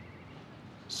nnyo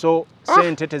so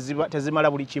sente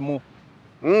tezimala buli kimu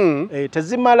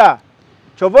tezimala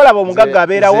kyova olaba omugagga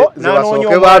abeerawo n'anoonya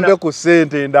omwana ku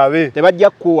ssente ndabe tebajja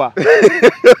kukuwa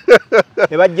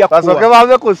basooke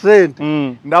bave ku ssente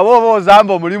ndabe oba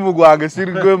ozamba omulimu gwange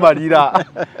sirigwemalira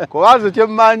kubanze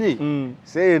kyemmanyi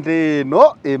ssente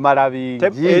eno emala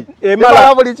bingi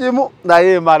emala buli kimu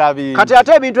naye emala bingi kati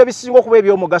ate ebintu ebisinga okuba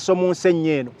ebyomugaso mu nsi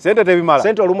ennyo eno ssente tebimala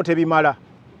ssente olumu tebimala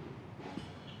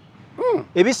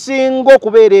ebisinga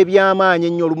okubeera eby'amaanyi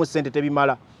ennyo olumu ssente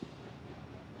tebimala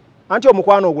anti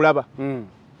omukwano ogulaba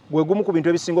gwe gumu ku bintu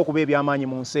ebisinga okuba eby'amaanyi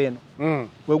mu nsi eno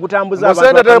gwe gutambuza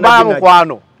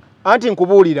mukwano anti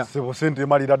nkubuulira sente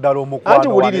malira ddala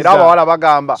omukwano era abawala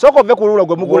bagamba sooka ove ku luno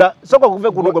gwe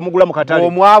mugula mu katale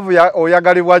omwavu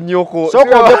oyagalibwa nnyoko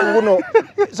sooka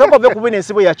ove ku bino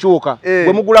ensi bwe yakyuka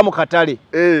gwe mugula mu katale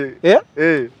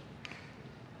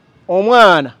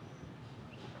omwana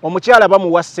omukyala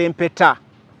bamuwa sempeta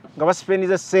nga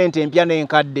basipeniza ssente empya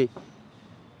n'enkadde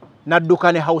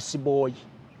n'adduka ne house boy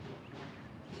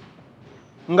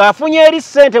ng'afunye eri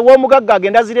ssente w'omugagga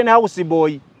agenda azire ne house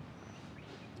boy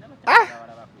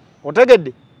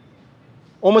otegedde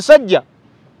omusajja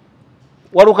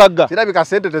walukagga kirabika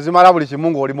ssente tezimala buli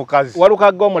kimu ng'oli mukazi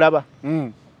walukagga omulaba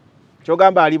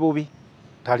kyogamba ali bubi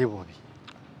tali bubi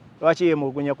lwaki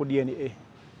yemulugunya ku DNA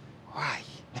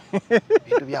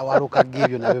bintu bya walukagga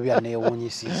ebyo nabyo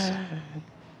byanneewuunyisiza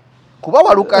kuba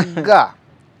walukagga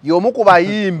y'omu ku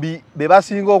bayimbi be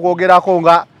basinga okwogerako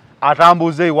nga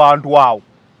atambuza ewantu awo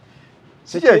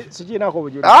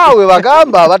we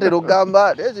bagamba batera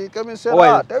okugamba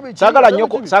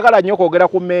saagala nnyo okwogera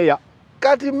ku meeya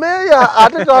kati meeya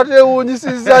ate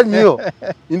twatewuunyisizza nnyo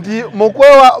nti mu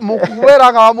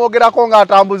kubeera nga bamwogerako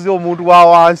ng'atambuza omuntu wa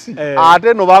wansi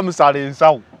ate no bamusala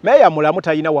ensawo meeya mulamu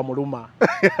talina wamuluma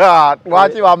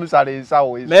lwaki bamusala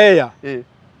ensawo meeya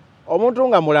omuntu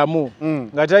nga mulamu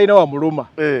nga talina wamuluma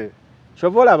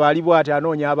kyova olaba ali bw'ati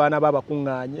anoonya abaana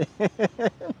babakuŋŋaanye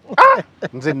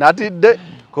nze natidde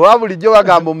kuba bulijjo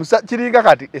bagamba kiringa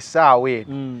kati essaawa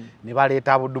eno ne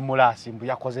baleeta budumulaasi mbu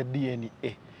yakoze DNA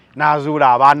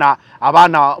n'azuula abaana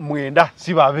 9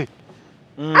 si babe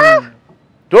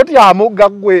totyamugga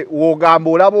ggwe w'ogamba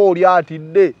olaba oli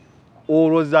atidde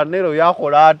olwo Zanero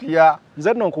yakola atya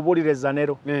nze nno nkubuulira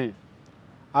Zanero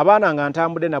abaana nga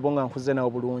ntambudde nabo nga nkuze nabo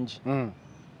bulungi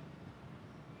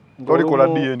tolikola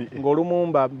DNA ng'olumu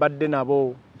mbadde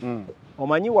nabo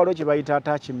omanyi waliwo kye bayita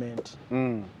attachment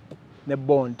ne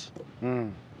bond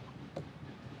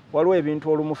waliwo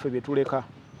ebintu olumu ffe bye tuleka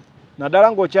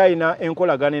naddala ng'okyalina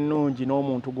enkolagana ennungi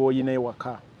n'omuntu gw'oyina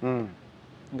ewaka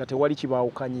nga tewali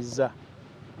kibaawukanyizza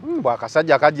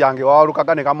bw'akasajja kajjange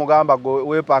wawalukaga ne kamugamba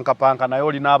weepankapanka naye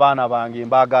olina abaana bange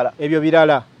mbaagala ebyo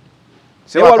birala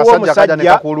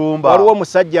waliwo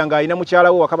omusajja ng'alina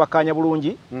mukyala we wakabakkaanya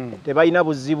bulungi tebalina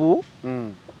buzibu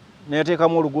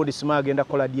neyateekamu olugundi sima agenda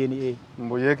kukola DNA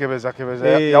mbu yeekebezakebeza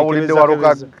yawulidde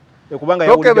walukaga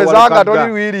tokebezanga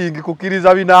toli wiringi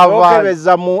kukkiriza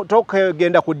binaavaayo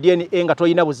tokegenda ku DNA nga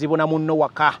tolina buzibu na munno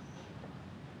waka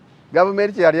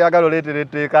gavumenti kyeyali yagala oleetera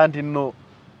etteeka nti nno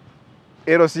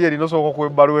LC erina osooka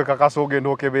okwebbaluwa ekakasa ogenda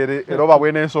okebere era oba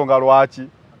bwena ensonga lwaki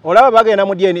olaba bagenda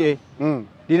mu DNA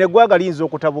lino eggwanga liyinza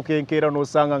okutabuka enkeera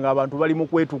n'osanga ng'abantu bali mu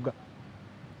kwetuga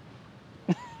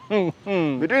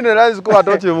between the lines kuba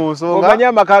toki mu nsonga omanyi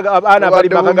abaana bali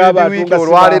maka g'abantu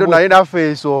olwaleero naye naffe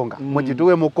ensonga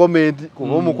mukituwe mu komenti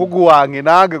kuba omukugu wange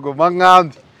nange gwe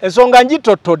maŋŋambye ensonga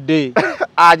ngitottodde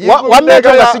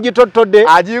wammeeto nga sigitottodde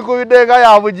agikubidde nga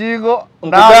ya bugingo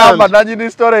n'agamba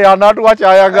nannyini sitole yanatuwa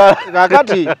kyayagala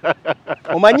kakati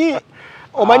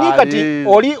omanyi kati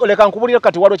oli oleka nkubulira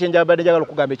kati waliwo kyenjabadde njagala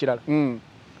okugamba ekirala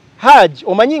Haji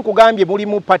omanyi nkugambye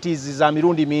mulimu parties za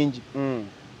mirundi mingi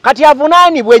kati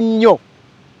avunaanibwe ennyo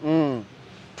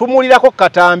tumuwulirako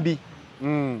katambi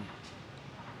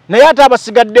naye ate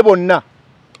abasigadde bonna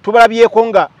tubalabyeko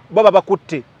nga baba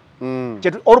bakutte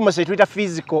almost etuyita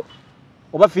physical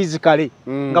oba physically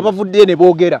nga bavudde ne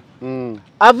boogera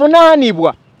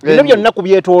avunaanibwa bino byonna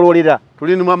kubyetoololera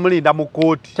tulina mulinda mu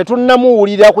kooti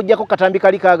tetunnamuwulira okujjako katambi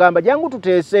kali kagamba jangu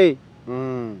tuteese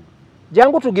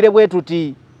jangu tugire bwe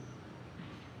tuti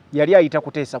yali ayita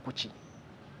kuteesa kuki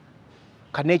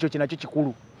kana ekyo kinakyo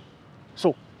kikulu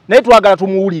so naye twagala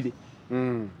tumuwulire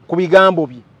ku bigambo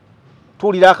bye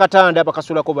tuwulira akatanda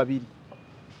bakasulako babiri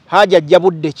Haji ajja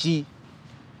budde ki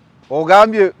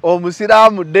ogambye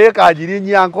omusiraamu deeka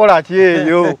agirinnya nkola ki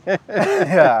eyo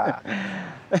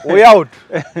way out